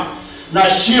mafa na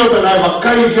sio na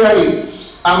wakai kai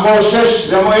a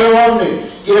Moses le moelone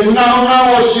ke na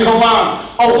o Sihoma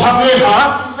o hame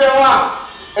ha vela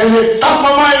ene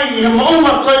tapa mai e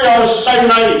mauma ko ya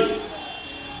Sinai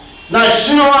na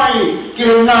sio ai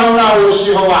ke na o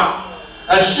Sihoma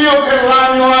a sio ke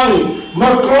lani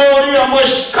mo gloria mo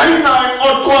skaina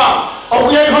o tua o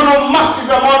ye hono mafi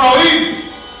be mono i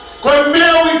ko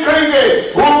meo i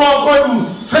kaige ulo ko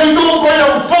feito ko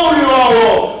ya poli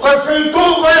lo ko feito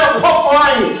ko ya hoko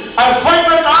ai a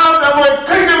faina ta mo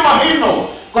kaige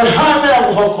mahino ko hane a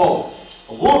hoko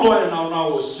ulo e na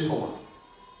o Sihoma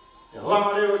e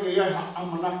langa reo ke ia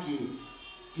amanaki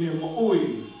ke mo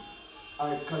ui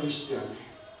ai Kristiane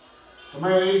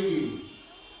tamai eki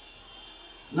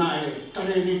na e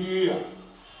tare ni dia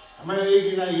tamai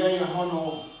eki na ia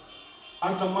hono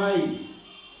atamai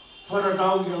fora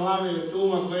dau ki lame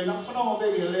tunga ko na fona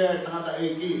be ki le tata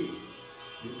eki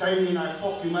ni taimi na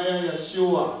foki mai ya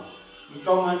Siosiua ni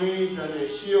Tonga ni pele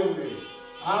Sione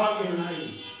ala ke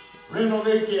nai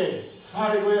renovate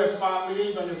fare ko ya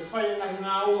family ba ne fai na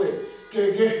ngaue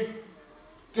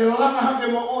ke langa ke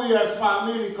mo o ya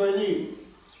family ko ni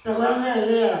pe langa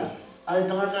le ai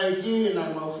tata eki na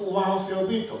ma fu wa fio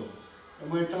bito e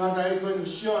mo tata eki ni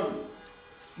Sione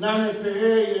na ne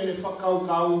pehe e ne whakau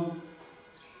kau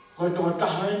ko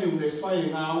Tongatapu ni le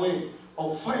whai ngawe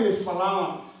o whai e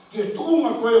whalanga ke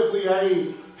tuunga koe o kui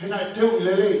ai he nai teu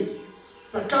lele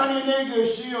Patani ne ke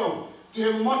sio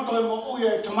ke moto e mo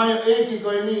uia e tamaya eki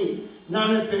koe ni na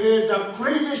ne pehe the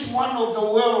greatest one of the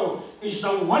world is the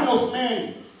one of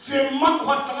man whi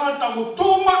makwa tangata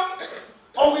hutuma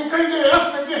o ki kai ke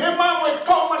afe ke he mawa e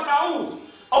tōma tau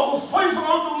o ku whai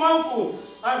whakautu mauku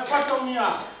ai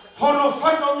whatomia hono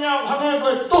whato mea hange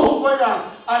koe tuhu koe a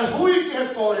ai hui ki he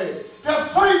kore pia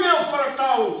whai mea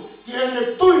wharatau ki he ne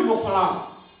tui mo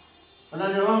whala ana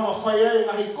ne lama whai ai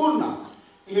ngahi kuna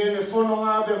i he ne whono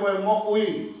ngā be moe mo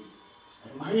ui e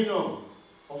mahino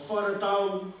o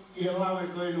wharatau i he lawe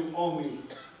koe nu omi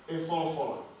e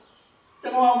whola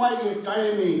te ngoa mai ki he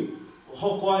taimi o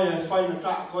hoko ai ai whai na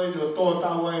ta koe ni o tō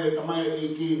tau ai e tamai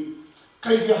e ki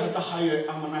kai ki ha tahai e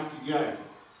amanaki ki ai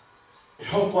e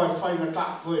hoko ai whai na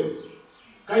ta koe.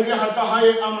 Kai kia hataha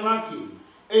e amanaki.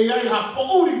 E iai ha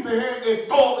pouri pehe e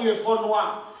tō i e whanua.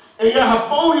 E iai ha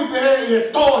pouri pehe i e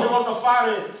tō he wata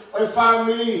whare o e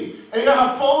whamiri. E iai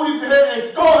ha pouri pehe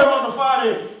e tō he wata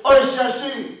whare o e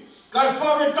siasi. Kai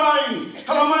whawetai,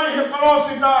 talamai he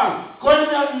parofita. Koe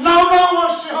nia naunau o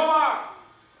Sihoma.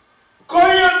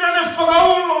 Koe nia ne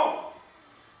whakaulo.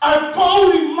 Ai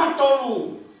pouri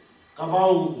matolu. Ka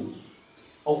mau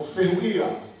o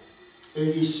whehuia. E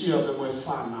isia pe moe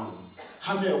whanau.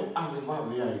 Hane o ave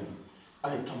wawe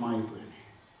ai tamai puene.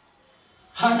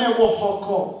 Hane o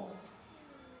hoko.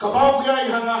 Ka mau ki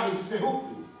ai hangahi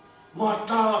whehuku. Moa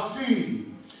tāla whiri.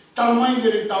 Talamai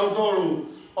kere tau tolu.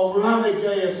 O lawe ki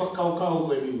ai e whakaukau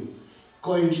puene.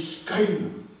 Koe skaina.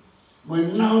 Moe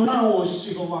nau o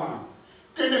Sihoma.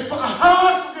 Tene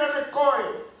whakahatu kere koe.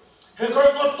 He koe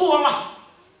o tuala.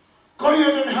 Koe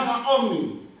e tene hanga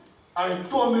omi. Ai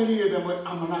tua meri e moe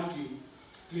amanaki.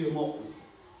 Ki e moku.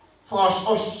 Whaas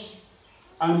osi.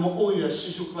 Ai mo uia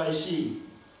sisu klaisi.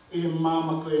 E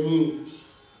mama koe ni.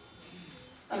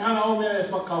 An hanga o mea e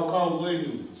whakaukau koe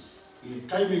ni. I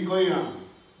taimi koe a.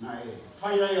 Na e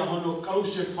whai ai a hono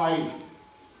kause whai.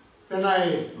 Pena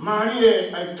e maari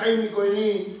e ai taimi koe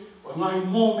ni. O ngahi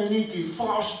mō meniti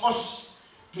whaas osi.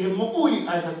 Ki e mo ui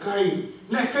ai ka kai.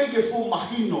 Nai kai ke fu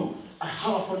mahino. Ai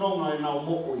hala whanonga e nao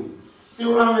mo ui. Te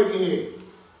ulawe ki he.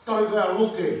 Toi koe a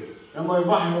luke. E moe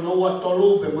wahe o na ua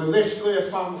tolu, pe moe wesi koe e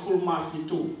whangu fulu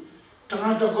mawhitu.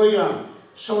 Tangata koe a,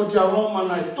 so dia roma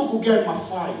nai tuku gai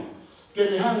mawhai.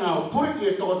 Ke ne hanga o puriki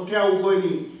e toko te au koe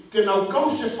ni, ke nau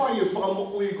kause whai e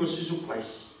whakamo ui ko sisu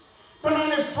place. Pana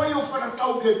ne whai o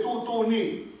whanatau ke tūtū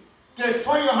ni, ke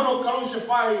whai a hano kause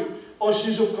whai o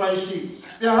sisu place.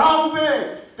 Te hau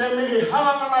pe me he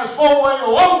halanga nai whauai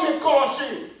o au ke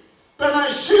kolosi. Pena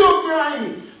e sio ke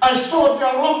ai so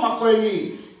dia roma koe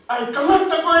ni. Ai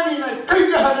tangata koe ni nai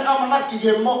keike hane amanaki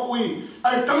ke mo ui.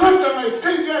 Ai tangata nai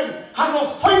keike ai hano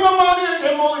whaima maria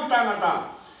ke mo i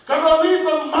tangata. Kaka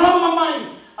wiko malama mai.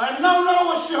 Ai nau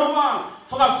o Sihoma.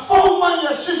 Whakawhau mai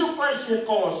a sisu paisi e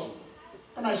kolosi.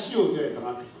 Pana sio ke ai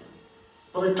tangata koe.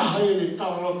 Pake tahai e ni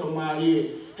taroto maria.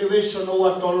 Te weso no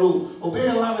ua tolu. O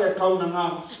bea lawe e kauna ngā.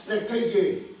 Nai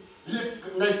keike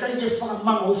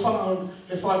whakamanga hu whanga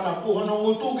he whakatapu. Hono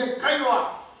ngutu ke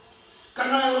kaiwa.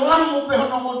 Kana e lamu pe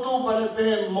hono motu pare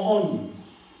pe mooni.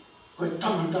 Koe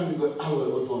tangatani koe aue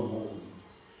o tua mooni.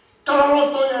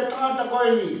 Talaroto e tangata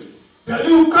koe ni. Pe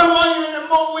liu kawai e ne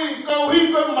moui, kau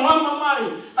hi koe malama mai.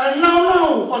 Ai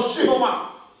nau o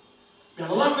Sihowa. Pia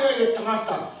lawe e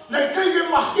tangata. Nei keike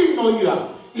mahino ia.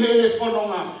 I he le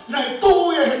whanonga. Nei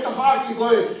tōu e he tawhaki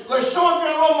koe. Koe soa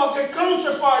ke roma ke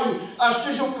kaluse whai a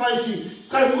Sisu Kraisi.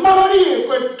 Kai mari e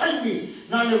koe taimi.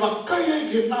 Nā ne wakai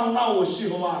e ke nau o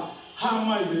Sihowa. Ha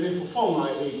mai me le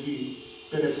whawhonga e ki.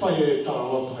 Pene whai e tala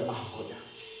loto he ahakoia.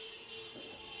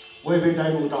 Oe me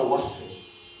taimu tau wafe.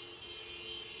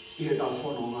 I he tau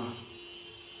whanonga.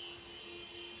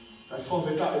 Kai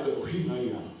whawheta e le uhina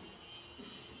ia.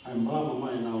 Ai mama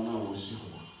mai nau o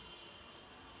Sihowa.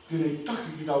 Kene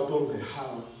taki ki tau tolu he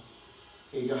hala.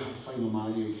 E iaha whainga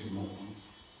maari e ke moko.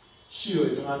 Sio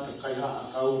e tangata kai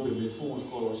haa kau be me funga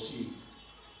koro si.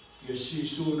 Ia si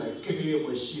suna e kehe e mo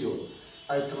e sio.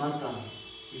 Ai tangata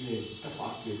i he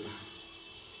tawhaketa.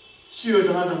 Sio e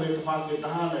tangata me tawhaketa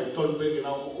hana e tonu peke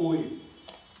nau mo ui.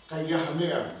 Kai iaha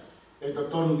mea e ka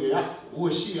tonu ke a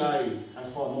ue si ai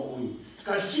wha mo ui.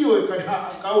 Kai sio e kai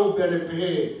haa kau be le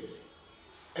pehe.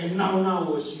 E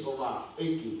nau o Sihowa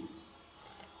eiki.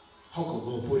 Hoko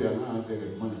ko puri a ngā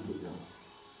pere mana tu iau.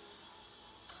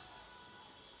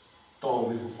 Tō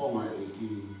me whawhonga e ki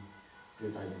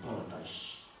te tai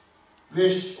paradise.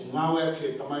 Ves o ngā wea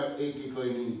ke tamai e ki koe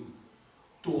ni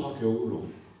tūhake ulo.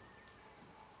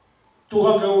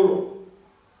 Tūhake ulo.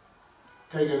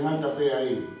 Kei ke ngata pe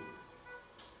ai.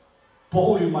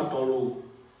 Pouri matolu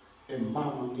e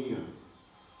mamangia.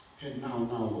 He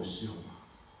nau o Sihowa.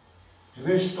 He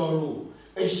ves tolu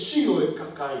e sio e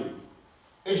kakai.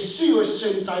 E sio e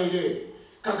sentaire.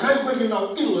 Kakai koe ki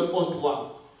nau ilo e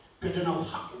otua. Pete nau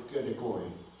haku kia te koe.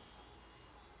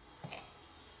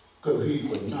 Koe hui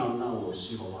koe nau o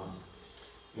Sihowa.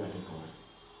 Ia te koe.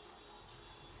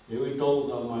 E ui tōu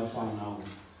ka mai whanau.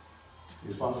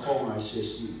 E whawhonga e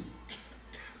sesi.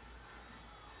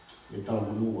 E tala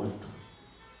manu atu.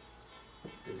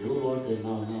 E te uro atu e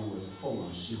nau e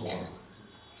whonga Sihowa.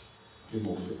 Ke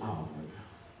mo whi awa mai.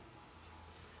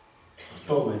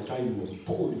 Tonga e taimi o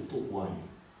pōri tuku ai.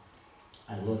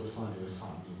 Ai loto whare e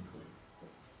whāmi koe.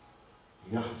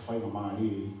 Ia whainga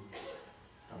maari.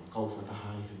 Tau kau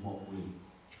whatahai he mokui.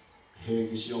 He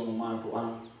ki Sione mātu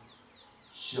a.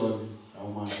 Sione au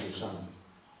mātu sana.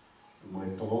 E mo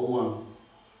e tokoua.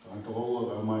 Tanga tokoua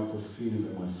ka mai ko whini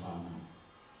e mo e whānau.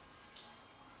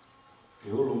 Ke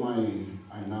uro mai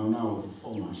ai nau e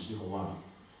whonga Sihowa.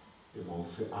 E mo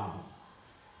whi au.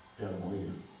 Pea mo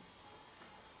ia.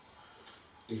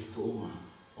 I tōma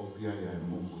o piai ai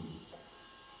mokui.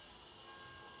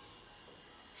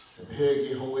 E pehe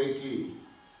ki hou eki,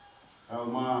 au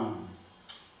mā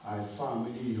ai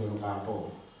whamiri hono kātō.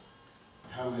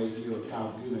 Hanga eki o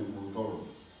tāu kina i mūtoro.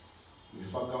 I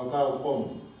whakaukau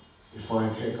pomu, i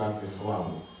whaeke kā ke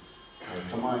whawau. Ai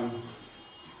tamai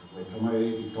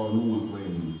eki tōnunga koe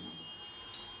ni.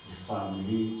 I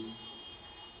whamiri,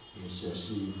 i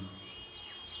siasi,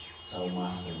 tau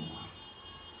māwhenua.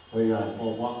 Hoi ai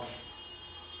pōwak,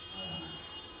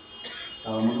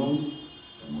 tau manung,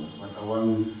 e mo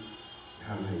whakawangi, e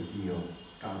hanga i o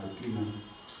tātu kina,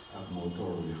 a mo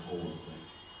toro i hoa koe.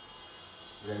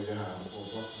 Rei reha o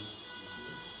pōwak,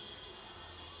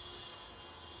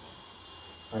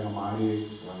 whainga maari,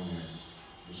 wange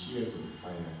i sia koe,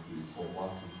 whainga i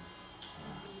pōwak,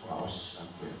 whaos a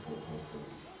koe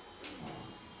pōwak.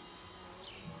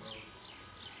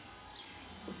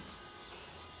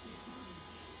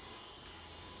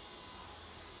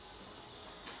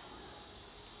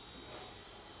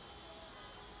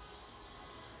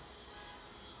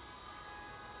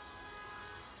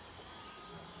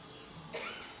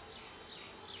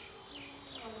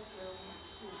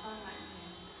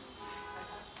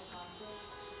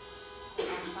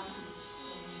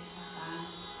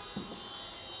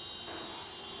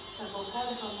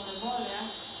 Kale whamore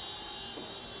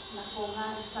na ko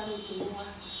ngāre sari ki mua.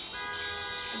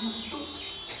 E matu.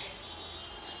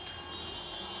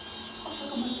 O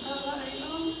whakamatawa e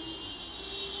nau.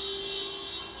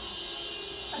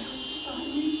 Ai hosi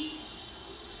pani.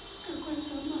 Ka koe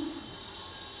tama.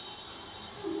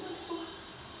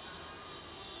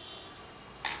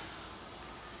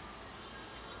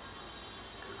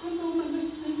 Ka koe nau mana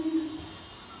nani.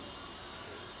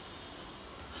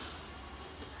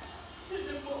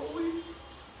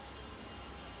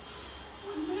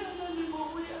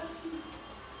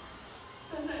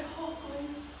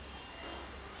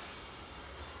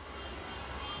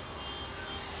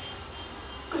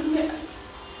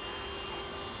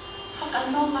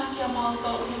 Kia mau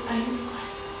tau ni taimi koe.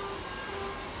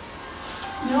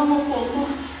 Me omo pomo.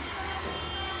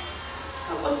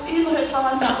 Ka was ilo he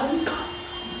whamandaun.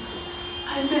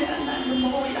 Ai mea na ni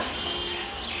moi aki.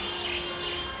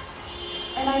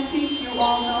 And I think you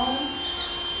all know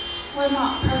we're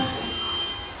not perfect.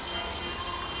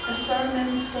 the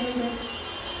sermon stated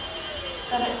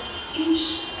that at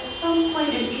some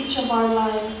point in each of our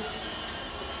lives,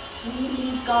 we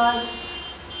need God's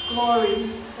glory,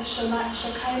 the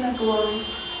Shekinah glory,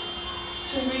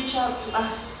 to reach out to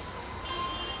us.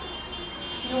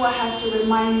 Siosiua had to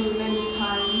remind me many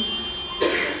times,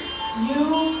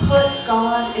 you put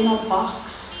God in a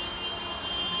box.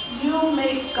 You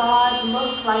make God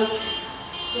look like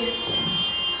this.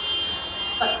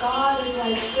 But God is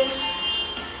like this.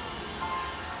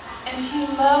 And He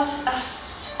loves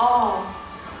us all,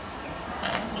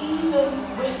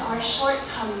 even with our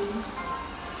shortcomings.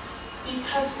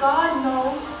 Because God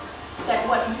knows that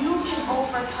what you can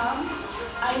overcome,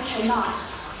 I cannot.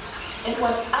 And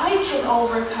what I can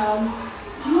overcome,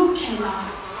 you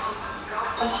cannot.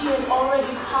 But He has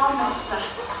already promised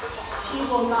us He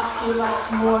will not give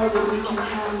us more than we can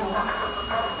handle.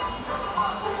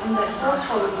 And that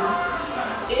hopefully,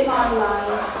 in our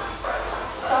lives,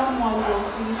 someone will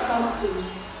see something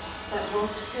that will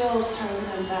still turn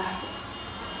them back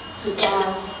to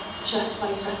God, just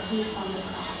like the thief on the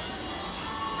cross.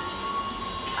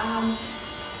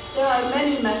 There are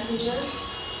many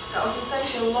messages.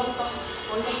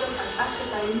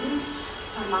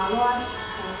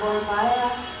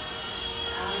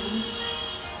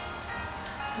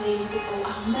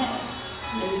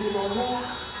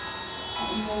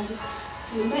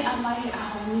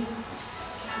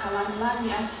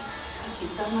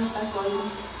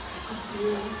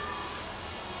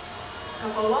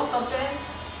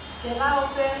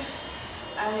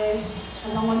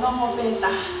 Longolongo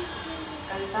beta,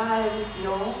 kanta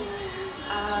video.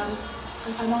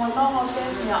 Longolongo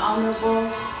beta, your honorable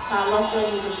Saloto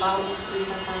with the Paula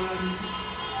Tongatapu.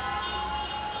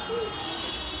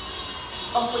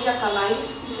 Okuya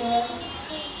kalais there.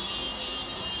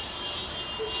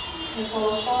 He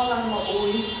folofola mo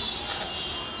ui.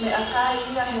 Me akai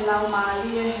ia he lau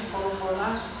maria he folofola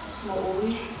mo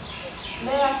ui.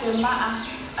 Lea ke maa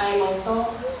ai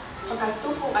loto,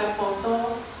 whakatupu ai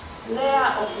poto.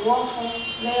 Lea o kuofo,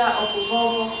 lea o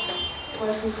kuvovo,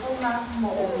 koe fufuna mo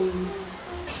ui.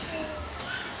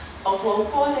 O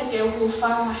kuokole ke uhu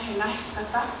whanga he ngahi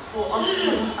whakatapu o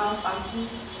osu au whaki.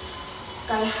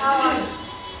 Kai hawa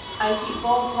ai ki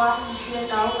pōpua ki whia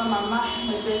kaunga mamahi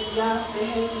me betia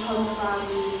pehe ki hono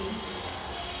whāmiri.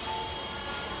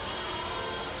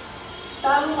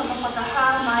 Talu hono whakaha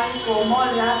mai ko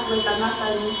mole atu e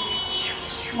tangatani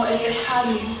mo e te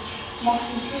hani. Mo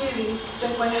whiwhiri, te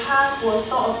koe hā kua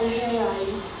to'o te he ai,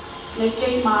 ne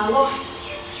kei mālohi,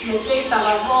 ne kei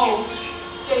talavou,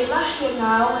 kei lahi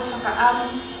ngā au e whakaamu,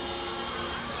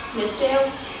 ne teo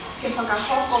ke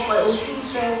whakahoko koe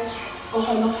uhipe o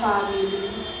hono whāmiri.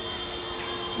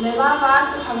 Ne lava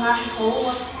atu hangahi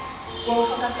houa, kua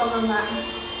whakatoka ngai,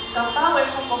 ka pau e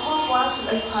hoko atu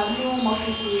e pāniu mo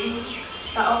whiwhiri,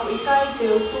 ka oku ikai te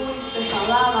utui te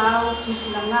whalala au ki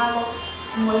whinangalo,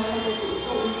 mo e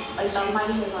whakatutu ai tau mai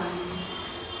he wani.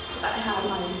 Tai hā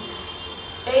mai.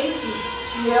 Eiki,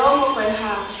 ki e ongo koe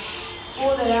hā,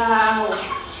 ure a ao,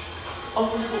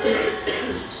 oku fuku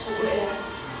ea.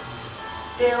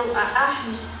 Teo a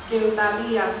ahi ke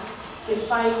utalia, ke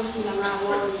whai kuhina ngā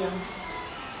loria.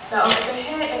 Ta o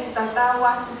pehe e ki tatau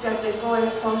atu kia te koe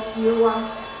Siosiua,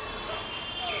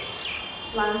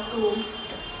 Latu.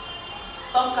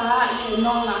 Toka a I he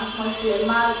nonga mo whie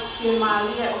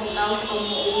mālia o he tau ko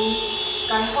mo ui.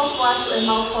 Kai hoko atu e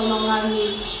mau whanonga ni.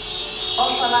 O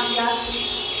whalahi atu,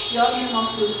 Sione mo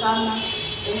Susana,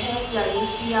 e he kia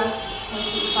isia mo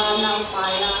si whanau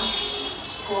Paula,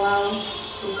 ko au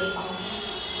tupe Paula.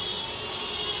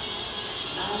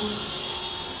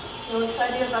 There were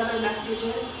plenty of other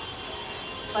messages,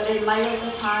 but in light of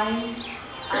the time,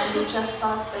 we just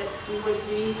thought that we would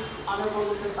read Honorable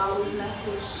Luka Paula's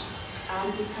message.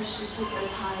 Because she took the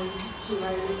time to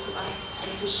write it to us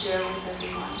and to share with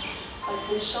everyone. But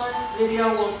this short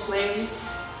video will play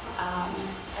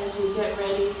as we get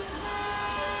ready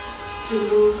to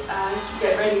move, to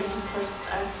get ready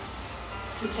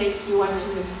to take Siosiua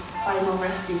to his final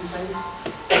resting place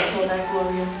until that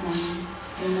glorious moment.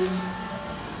 Amen.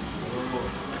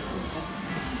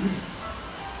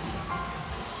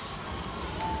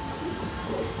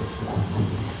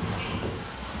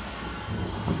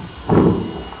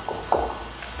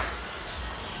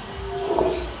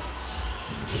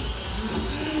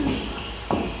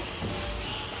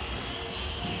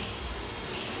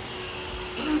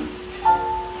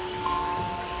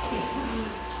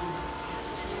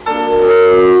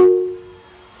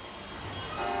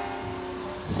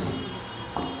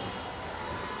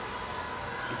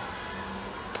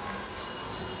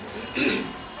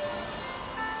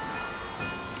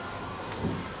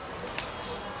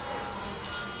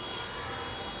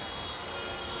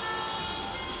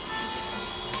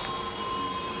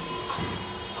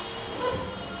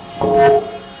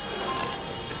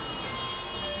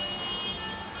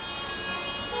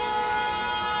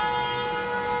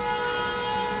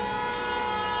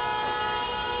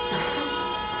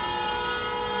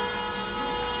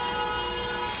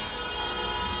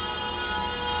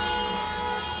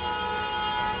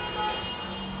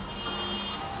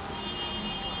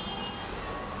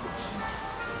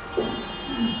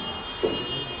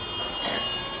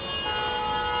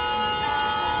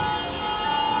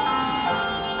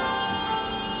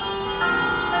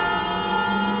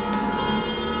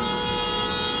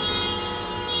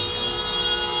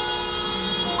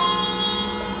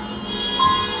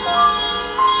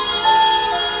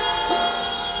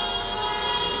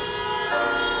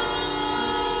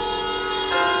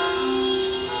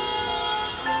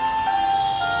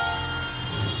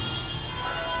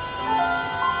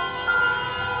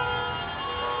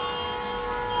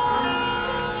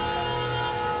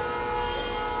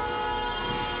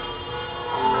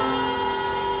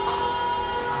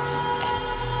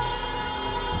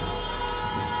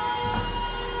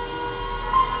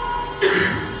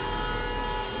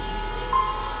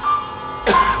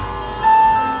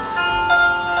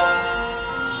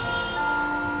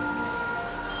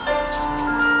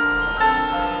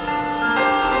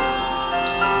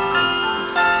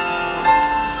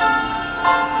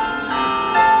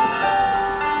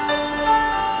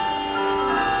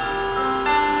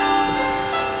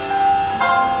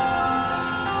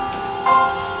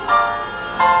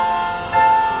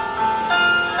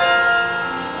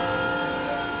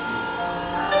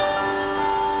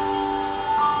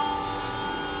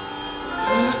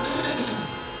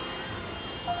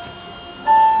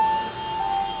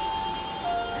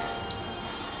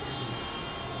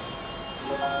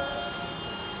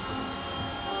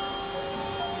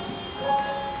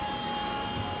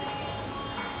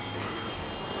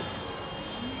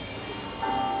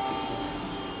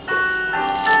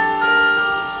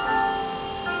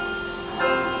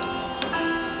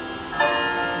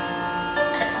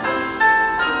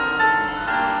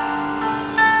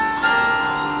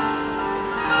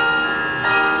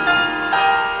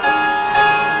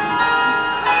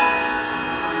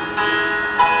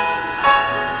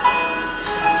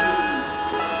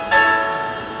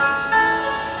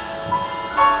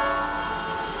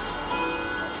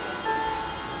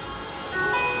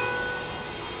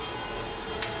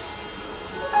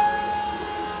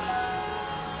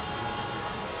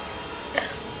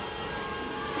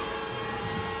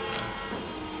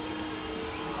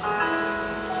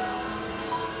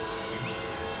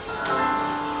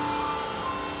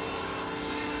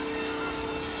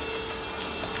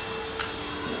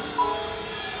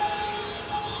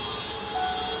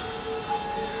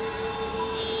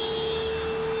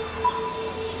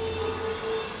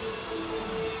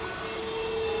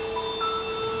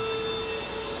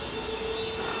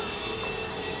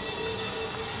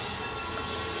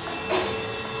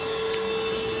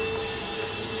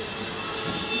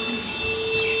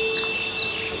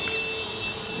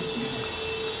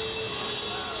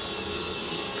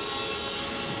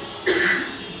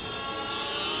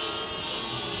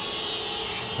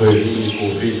 koe hini ko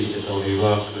whini te tau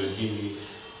rewa, koe hini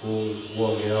ua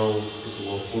me au, te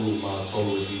tua fulu mā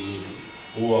tolu hini,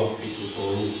 ua whitu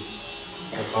tolu.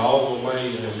 Ka kaoko mai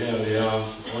e mea lea,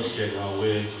 osi e ngā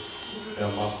we, e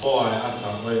ma whoa e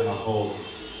ata mai a ho,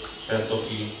 pēr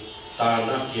toki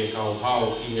tānaki e kau hao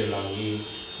ki he langi,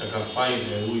 e ka whai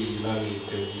e ui langi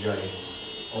te uiai.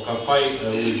 O ka whai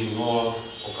e ui ngoa,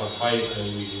 o ka whai e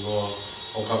ui ngoa,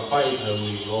 o ka whai e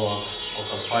ui ngoa, o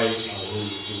ka whai e ui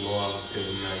ngoa te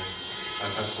uiai. A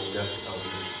kako mea te tau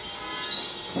ui.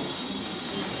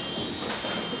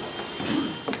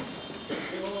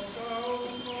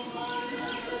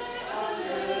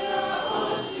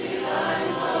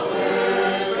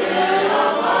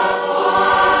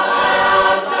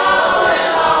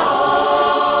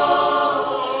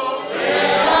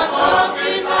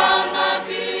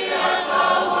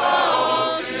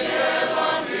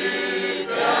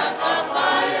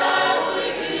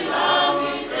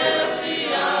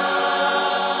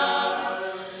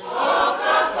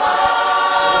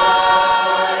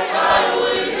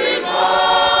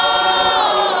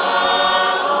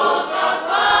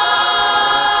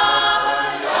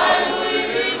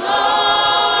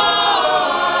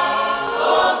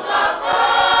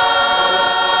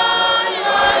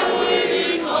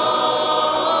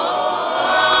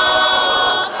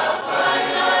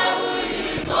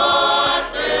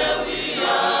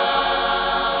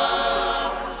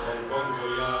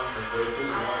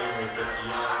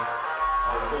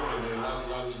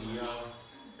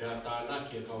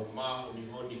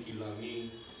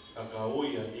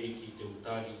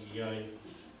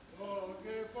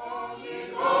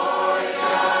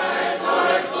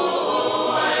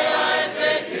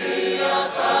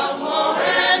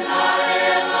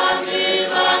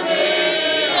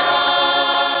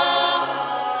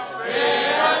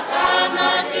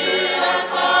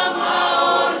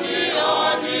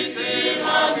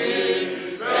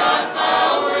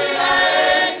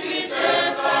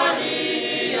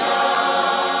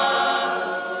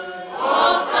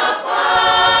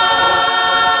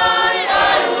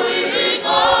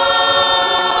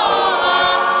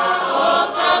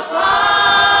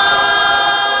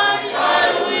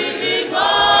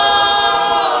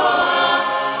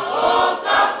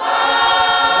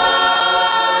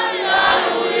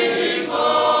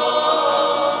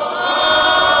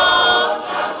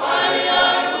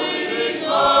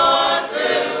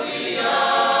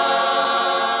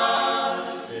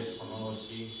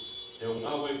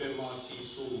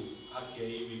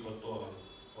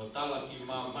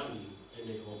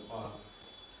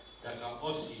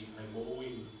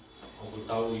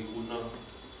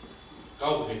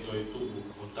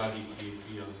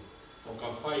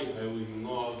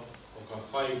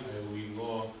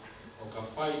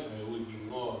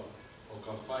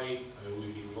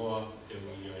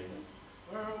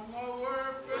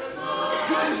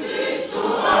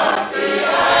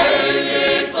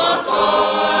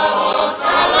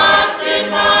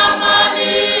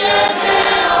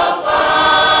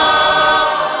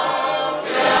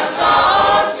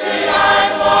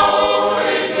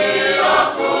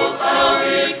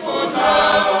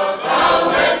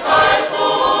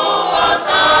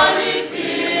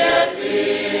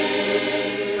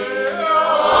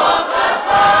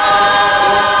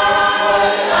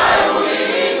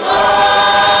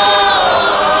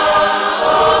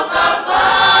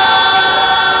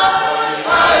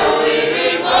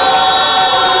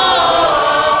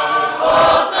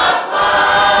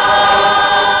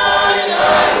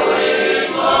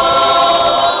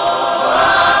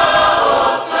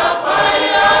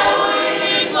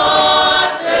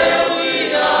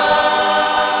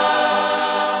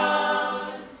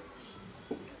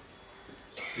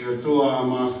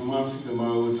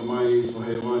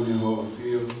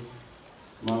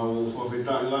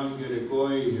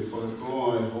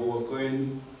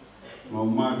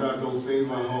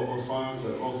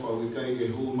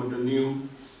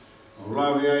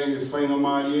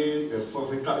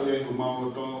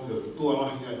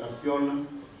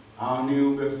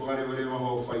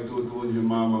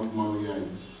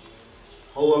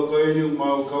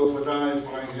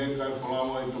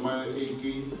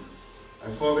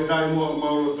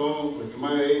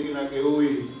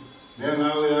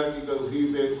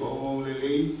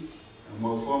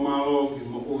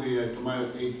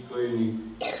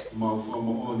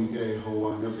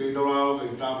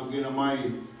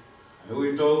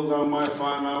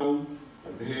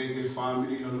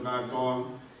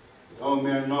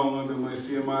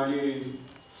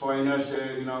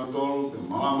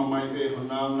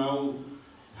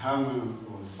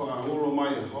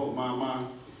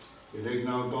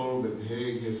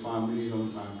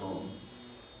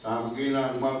 Tāpukina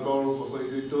mātoro ko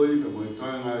whai tui, ka mui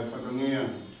toi ngai whakangia,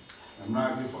 na mnā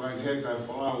ki whakakeheka e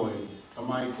whalawai,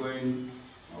 tamai koen,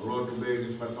 a rotu be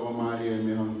ki whakatoa maari e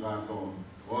me hon kātoa.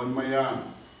 O ni mai a,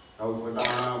 tau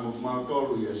whataha mo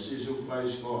mātoro i a sisu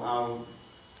place ko au,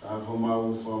 tā ko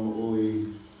mau whama ui,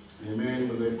 e me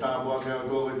ko te tāpua ke au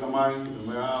tōke tamai, e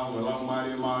me au, e lau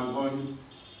maari e maari koni,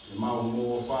 e mau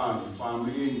mo wha, e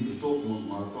whamiri in, te tōku mo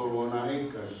mātoro o nā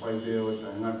heka, e whai te o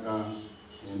te ngata,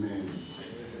 e me.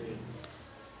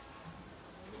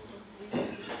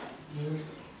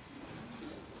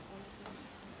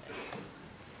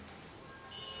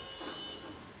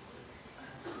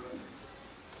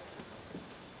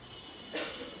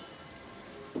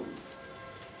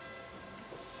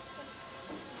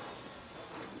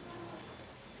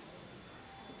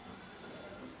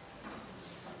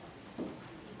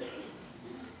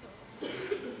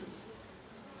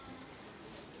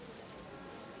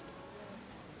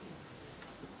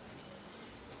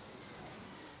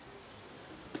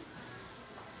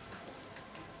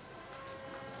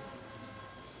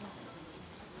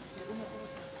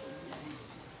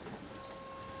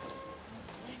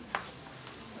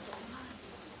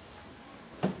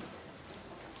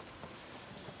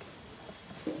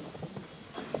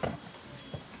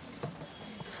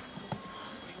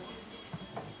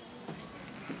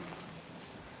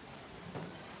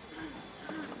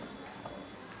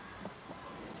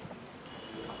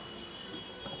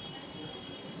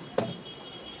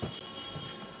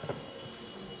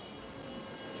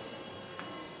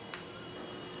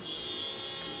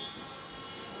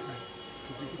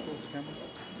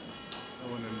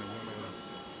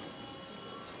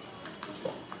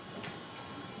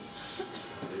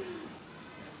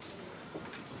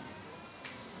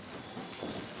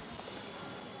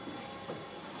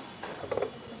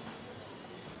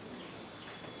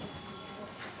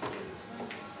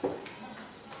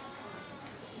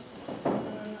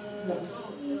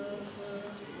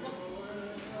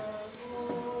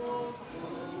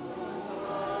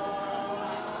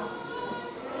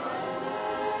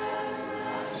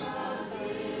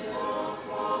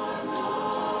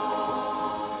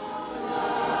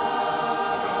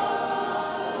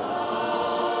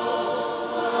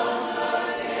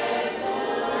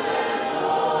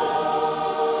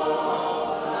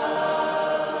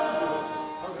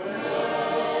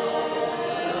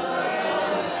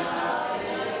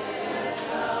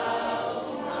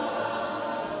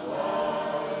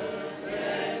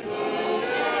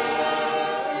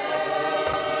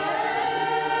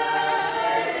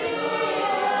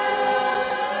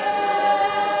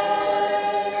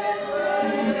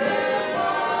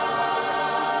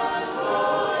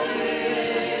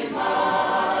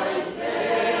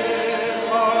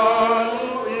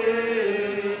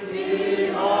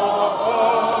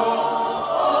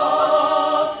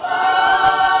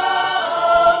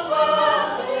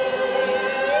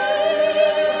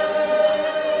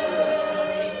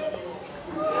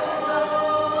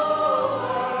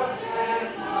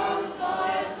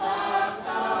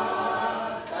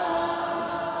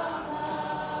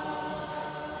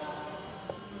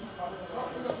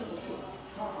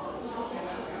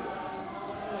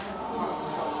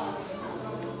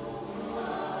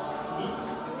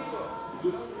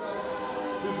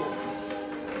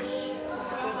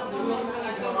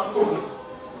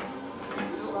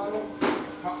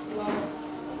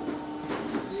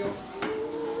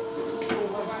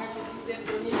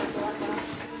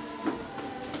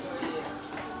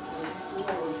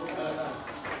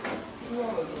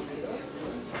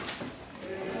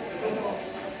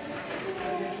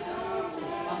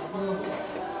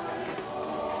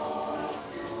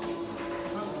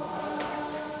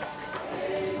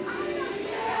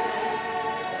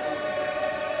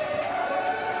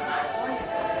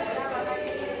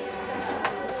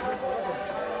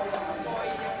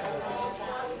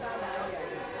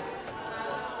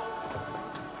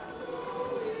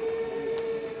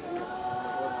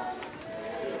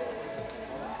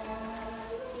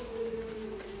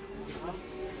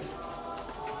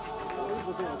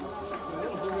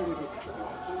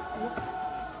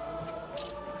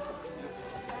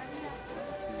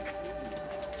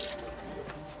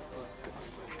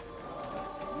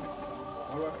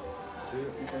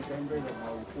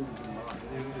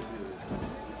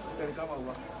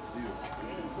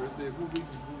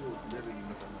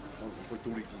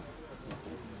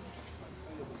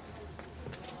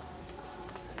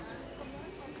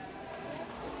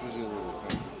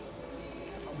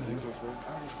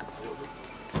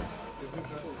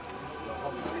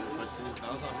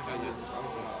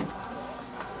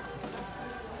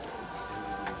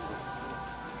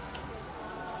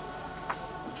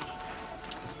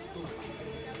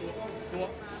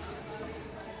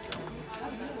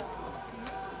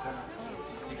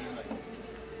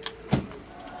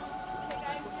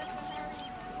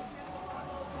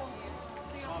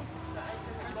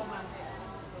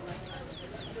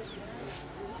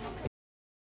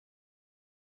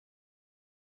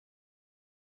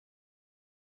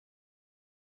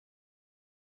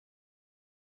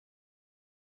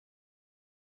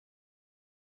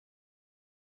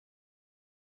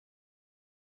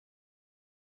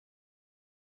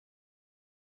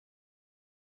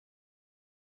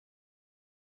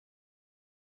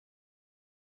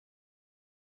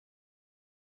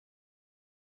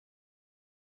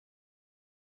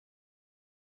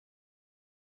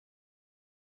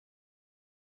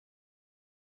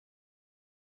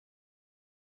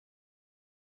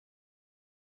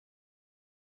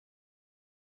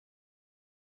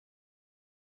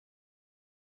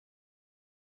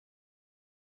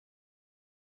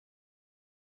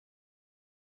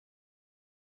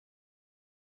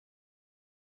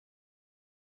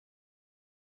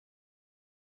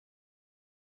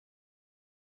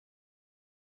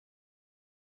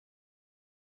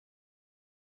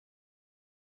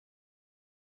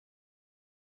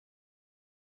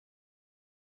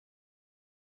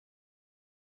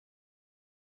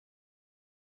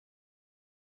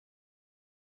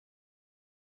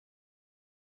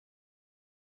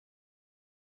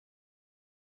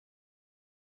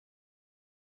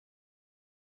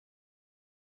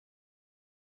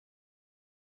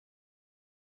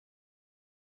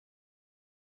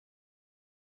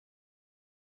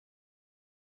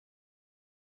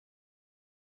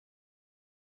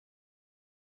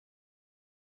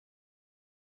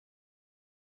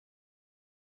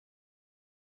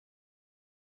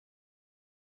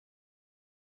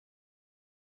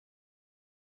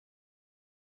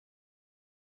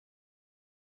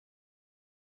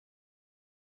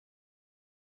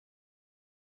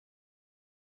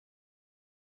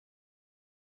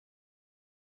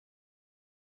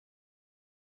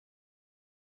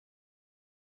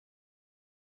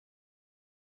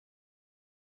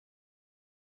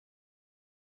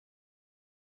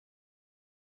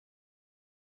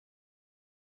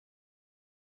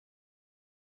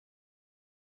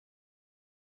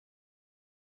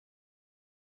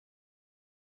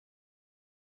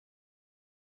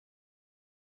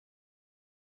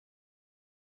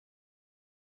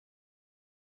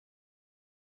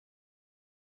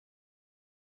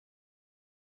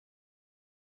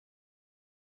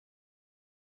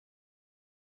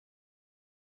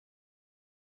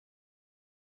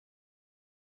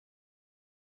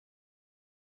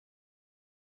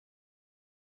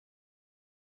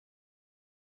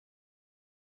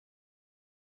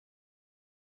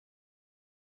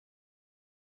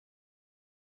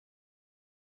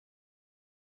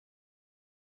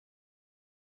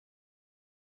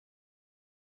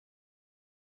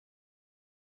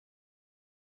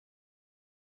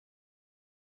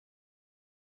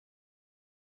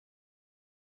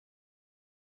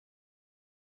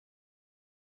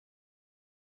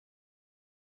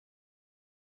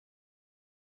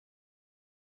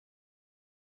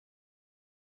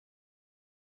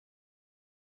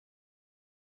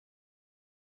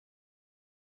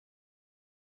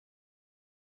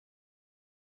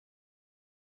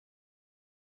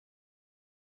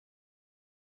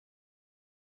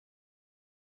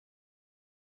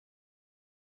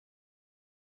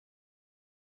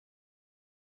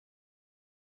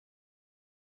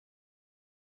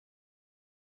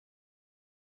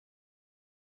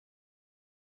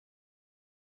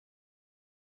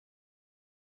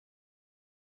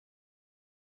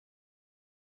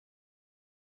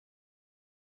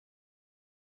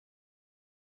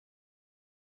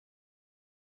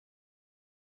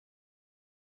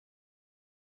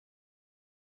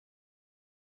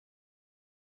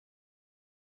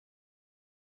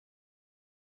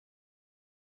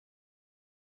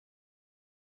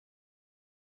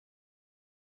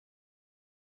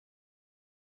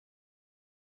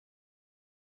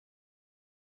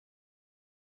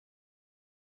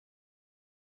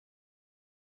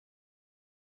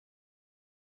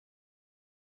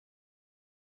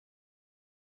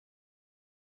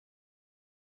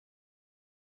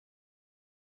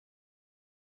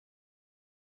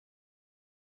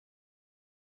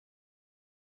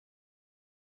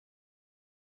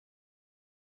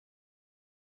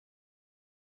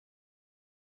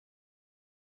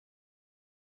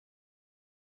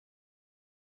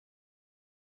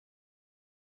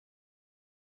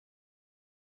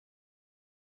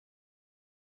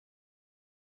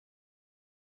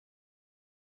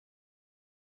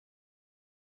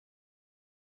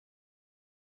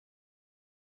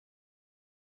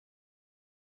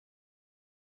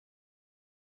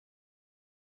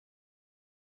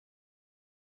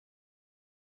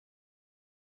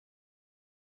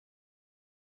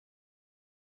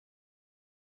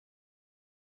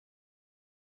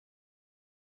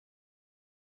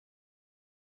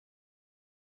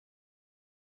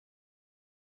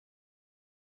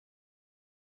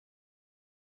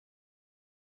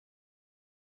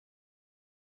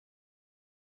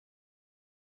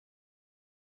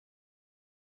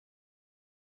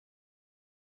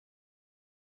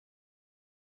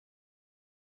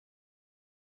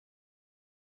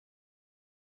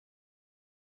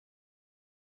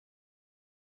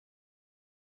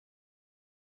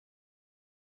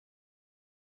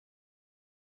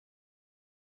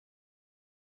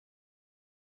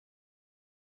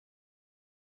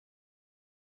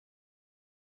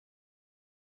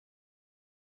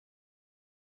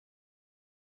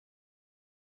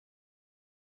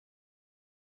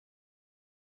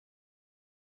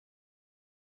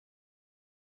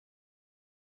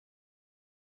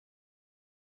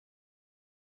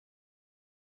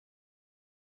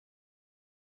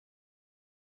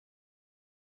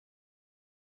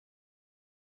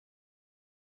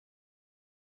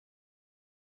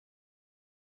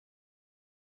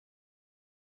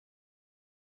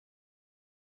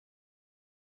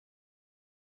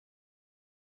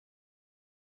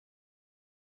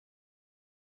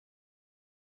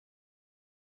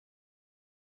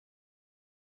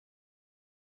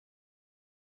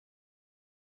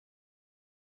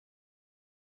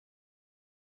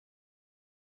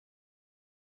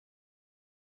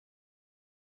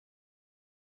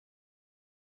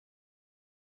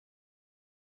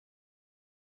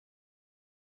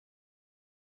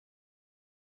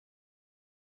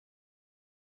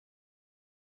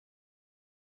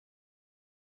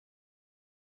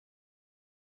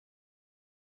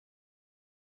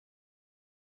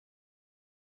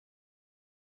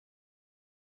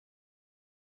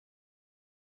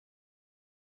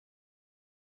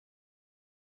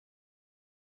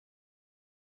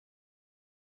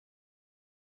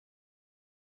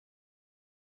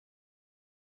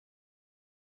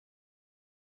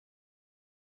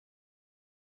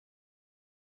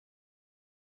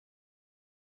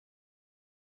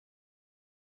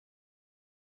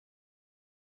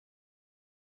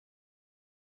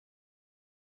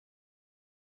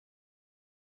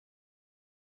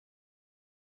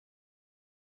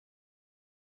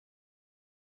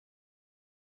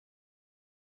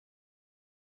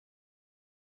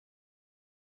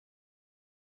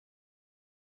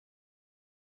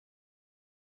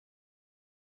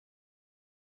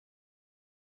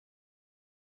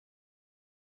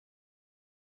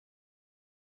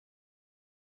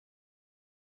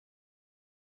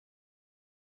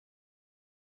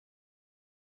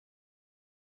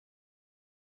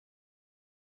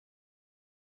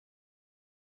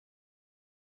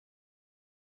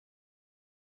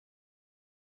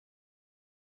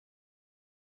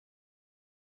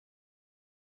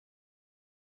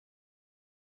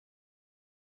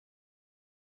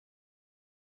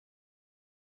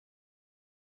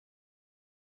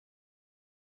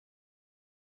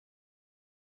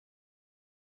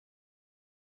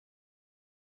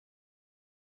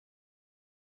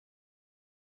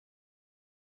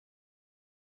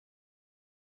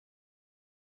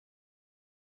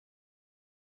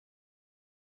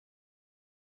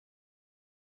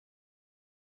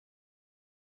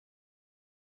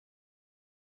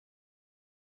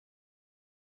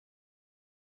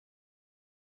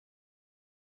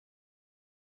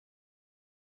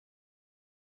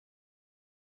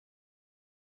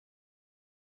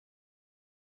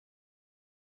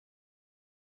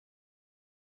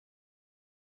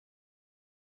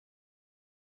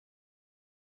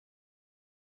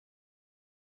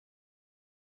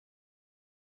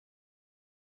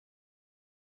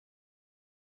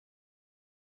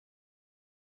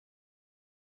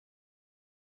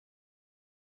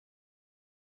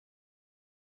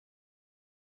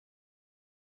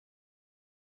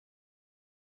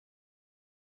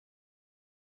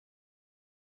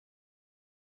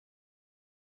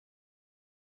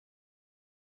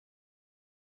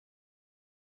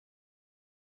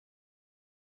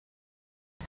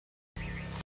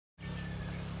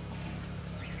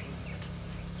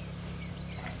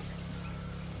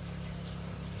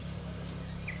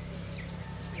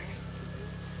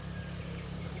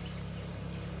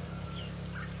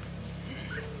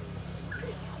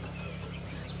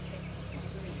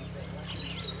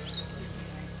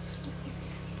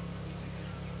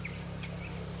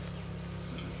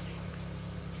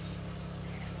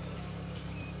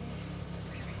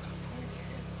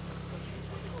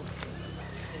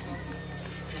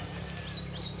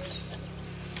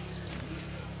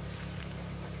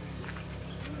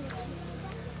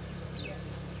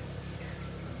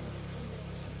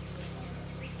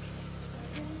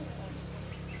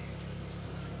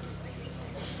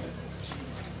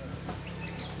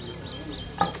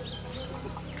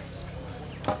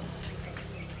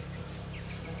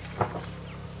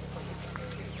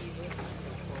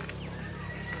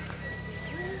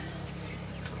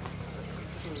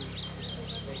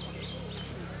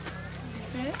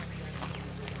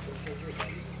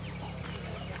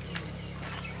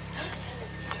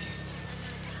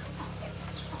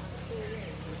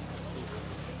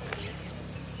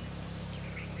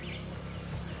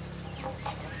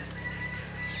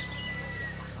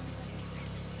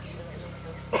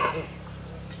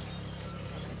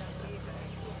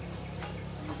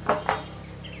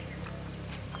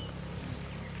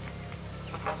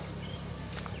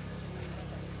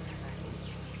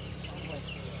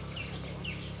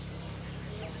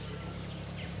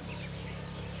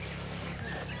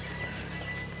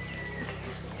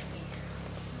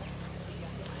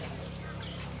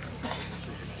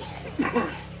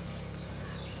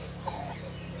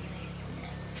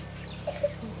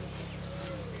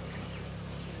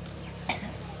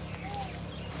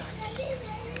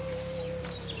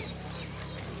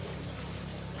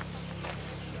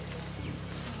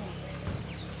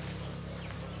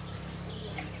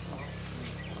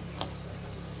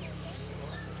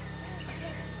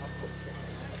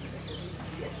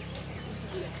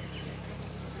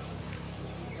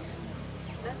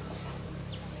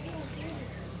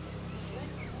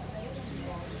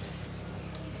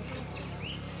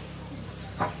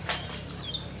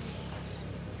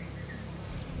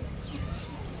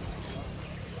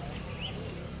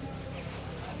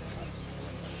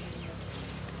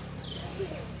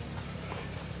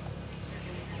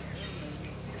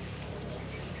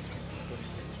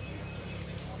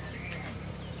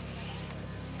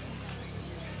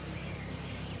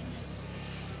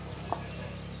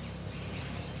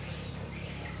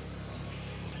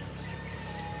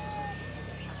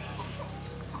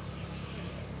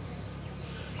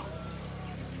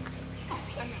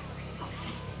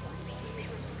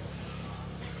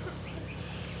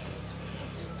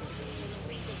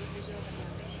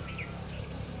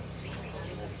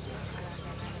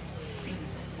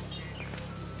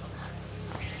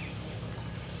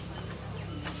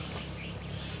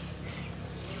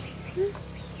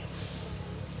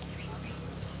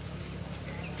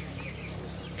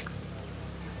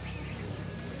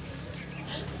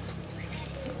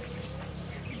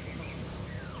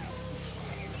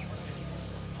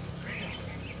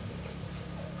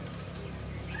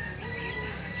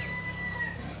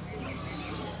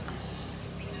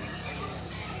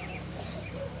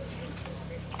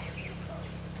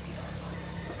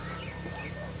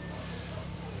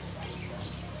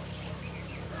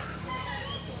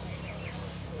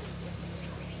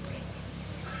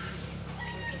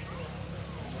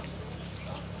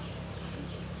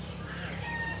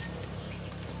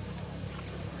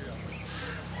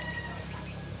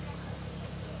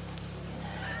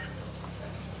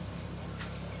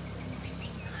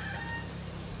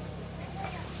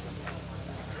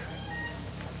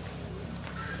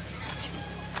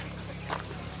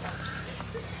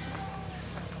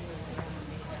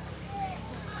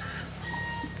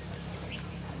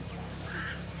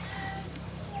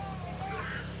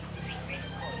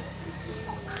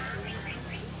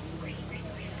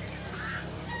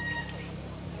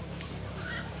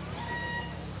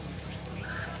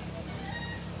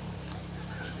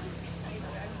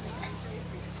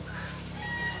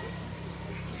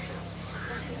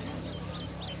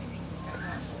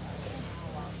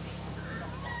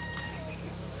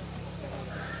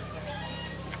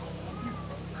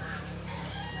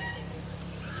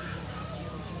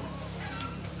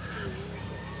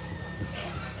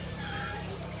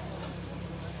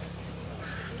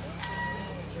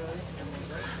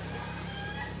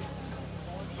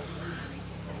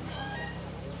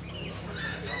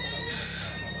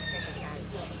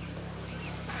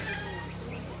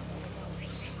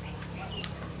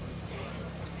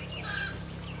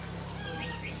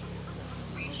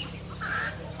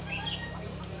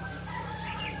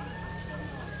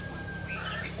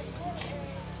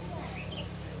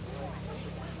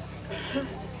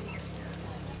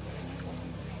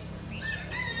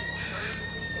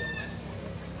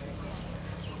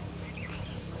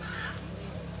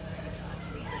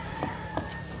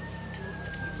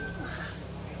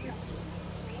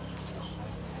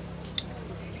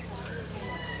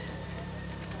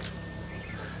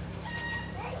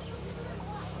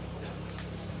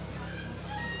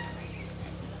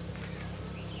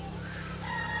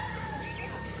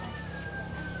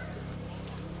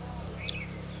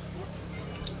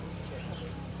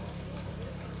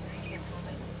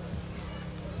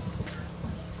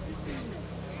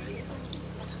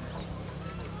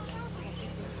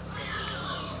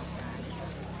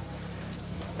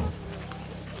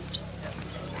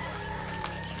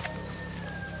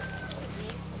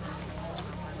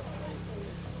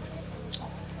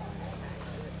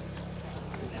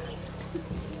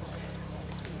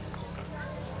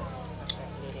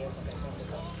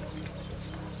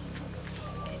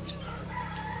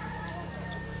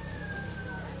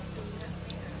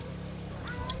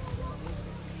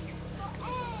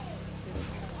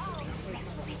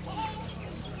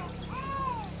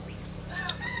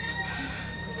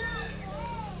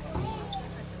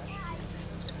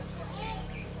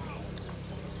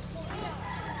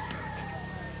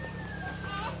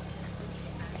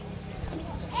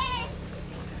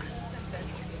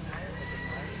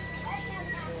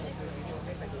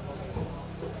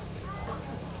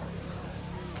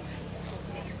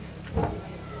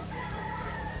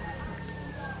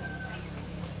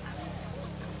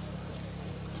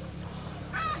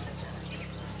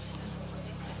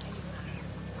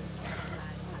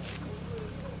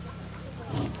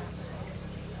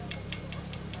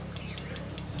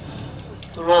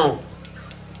 Tolo.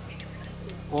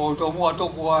 O to mua to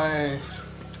kuai.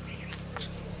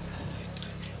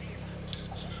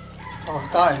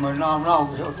 Whakatai mai nau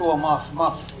ki o tua maf.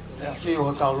 Lea whio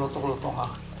ho tau loto tonga.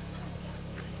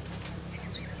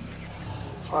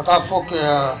 Whakatai whoke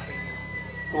a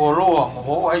roa mo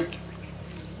ho aiki.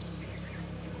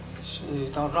 Si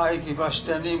tau rai ki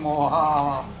basteni mo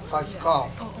ha 5 kau.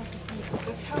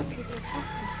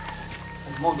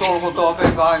 Mo tolo ko toa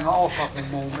peka inga ofa ko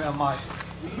mo mea mai.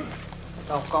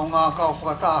 Tau kau ngā kau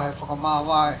whakatahe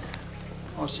whakamāwai.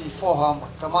 O si foha mo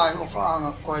tamai o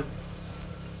whaanga koe.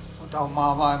 O tau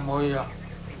māwai mo ia.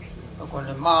 O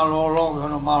kone mālolo ki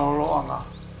hono mālolo anga.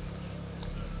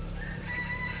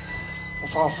 O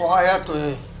whawhonga e atu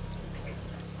e.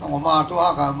 Tango mātu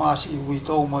aka māsi i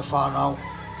uitou mai whanau.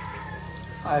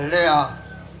 Ai lea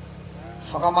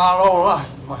whakamālolo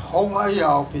lahi mai honga ia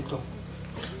au pito.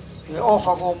 E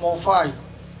ofa ko mo whai.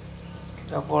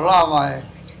 Te ko lawa e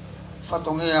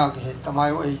whatongia ki he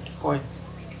tamai o eiki koe.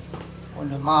 O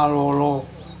ne mālolo.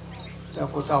 Te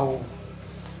ko tau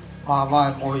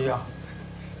māwai mo ia.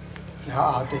 Ki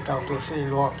haa te tau tue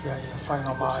wheloa ki ai a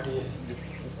whainga maari e.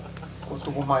 Ko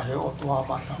tuku mai he o tua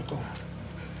matau tō.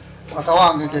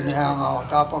 Whakatawangi ke ni hanga o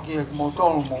tāpa ki e ki mo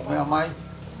tolu mo mea mai.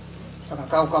 Taka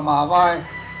tau ka māwai.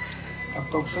 Tau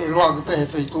tōku wheloa ki pehe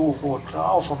wheituu ko tra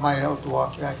auwha mai he o tua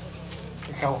ki ai.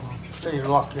 Ki tau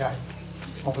wheloa ki ai.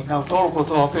 Mo ki nau tolu ko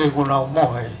toa pehe ku nau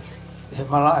mohe. He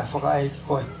mala e whaka eiki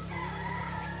koe.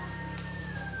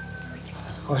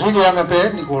 Ko hini anga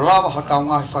pehe ni ko lawa hatau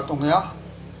ngahi whatongia.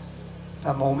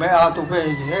 Ta mo mea atu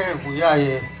pehe ki he ku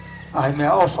iai e ai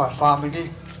mea ofa family.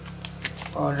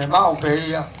 Ko ne mau pe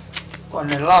ia. Ko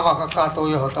ne lava ka kato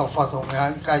ia ho tau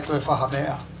whatongia. I kai toi whaha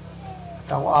mea.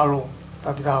 Tau alu. Ta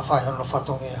ki taha whai hono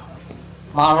whatongia.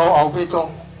 Malo au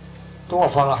pito. Tua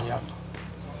whalahi atu.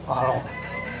 Malo.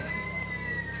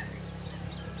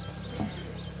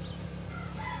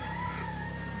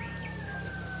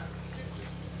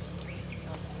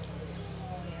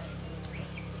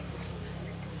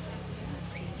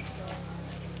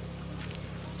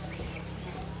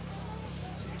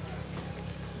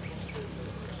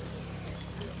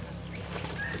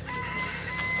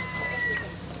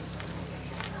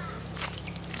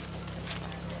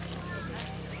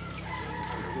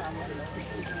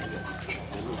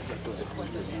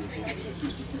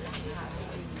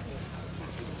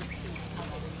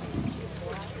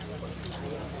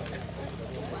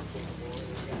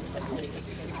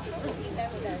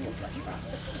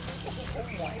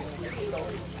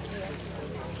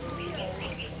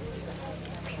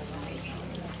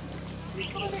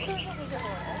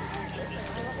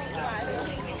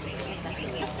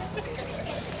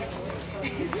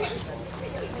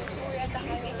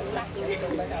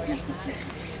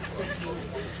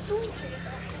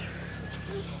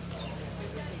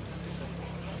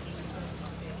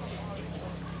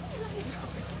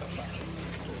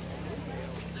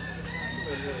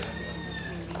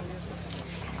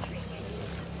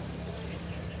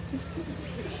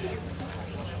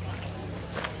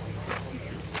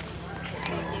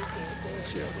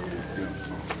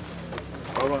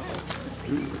 Paula.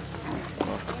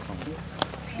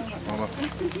 Paula.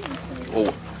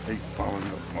 Oh, hey, Paula.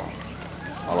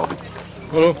 Hello.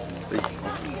 Hello. Hey.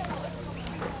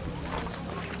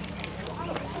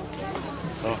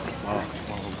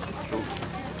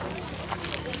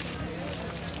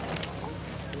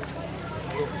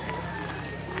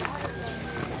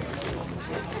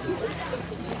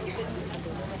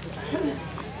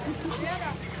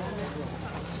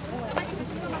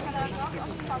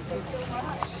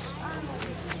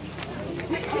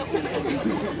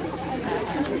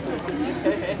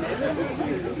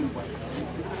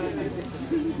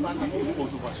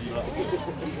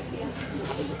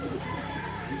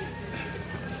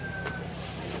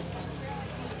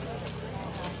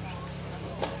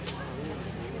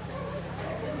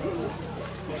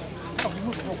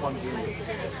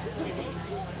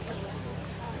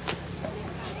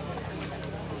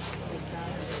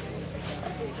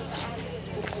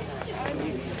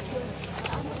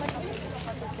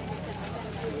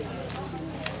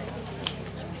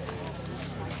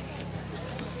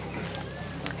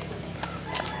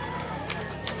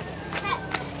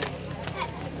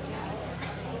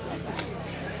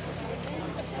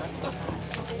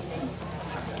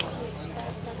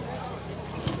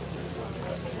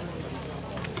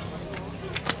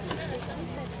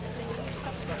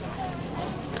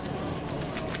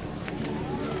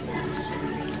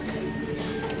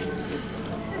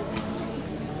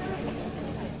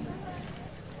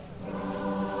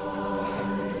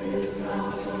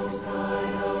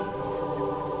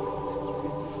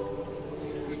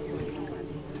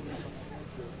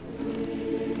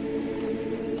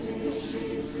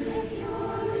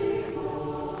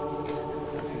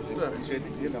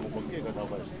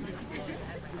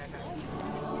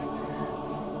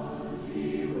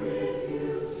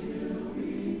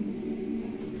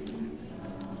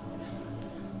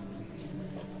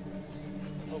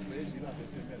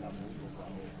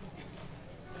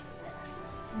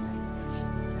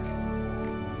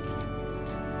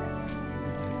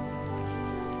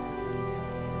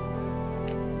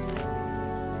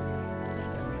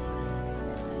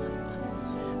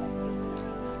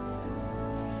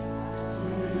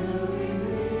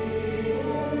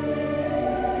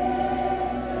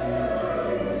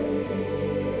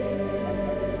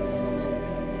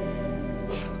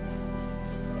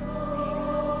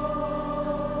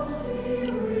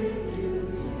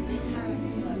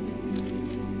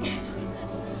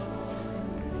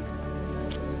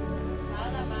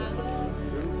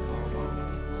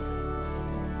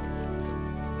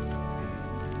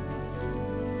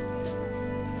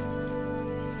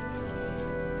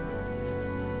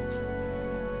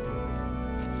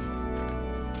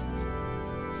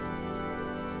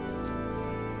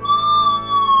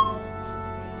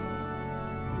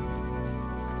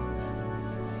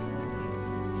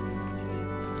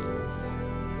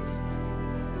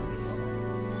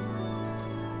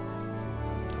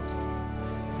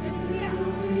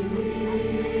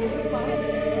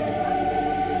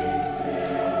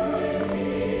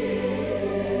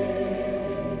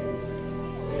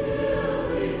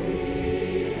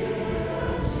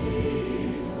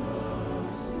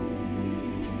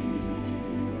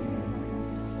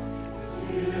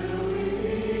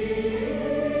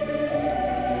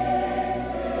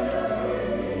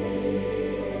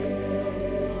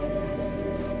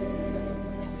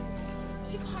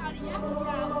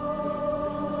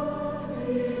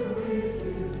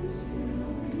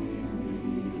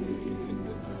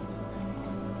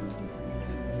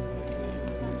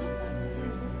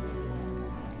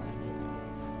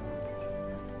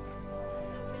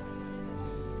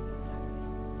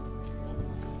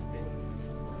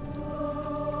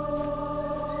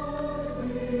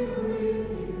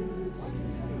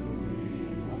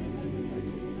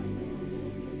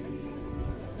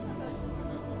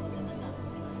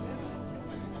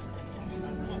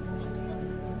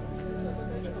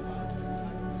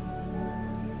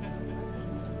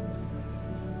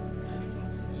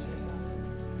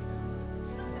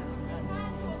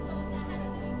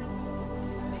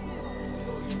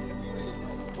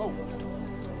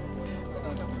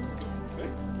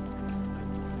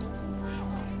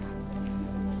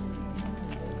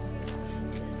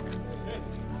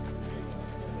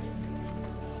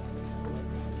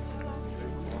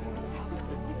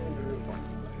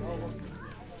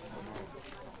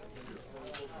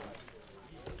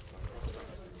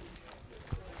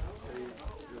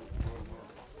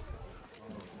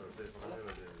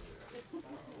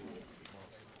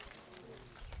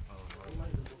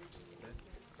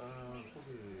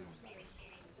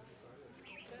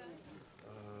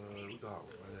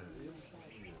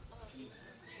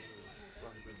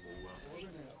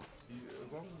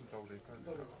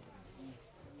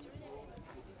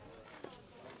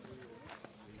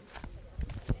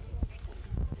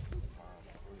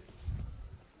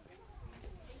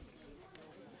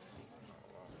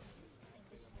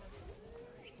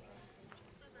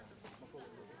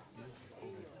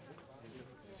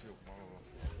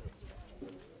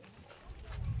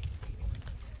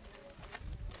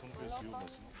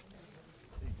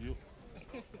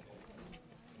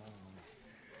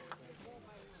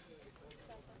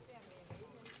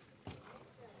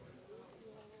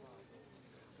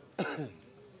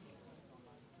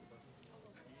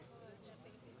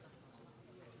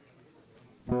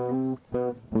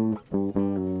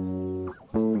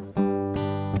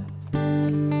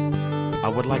 I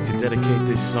would like to dedicate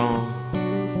this song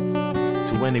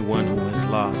to anyone who has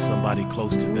lost somebody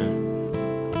close to them.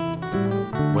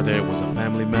 Whether it was a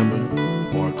family member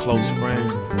or a close friend,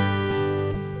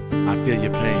 I feel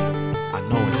your pain, I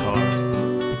know it's hard.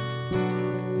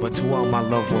 But to all my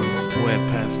loved ones who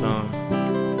have passed on,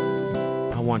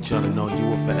 I want y'all to know you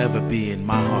will forever be in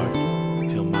my heart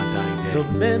till my dying day. The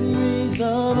memories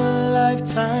of a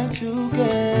lifetime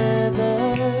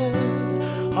together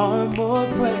are more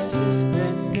precious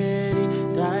than many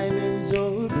diamonds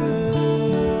or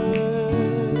pearls.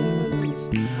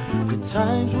 The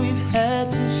times we've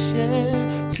had to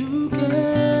share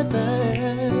together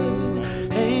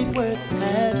ain't worth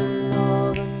having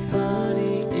all the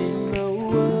money in the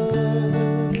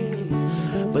world.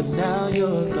 But now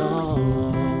you're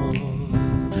gone,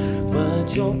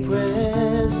 but your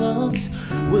presence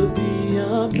will be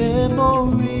a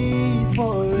memory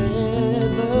forevermore.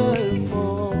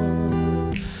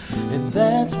 And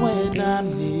that's when I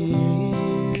I'm near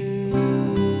you,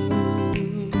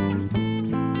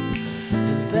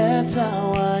 and that's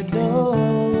how I know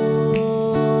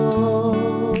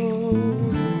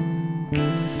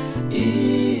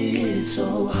it's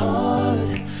so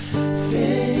hard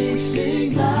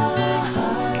facing life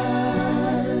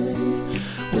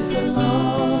with the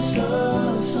loss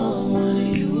of someone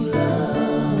you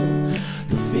love.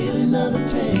 The feeling of the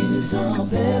pain is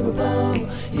unbearable.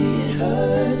 It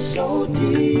hurts so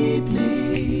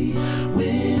deeply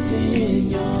within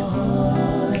your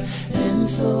heart and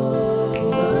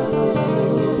soul.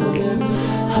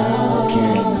 How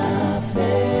can I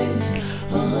face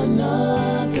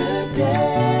another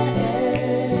day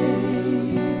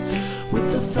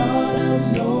with the thought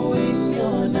of knowing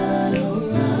you're not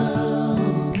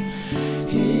around?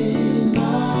 In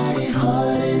my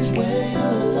heart is where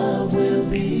your love will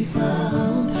be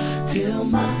found till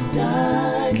my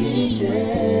dying day.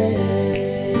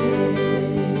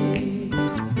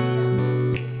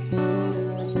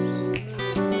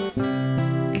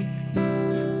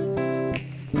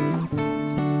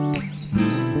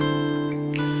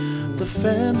 The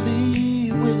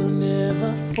family will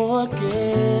never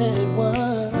forget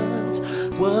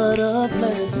what a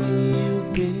blessing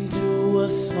you've been to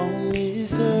us on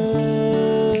this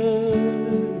earth.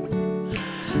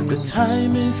 The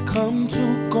time has come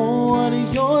to go on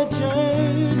your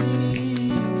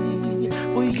journey,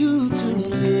 for you to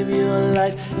live your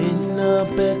life in a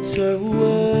better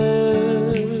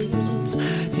world,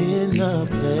 in a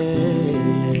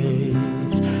place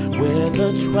where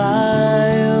the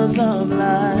trials of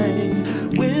life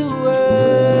will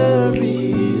worry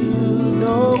you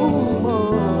no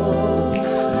more.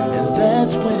 And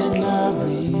that's when I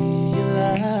realize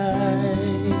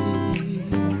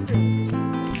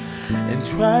and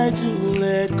try to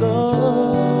let go.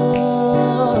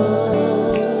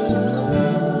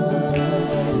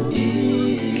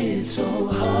 It's so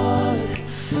hard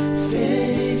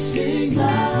facing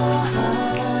life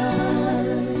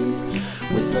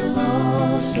with the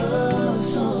loss of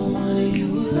someone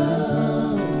you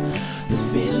love. The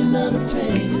feeling of the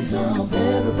pain is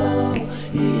unbearable.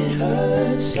 It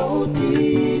hurts so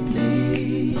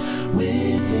deeply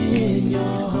within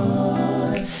your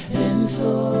heart and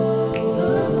soul.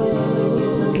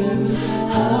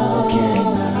 How can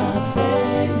I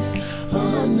face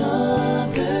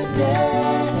another day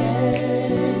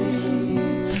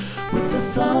with the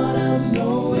thought of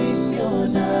knowing you're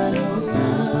not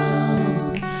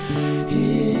around?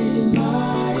 In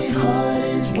my heart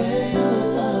is where your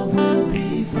love will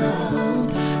be found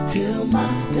till my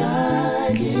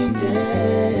dying day.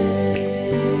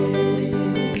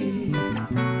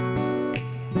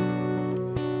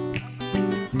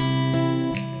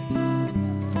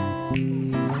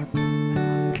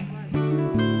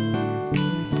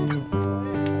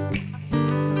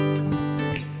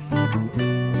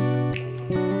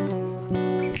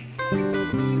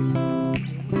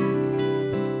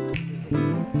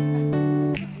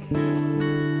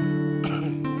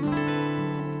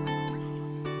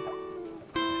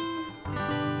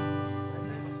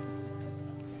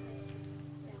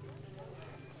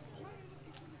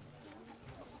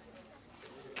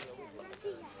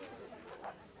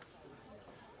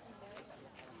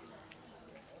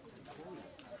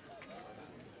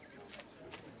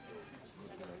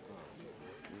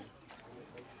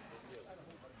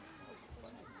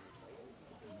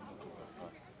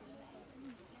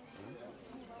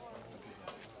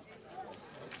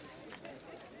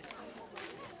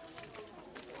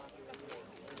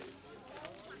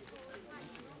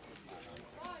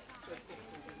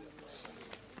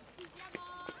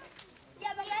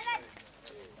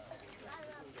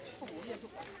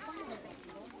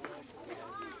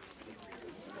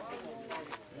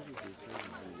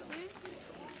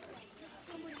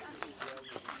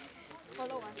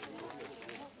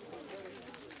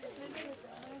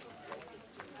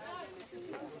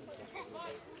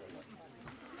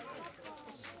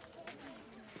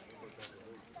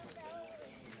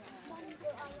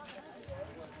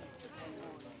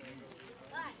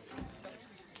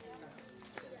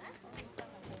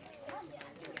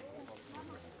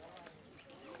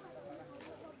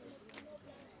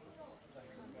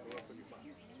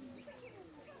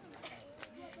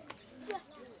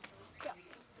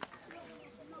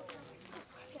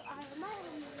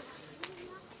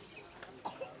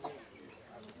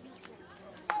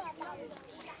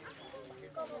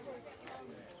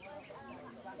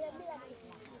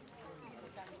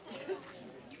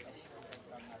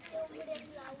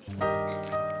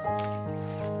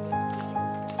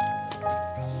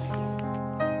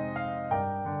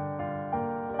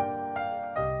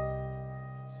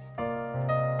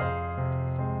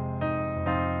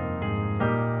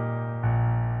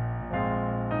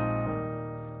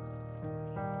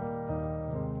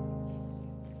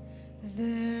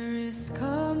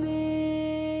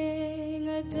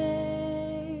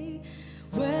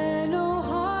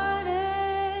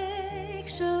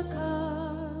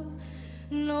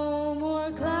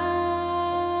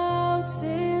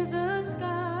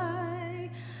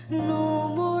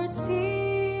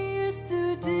 tears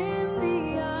to dim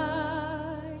the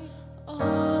eye.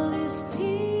 All is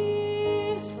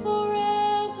peace forevermore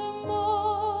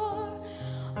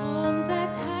on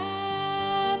that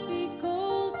happy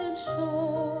golden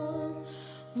shore.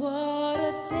 What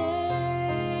a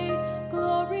day,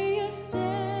 glorious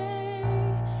day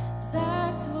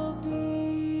that will be.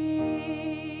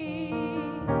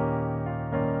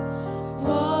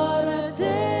 What a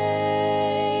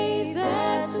day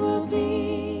that will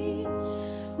be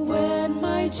when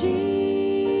my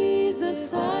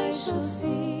Jesus I shall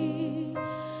see.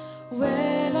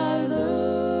 When I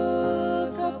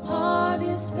look upon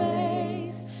his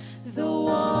face, the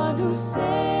one who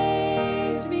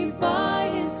saved me by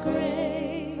his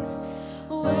grace.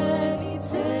 When he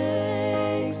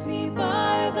takes me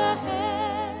by the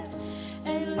hand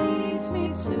and leads me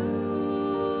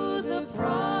to the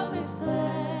promised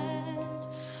land.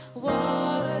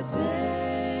 What a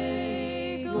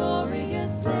day,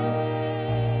 glorious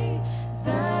day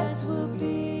that will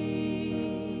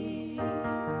be.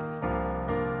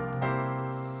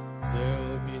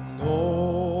 There'll be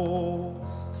no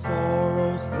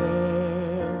sorrows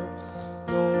there,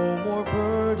 no more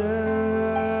burdens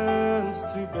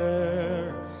to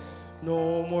bear,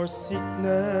 no more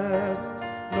sickness,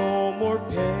 no more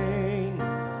pain,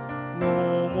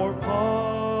 no more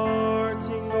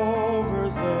parting over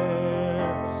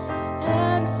there.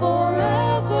 And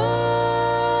forever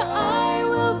I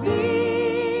will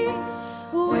be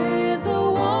with the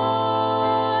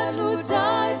one who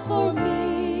died for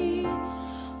me.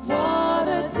 What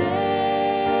a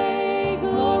day,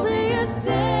 glorious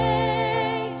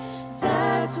day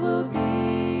that will be.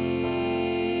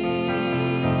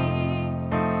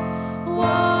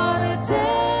 What a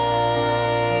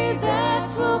day that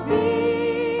will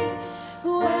be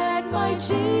when my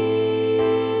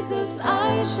Jesus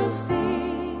I shall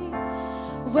see.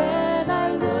 When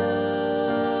I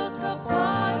look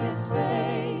upon his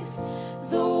face,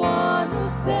 the one who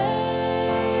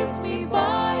saved me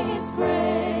by his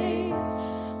grace.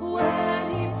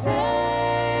 When he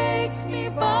takes me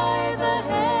by the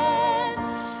hand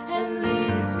and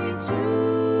leads me to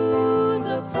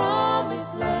the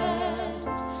promised land.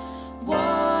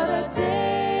 What a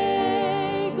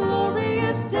day,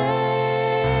 glorious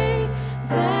day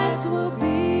that will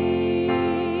be.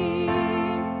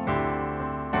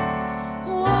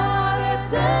 What a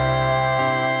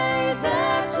day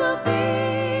that will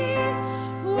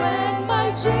be when my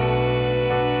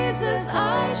Jesus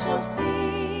I shall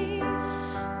see.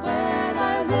 When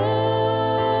I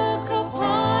look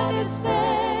upon his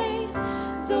face,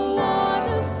 the one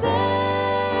who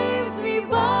saved me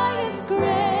by his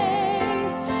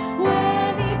grace.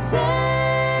 When he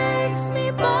takes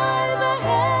me by the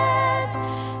hand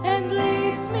and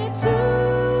leads me to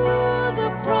the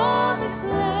promised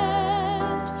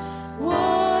land.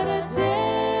 What a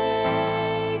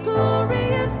day,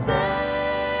 glorious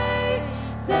day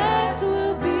that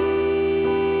will be.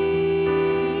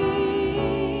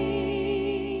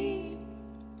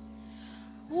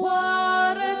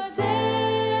 What a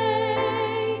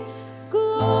day,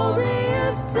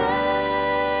 glorious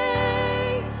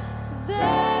day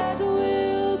that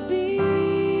will be.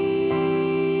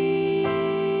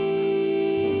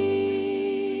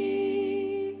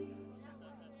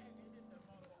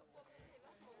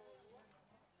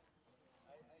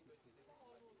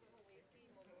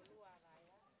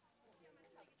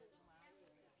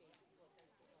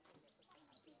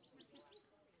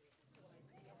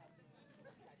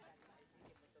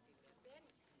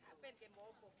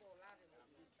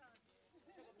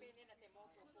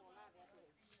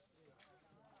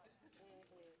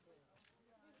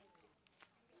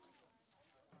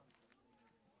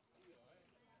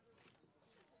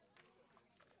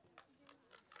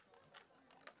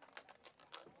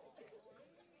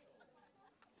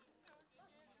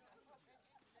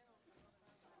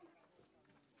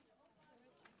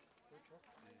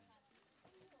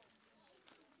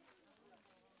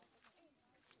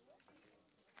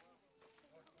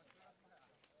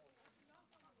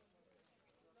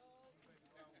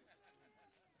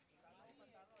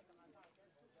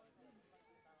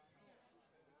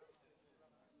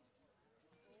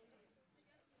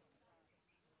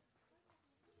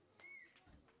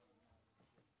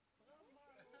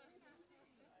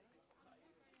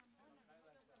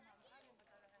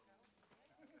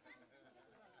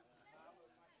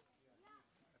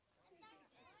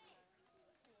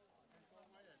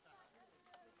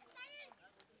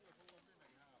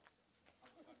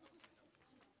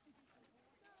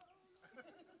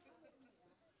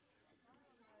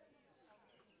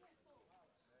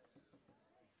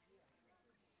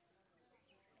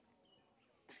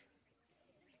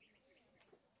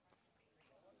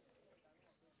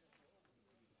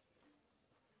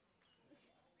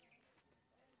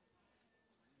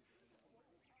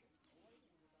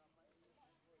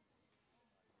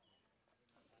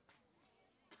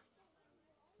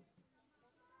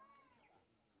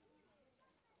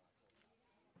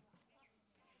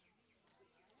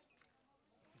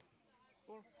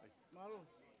 Paul? Malo.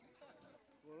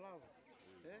 Golao.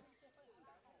 Eh?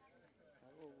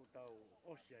 Ako tau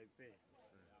osi ai pe.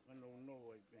 Ano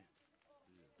no ai pe.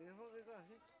 Te ho ke ka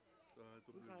he.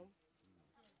 to Ku kau.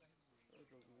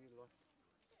 To ki lo.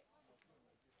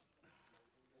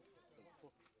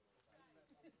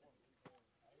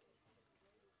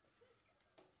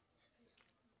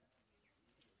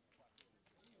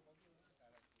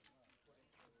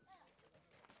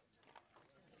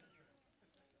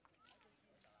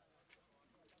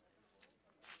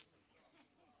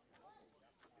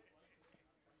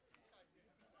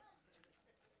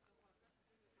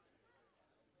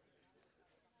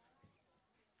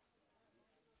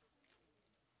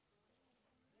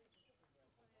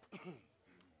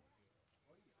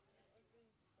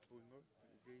 Oi, no,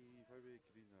 que vai ver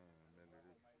que na melhor.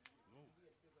 No.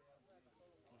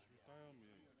 Mas me tá a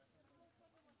mim.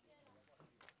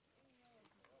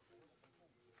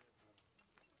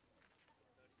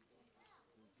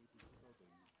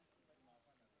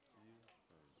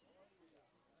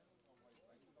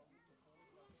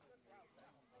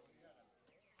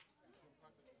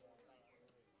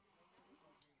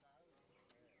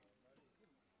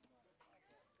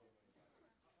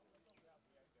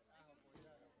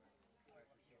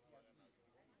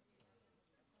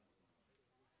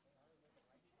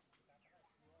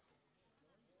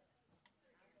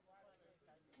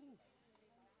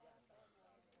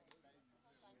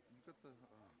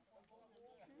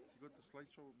 You got the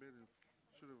slideshow, man.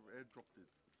 Should have airdropped it.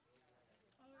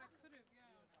 Oh, I could have, yeah.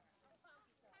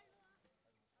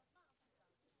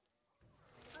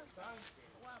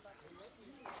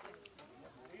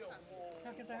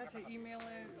 Because I had to email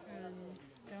it and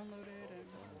download it and.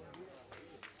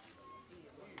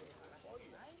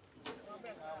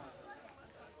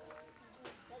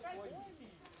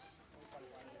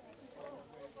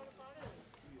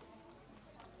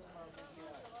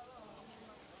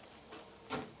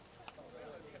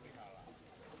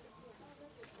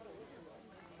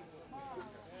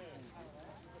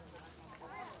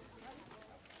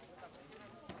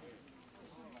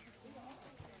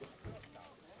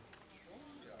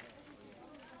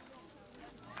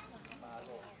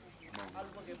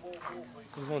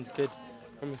 This one's dead.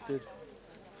 Almost dead.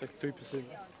 It's like 3%.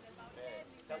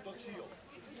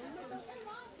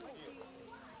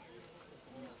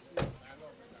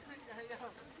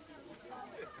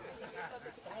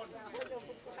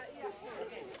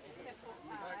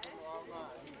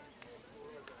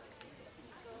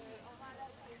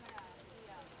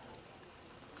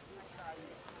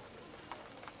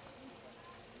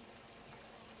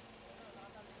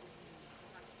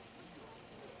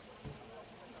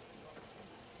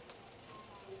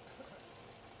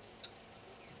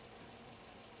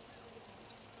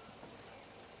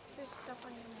 There's stuff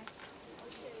on your neck.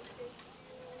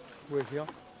 We're here.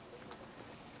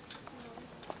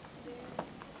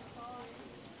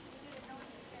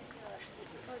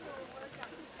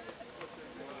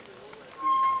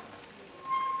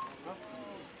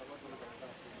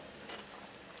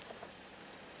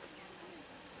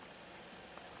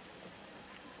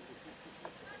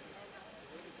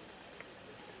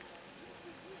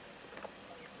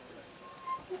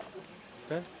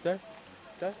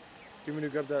 Dad, give me to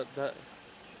grab that.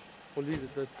 We'll leave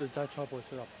it, that chopper is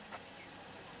set up.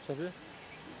 It's up here?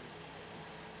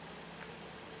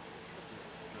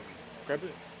 Grab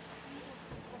it.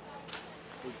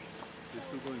 It's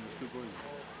still going, it's still going.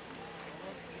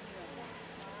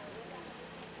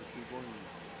 It's still going.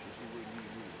 It's still going,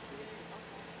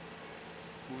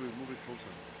 move it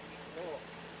closer.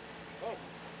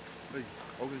 Hey,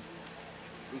 okay.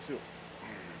 Lucio.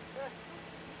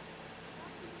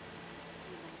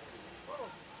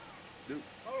 Dude.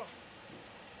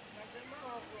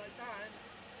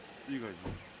 You guys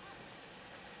know.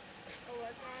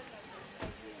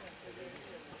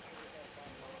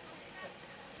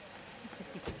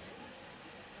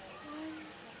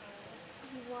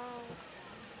 Wow.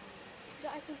 The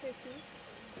iPhone 13?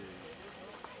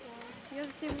 Wow. You have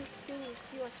the same thing with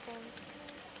Siua's phone.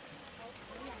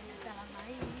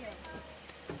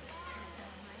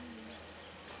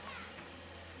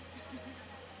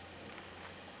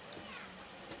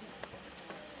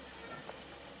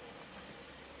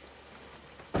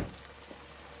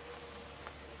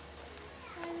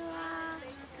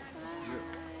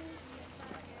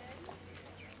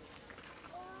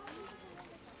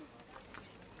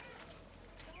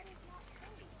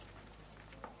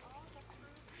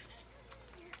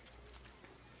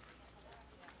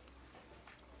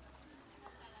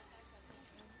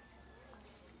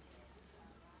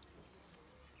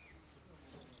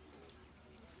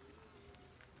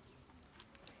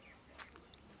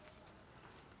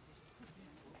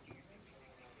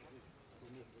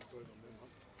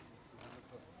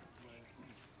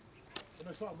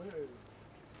 Nó sao mới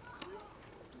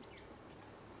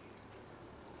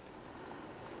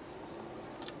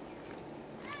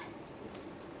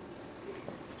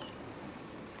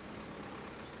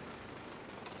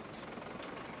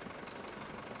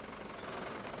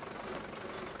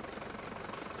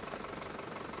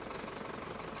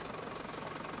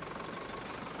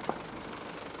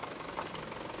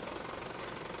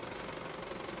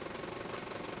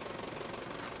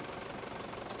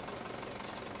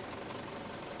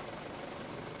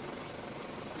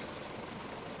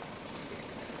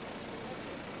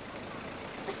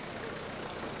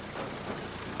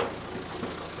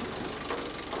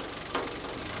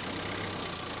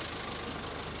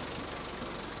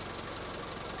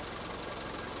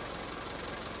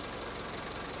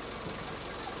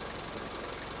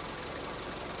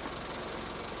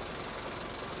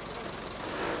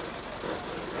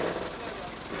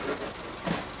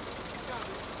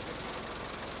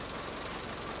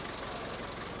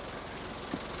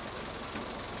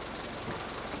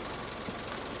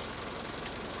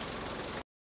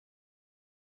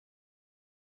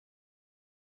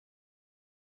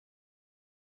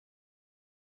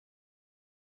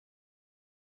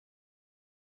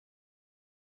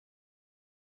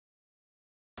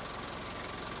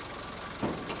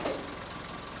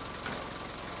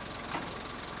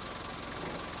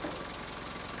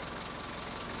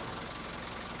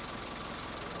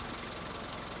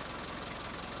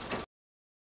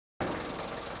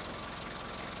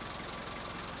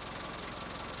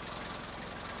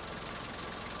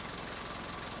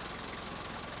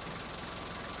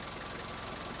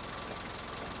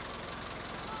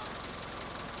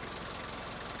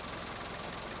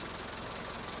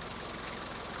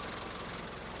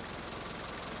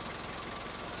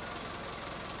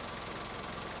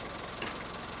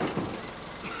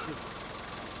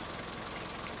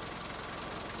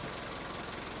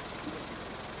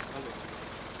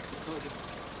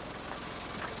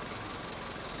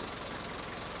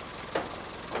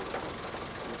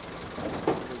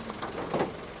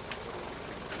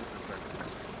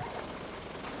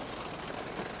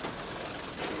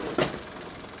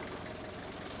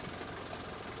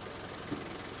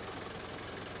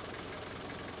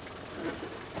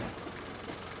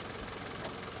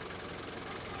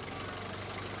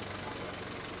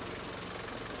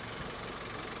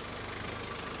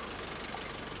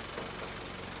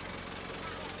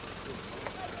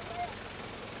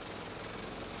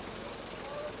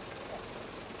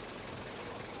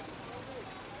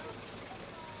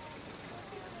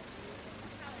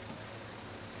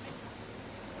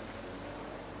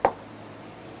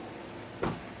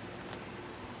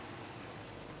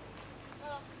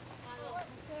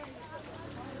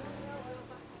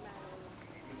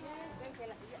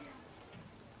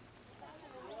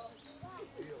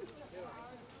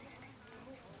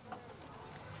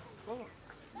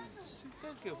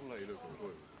Kijk even lelijk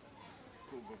hoor.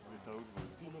 Kom op met dood.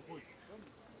 Kom op goed.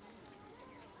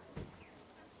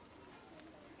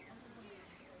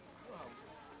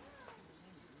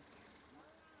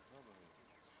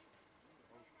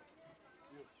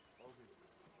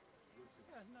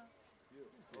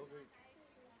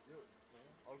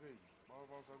 Oke,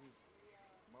 mau kami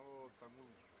mau tamu.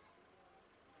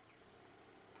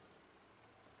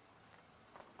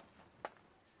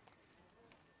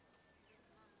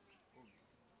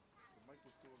 The mic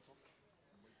was still on top.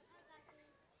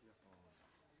 Yes.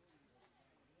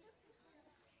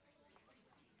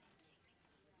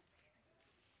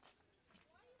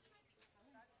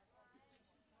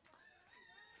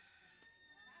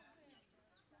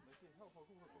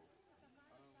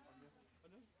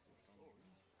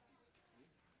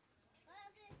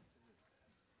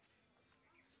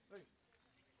 Hey,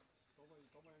 toma aí.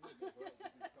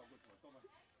 Toma.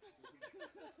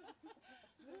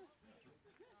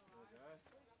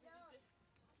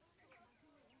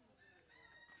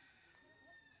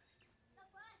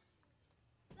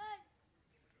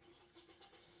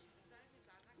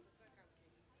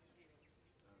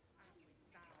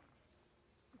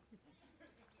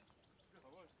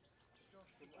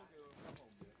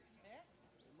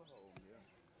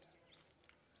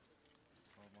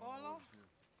 Paula?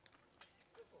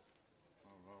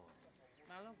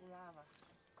 Malo gulava.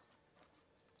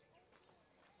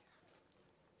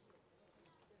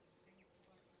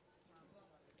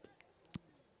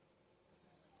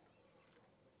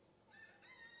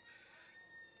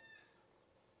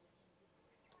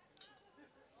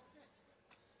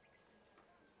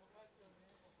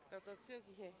 Dat is veel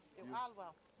gegeven. Ik heb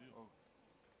allemaal.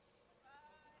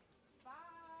 Bye.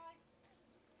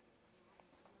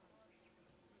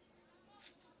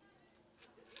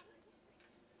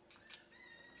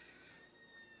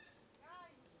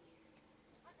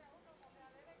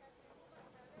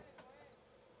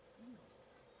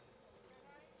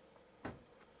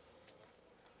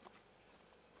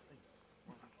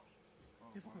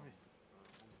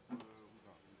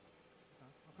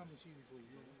 see before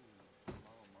you.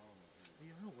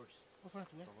 Yeah, no worse. What's that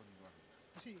to it?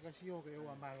 I see, I see, okay, oh,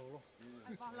 I'm Paula.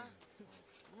 Hi, Paula.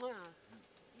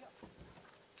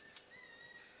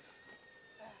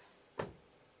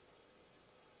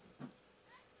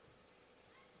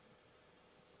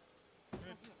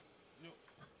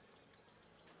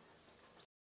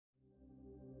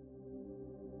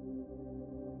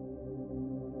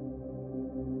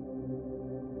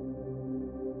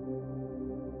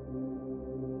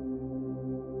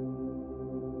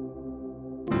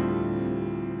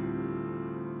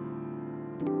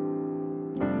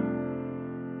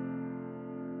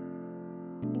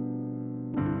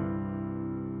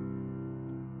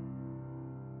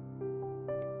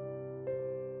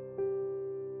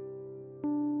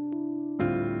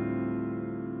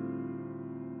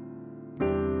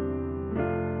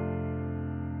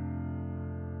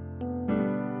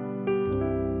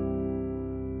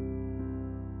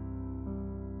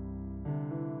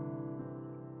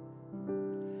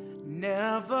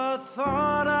 Never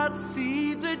thought I'd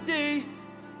see the day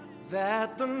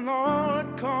that the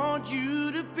Lord called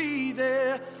you to be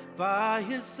there by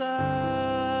His side.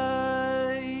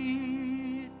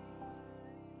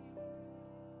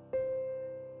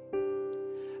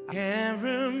 I can't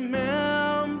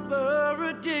remember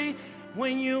a day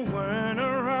when you weren't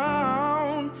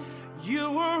around.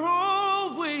 You were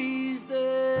always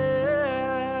there.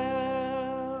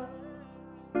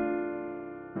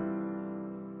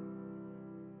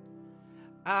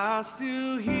 I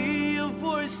still hear your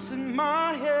voice in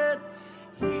my head,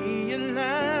 hear you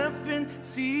laughing,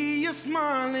 see you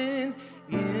smiling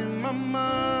in my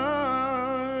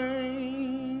mind.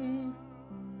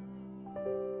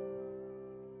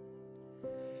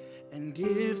 And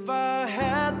if I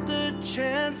had the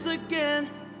chance again,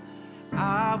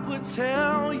 I would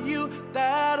tell you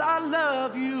that I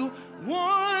love you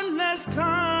one last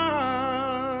time.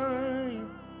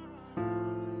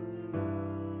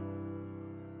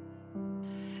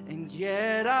 And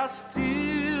yet I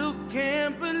still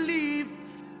can't believe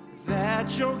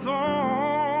that you're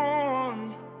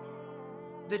gone,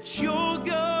 that you're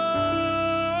gone.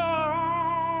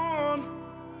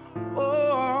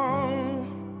 Oh,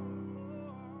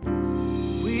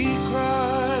 we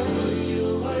cry,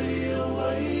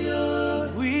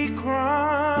 we cry,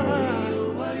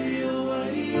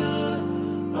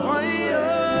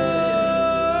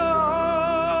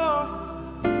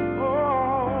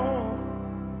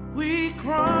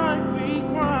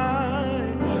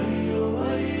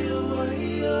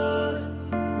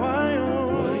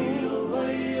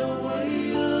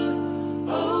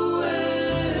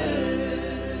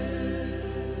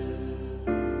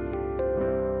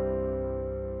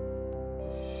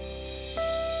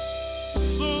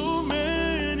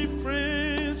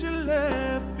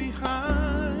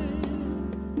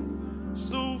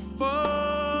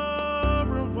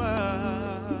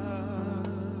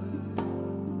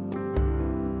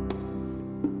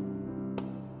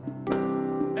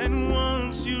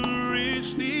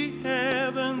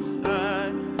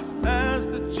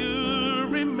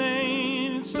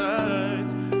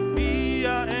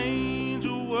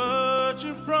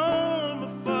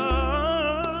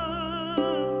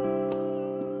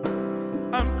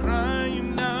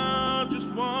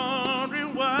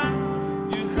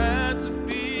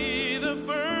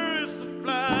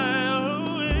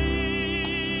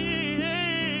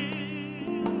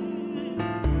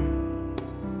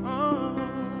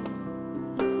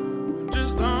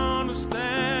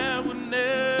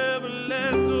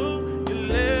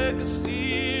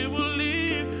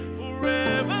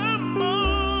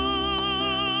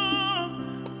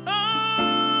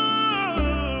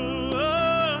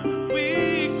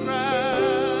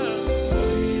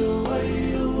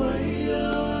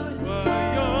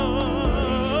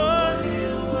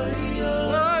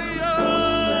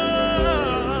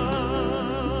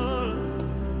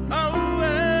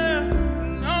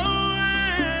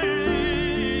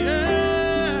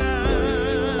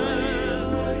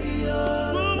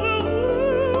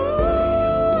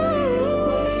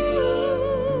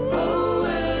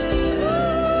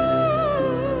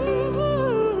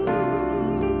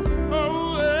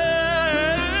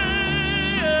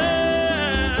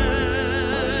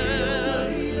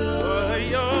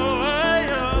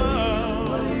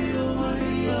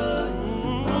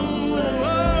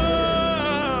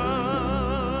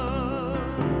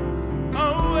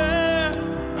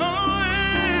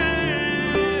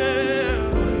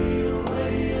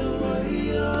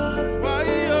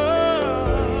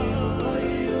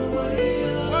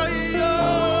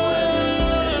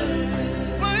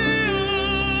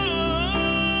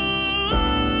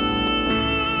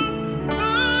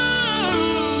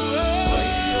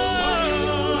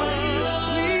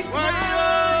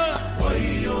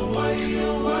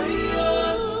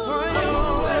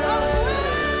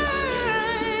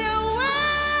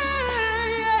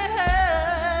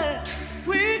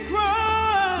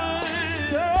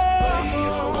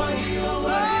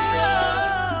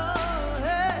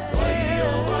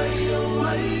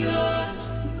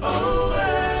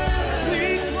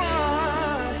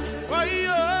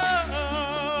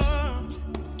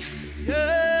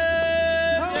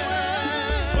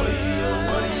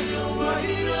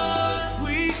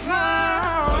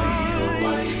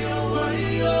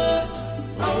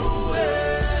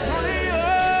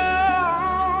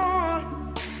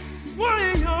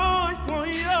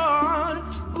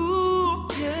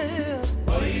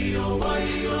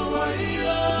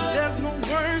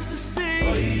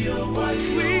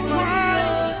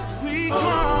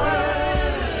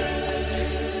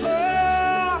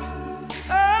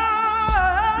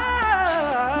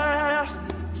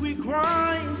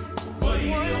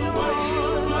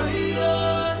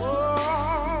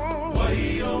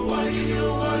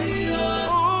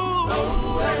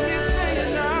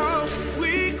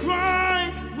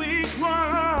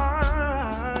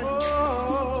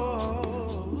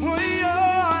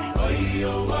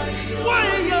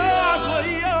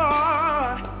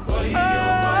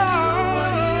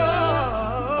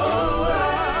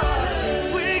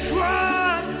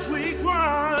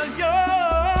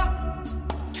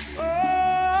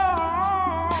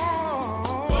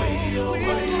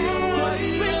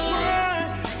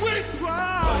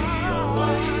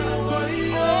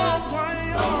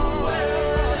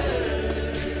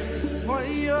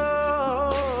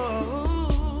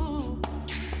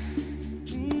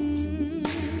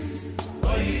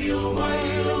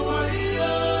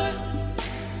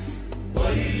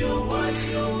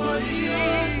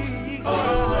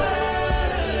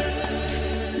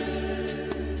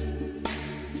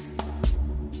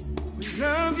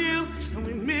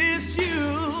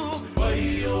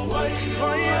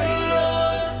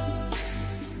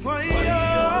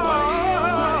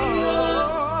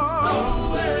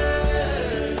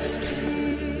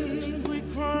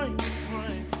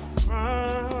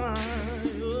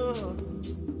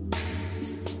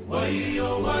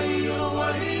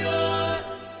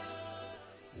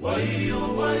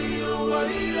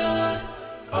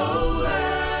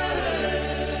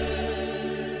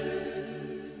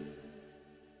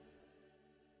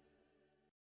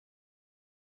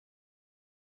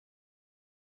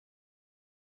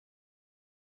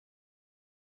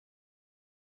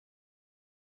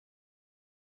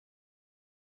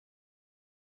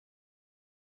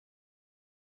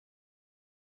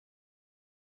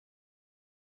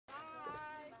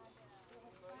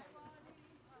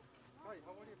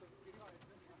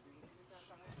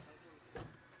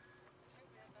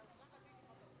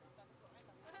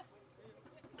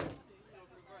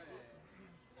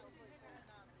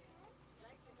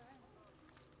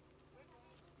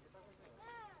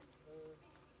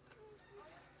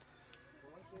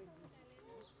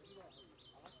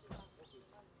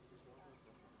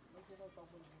 Thank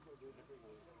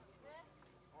you.